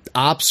get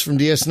Ops from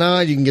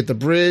DS9. You can get the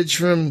Bridge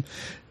from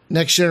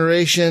Next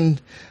Generation.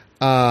 Sick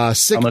How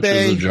much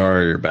Bay. is a jar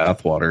of your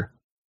bathwater?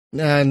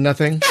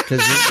 Nothing,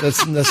 because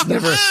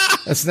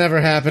that's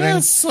never happening.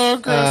 That's so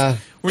gross.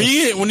 When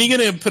are you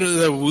gonna put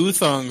the Woo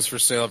Thongs for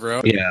sale,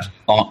 bro? Yeah,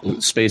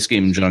 Space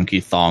Game Junkie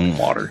thong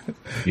water.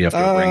 You have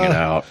to bring it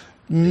out.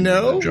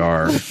 No in a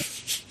jar.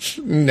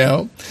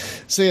 No.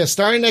 So yeah,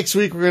 starting next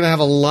week, we're gonna have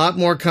a lot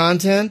more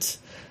content.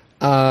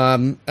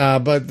 But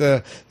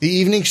the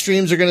evening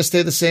streams are gonna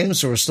stay the same.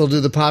 So we'll still do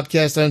the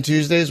podcast on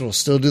Tuesdays. We'll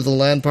still do the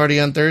LAN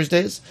party on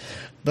Thursdays.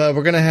 But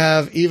we're going to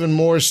have even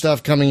more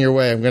stuff coming your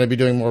way. I'm going to be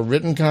doing more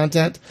written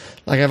content.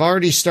 Like I've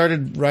already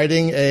started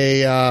writing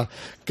a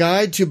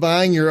guide to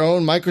buying your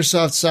own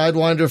Microsoft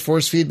Sidewinder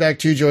Force Feedback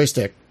 2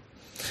 joystick.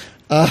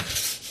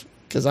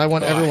 Because I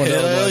want everyone to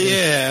know. Hell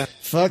yeah.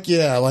 Fuck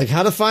yeah. Like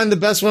how to find the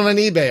best one on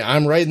eBay.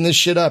 I'm writing this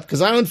shit up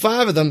because I own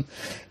 5 of them.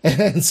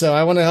 And so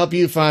I want to help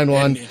you find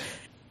one.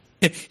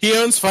 He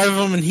owns 5 of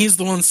them and he's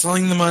the one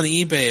selling them on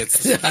eBay.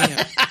 It's a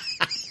scam.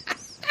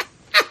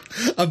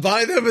 I'm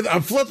buying them and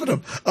I'm flipping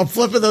them. I'm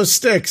flipping those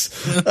sticks.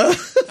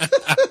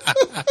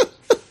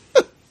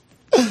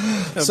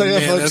 So yeah,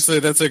 folks,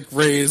 that's a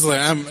great.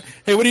 Like,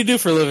 hey, what do you do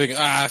for a living?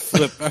 I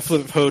flip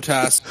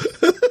HOTAS.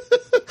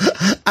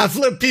 I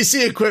flip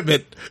PC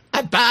equipment.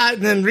 I buy it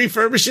and then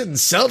refurbish it and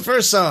sell it for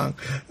a song.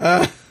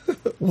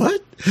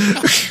 What?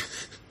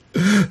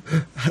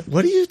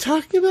 What are you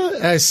talking about?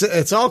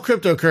 It's all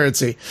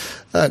cryptocurrency.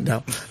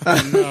 No.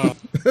 No.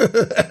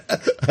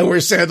 I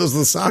wear sandals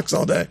and socks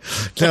all day.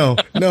 No,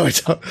 I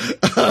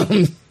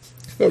don't.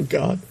 Oh,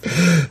 God.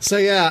 So,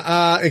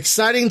 yeah,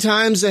 exciting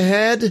times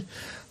ahead.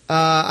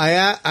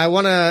 I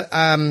want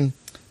to,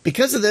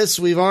 because of this,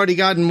 we've already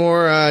gotten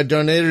more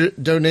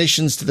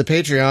donations to the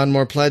Patreon,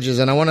 more pledges,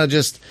 and I want to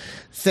just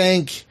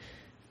thank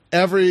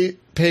every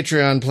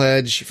Patreon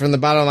pledge from the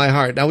bottom of my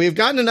heart. Now, we've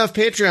gotten enough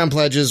Patreon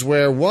pledges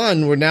where,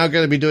 1, we're now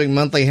going to be doing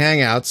monthly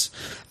hangouts.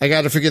 I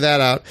got to figure that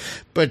out.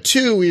 But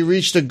 2, we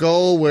reached a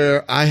goal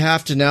where I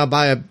have to now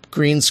buy a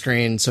green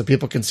screen so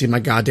people can see my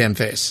goddamn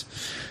face.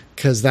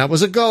 Because that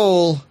was a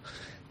goal,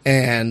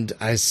 and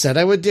I said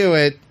I would do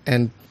it,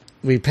 and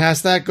we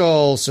passed that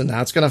goal, so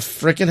now it's going to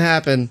frickin'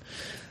 happen.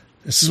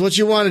 This is what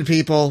you wanted,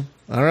 people.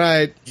 All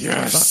right.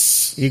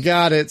 Yes. You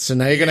got it. So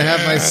now you're going to have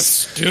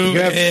you're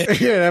going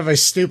to have my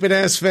stupid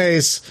ass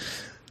face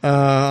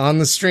on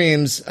the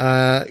streams.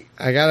 I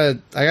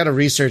gotta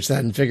research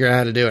that and figure out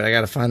how to do it. I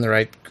got to find the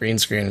right green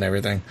screen and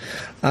everything.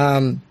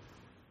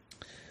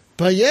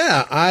 But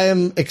yeah, I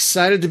am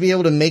excited to be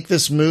able to make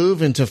this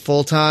move into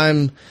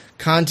full-time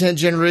content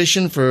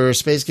generation for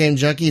Space Game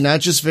Junkie,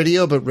 not just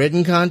video, but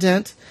written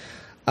content.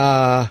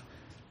 Hey,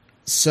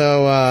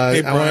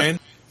 Brian.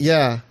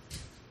 Yeah.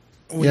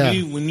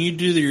 When you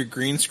do your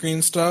green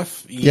screen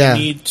stuff, you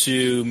need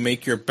to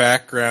make your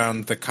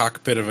background the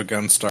cockpit of a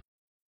Gunstar.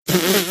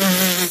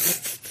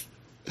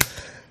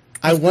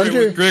 I wonder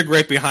with Greg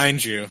right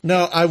behind you.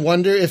 No, I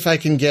wonder if I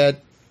can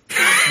get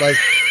like.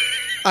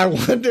 I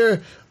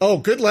wonder. Oh,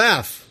 good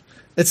laugh!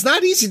 It's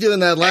not easy doing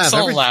that laugh.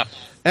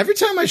 Every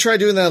time I try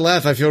doing that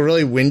laugh, I feel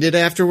really winded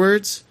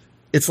afterwards.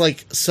 It's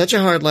like such a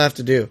hard laugh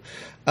to do.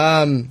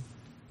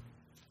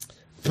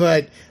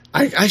 But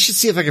I should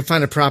see if I can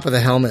find a prop of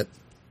the helmet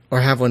or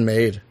have one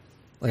made.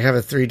 Like have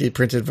a 3D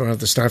printed one of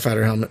the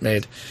Starfighter helmet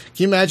made.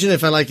 Can you imagine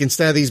if I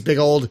instead of these big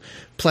old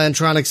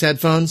Plantronics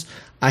headphones,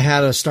 I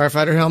had a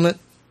Starfighter helmet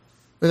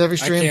with every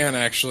stream? I can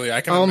actually.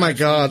 Oh my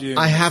god!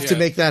 I have to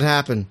make that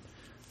happen.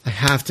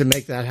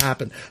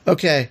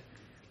 Okay,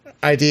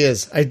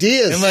 ideas. And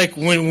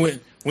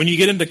when you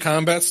get into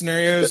combat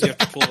scenarios, you have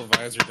to pull the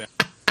visor down.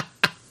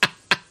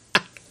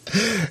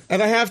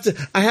 And I have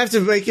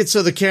to make it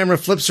so the camera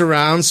flips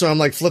around, so I'm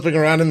like flipping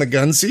around in the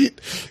gun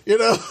seat, you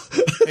know.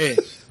 Hey,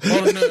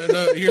 well,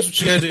 no. Here's what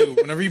you gotta do.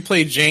 Whenever you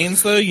play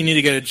Janes, though, you need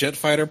to get a jet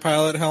fighter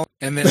pilot helmet,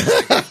 and then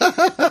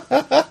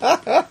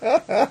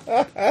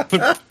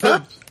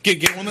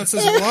get one that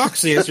says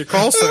Roxy as your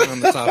call sign on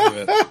the top of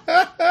it.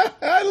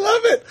 I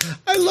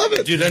love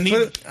it, dude. I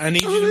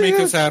need you to make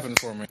this happen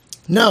for me.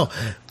 No,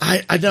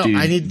 I don't. Dude,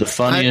 I need the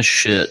funniest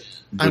shit.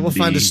 I will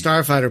find a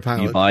Starfighter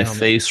pilot. You buy helmet.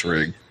 face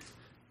rig.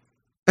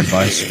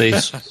 Face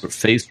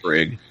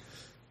rig,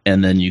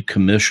 and then you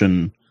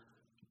commission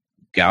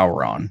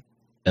Gowron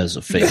as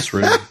a face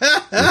rig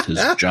with his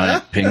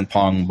giant ping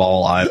pong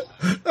ball eye,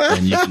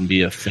 and you can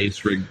be a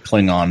face rig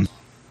Klingon.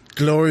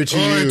 Glory to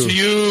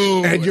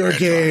you and your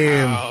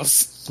game.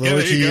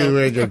 Glory to you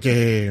and your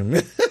game.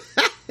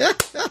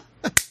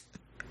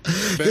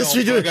 This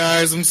we do,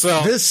 guys.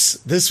 Himself.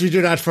 This we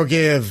do not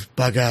forgive,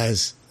 Bug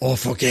Eyes, or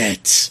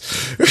forget.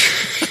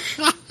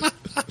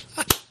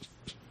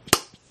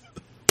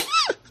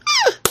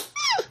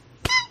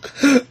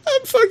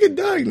 I'm fucking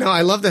dying. No,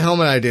 I love the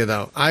helmet idea,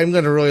 though. I'm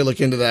going to really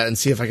look into that and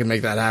see if I can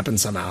make that happen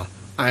somehow.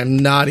 I'm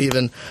not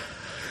even...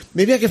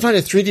 Maybe I can find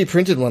a 3D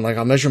printed one. Like,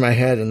 I'll measure my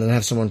head and then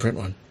have someone print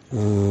one.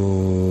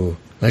 Ooh.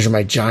 Measure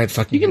my giant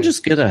fucking... You can head.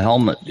 just get a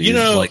helmet, dude. You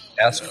know... Like,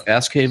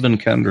 ask Haven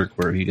Kendrick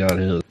where he got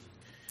his.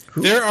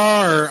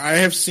 I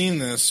have seen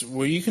this.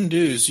 What you can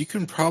do is you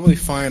can probably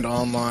find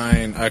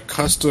online a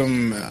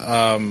custom...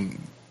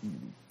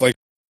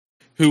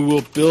 who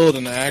will build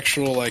an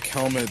actual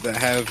helmet that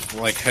have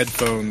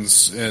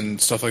headphones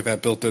and stuff like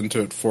that built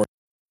into it for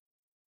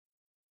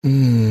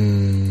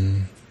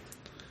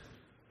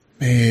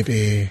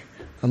maybe.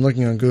 I'm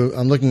looking on Google.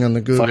 I'm looking on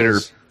the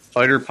Google.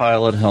 Fighter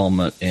pilot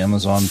helmet,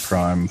 Amazon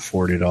Prime,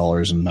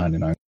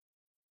 $40.99.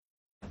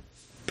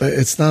 But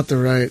it's not the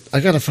right.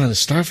 I gotta find a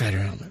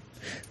Starfighter helmet.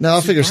 No,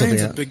 I'll figure something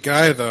out. He's a big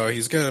guy though.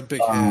 He's got a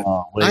big head.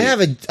 I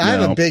have a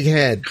big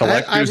head.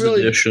 Collector's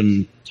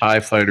edition TIE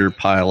Fighter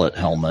pilot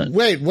helmet.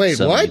 Wait, what?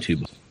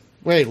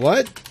 Wait,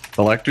 what?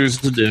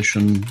 Collector's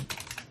edition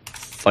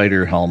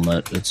fighter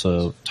helmet. It's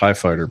a TIE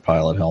Fighter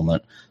pilot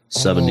helmet.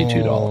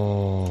 $72.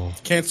 Oh.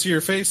 Can't see your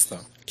face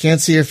though.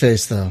 Can't see your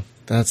face though.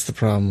 That's the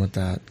problem with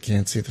that.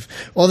 Can't see the.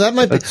 Well, that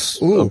might be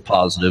a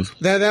positive.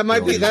 That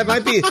might be.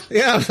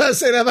 Yeah, I was gonna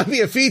say that might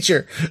be a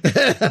feature.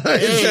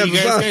 Hey, you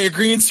guys got your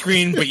green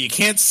screen, but you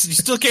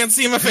still can't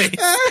see my face.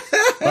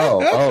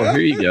 Oh,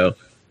 here you go.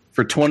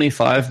 For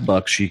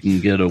 $25, you can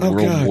get a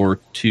World War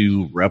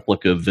II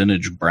replica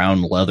vintage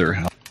brown leather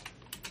helmet.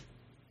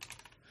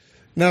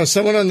 No,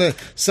 someone on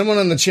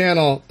the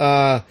channel,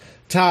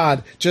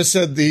 Todd, just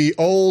said the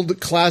old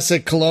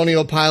classic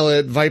Colonial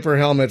Pilot Viper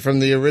helmet from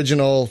the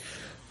original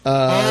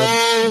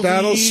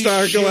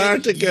Battlestar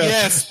Galactica.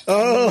 Yes,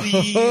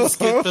 please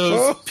get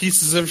those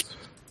pieces of...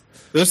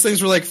 Those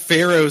things were like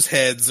Pharaoh's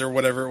heads or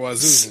whatever it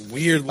was. It was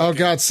weird looking. Oh,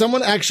 God.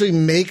 Someone actually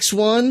makes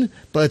one,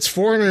 but it's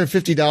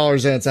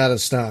 $450 and it's out of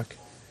stock.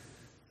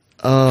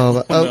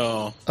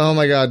 No. Oh,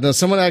 my God. No,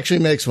 someone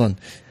actually makes one.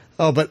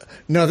 Oh, but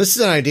no, this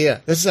is an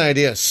idea. If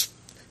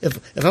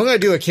I'm going to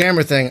do a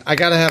camera thing, I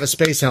got to have a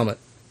space helmet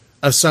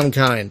of some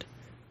kind.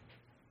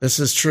 This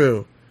is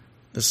true.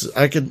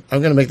 I'm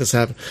going to make this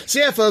happen. So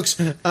yeah, folks.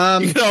 You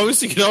could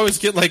always get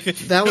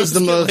that was the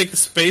most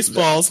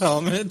Spaceballs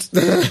helmet.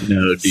 No,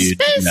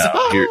 dude.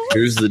 No.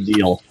 Here's the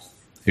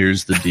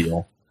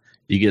deal.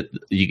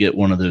 You get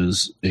one of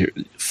those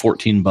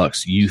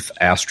 $14 youth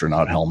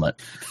astronaut helmet.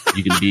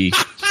 You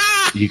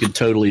can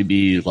totally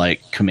be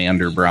like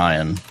Commander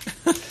Brian.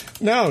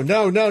 No.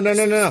 I'm going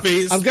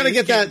to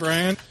get that.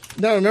 Brian.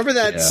 No, remember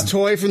that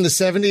toy from the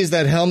 70s,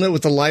 that helmet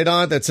with the light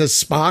on it that says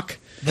Spock?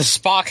 The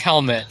Spock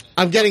helmet.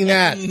 I'm getting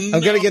that.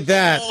 I'm going to get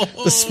that.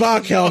 The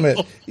Spock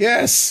helmet.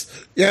 Yes,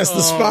 the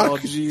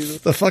Spock.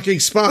 Jesus. The fucking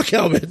Spock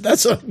helmet.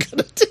 That's what I'm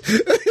going to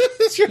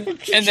do.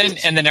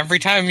 and then every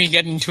time you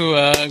get into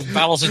a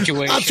battle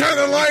situation, I'll turn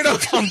the light on.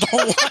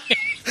 The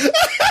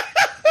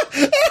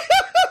light.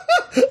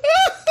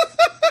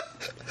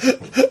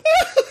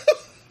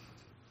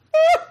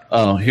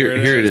 here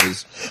it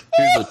is.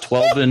 Here's a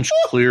 12-inch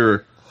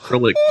clear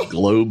acrylic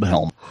globe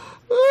helmet.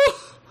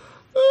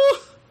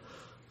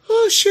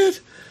 Oh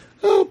shit!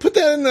 Oh, put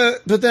that in the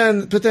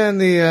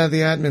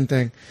admin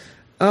thing.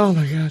 Oh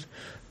my god.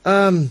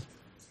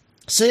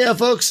 So yeah,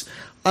 folks,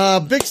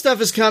 big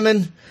stuff is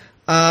coming,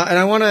 and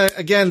I want to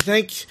again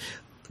thank,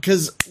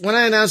 because when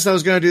I announced I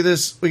was going to do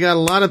this, we got a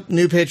lot of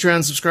new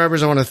Patreon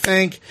subscribers. I want to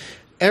thank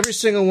every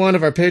single one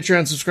of our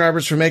Patreon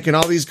subscribers for making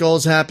all these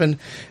goals happen.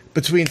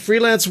 Between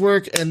freelance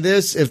work and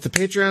this, if the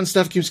Patreon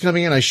stuff keeps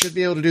coming in, I should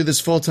be able to do this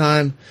full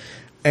time,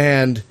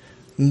 and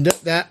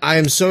that I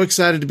am so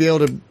excited to be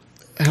able to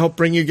help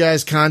bring you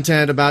guys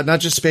content about not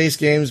just space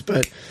games,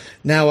 but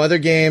now other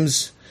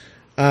games,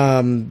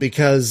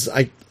 because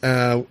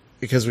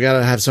we got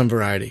to have some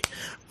variety.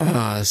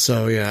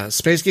 So yeah,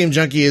 Space Game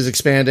Junkie is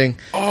expanding.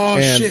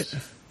 Oh shit!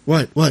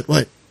 What?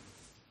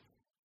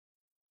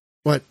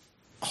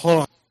 Hold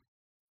on.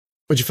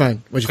 What'd you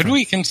find? Could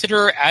we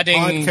consider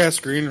adding podcast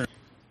screen room?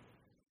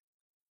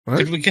 What?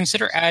 Could we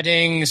consider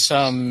adding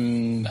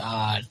some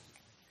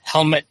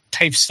helmet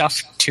type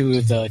stuff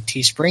to the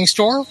Teespring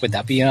store? Would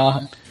that be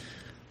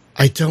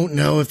I don't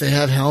know if they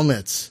have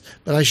helmets,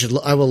 but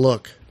I will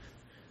look.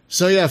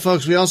 So yeah,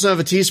 folks, we also have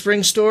a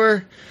Teespring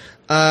store.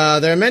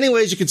 There are many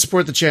ways you can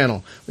support the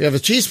channel. We have a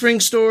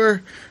Teespring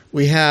store.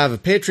 We have a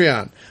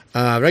Patreon,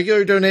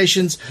 regular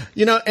donations,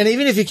 and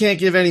even if you can't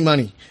give any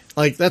money,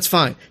 like, that's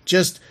fine.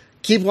 Just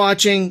keep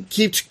watching,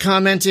 keep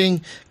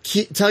commenting,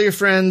 tell your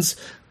friends,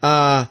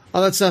 all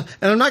that stuff.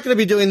 And I'm not going to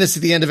be doing this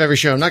at the end of every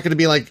show. I'm not going to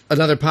be like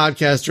another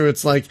podcaster where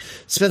it's like,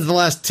 spend the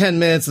last 10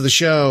 minutes of the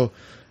show,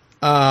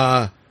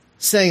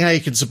 saying how you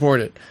can support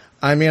it.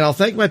 I mean, I'll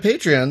thank my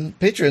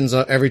patrons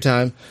every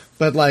time,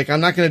 but like,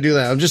 I'm not going to do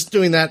that. I'm just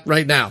doing that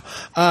right now.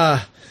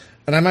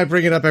 And I might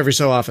bring it up every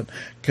so often,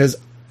 because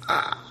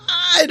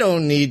I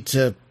don't need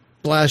to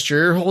blast your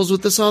ear holes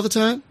with this all the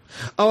time.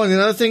 Oh, and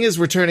another thing is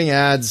we're turning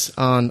ads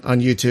on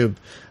YouTube.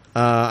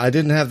 I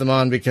didn't have them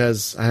on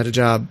because I had a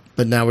job,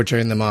 but now we're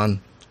turning them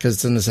on because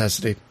it's a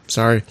necessity.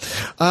 Sorry.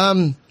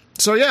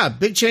 So yeah,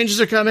 big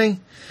changes are coming.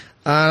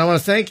 And I want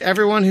to thank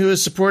everyone who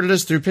has supported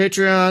us through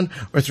Patreon,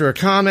 or through a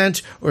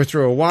comment, or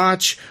through a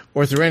watch,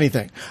 or through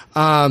anything.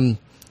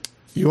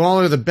 You all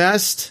are the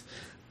best.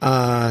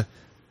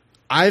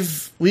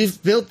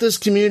 We've built this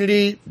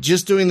community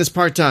just doing this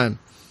part-time.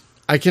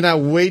 I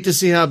cannot wait to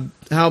see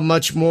how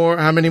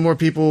many more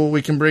people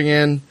we can bring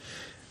in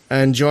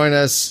and join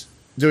us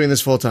doing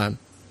this full-time.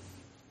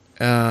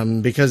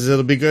 Because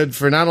it'll be good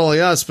for not only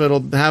us, but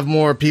it'll have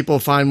more people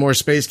find more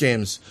space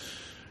games.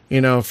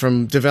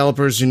 From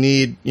developers who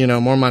need,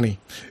 more money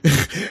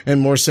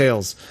and more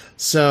sales.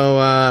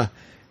 So,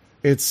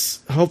 it's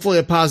hopefully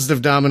a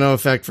positive domino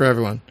effect for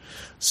everyone.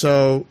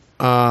 So,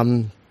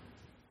 yeah.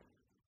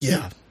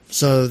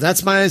 So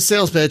that's my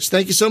sales pitch.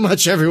 Thank you so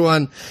much,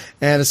 everyone.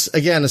 And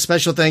again, a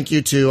special thank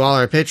you to all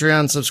our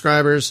Patreon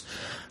subscribers.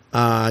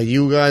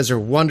 You guys are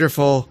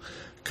wonderful.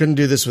 Couldn't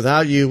do this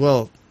without you.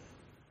 Well,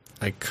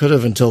 I could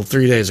have until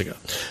 3 days ago.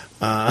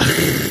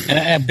 And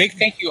a big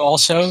thank you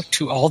also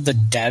to all the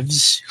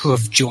devs who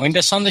have joined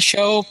us on the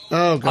show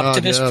up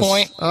to this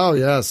point. Oh,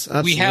 yes,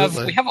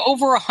 absolutely. We have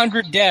over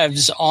 100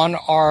 devs on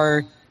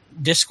our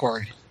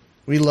Discord.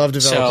 We love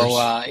developers.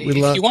 So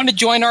if you want to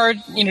join our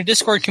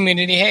Discord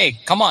community, hey,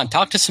 come on,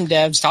 talk to some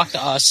devs, talk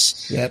to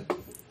us. Yep.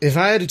 If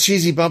I had a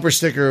cheesy bumper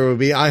sticker, it would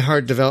be I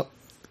heart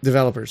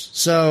developers.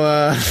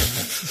 So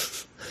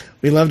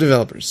we love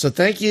developers. So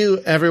thank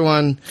you,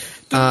 everyone.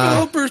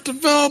 Developers. We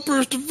love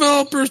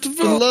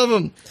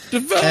them.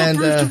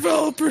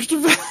 Developers.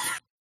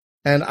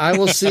 And I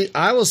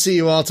will see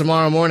you all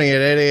tomorrow morning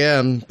at 8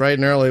 a.m. bright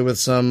and early with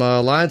some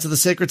Lions of the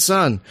Sacred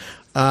Sun.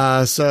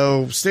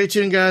 So stay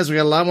tuned, guys. We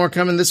got a lot more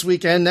coming this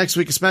week and next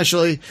week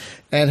especially.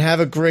 And have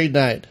a great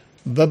night.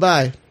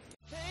 Bye-bye.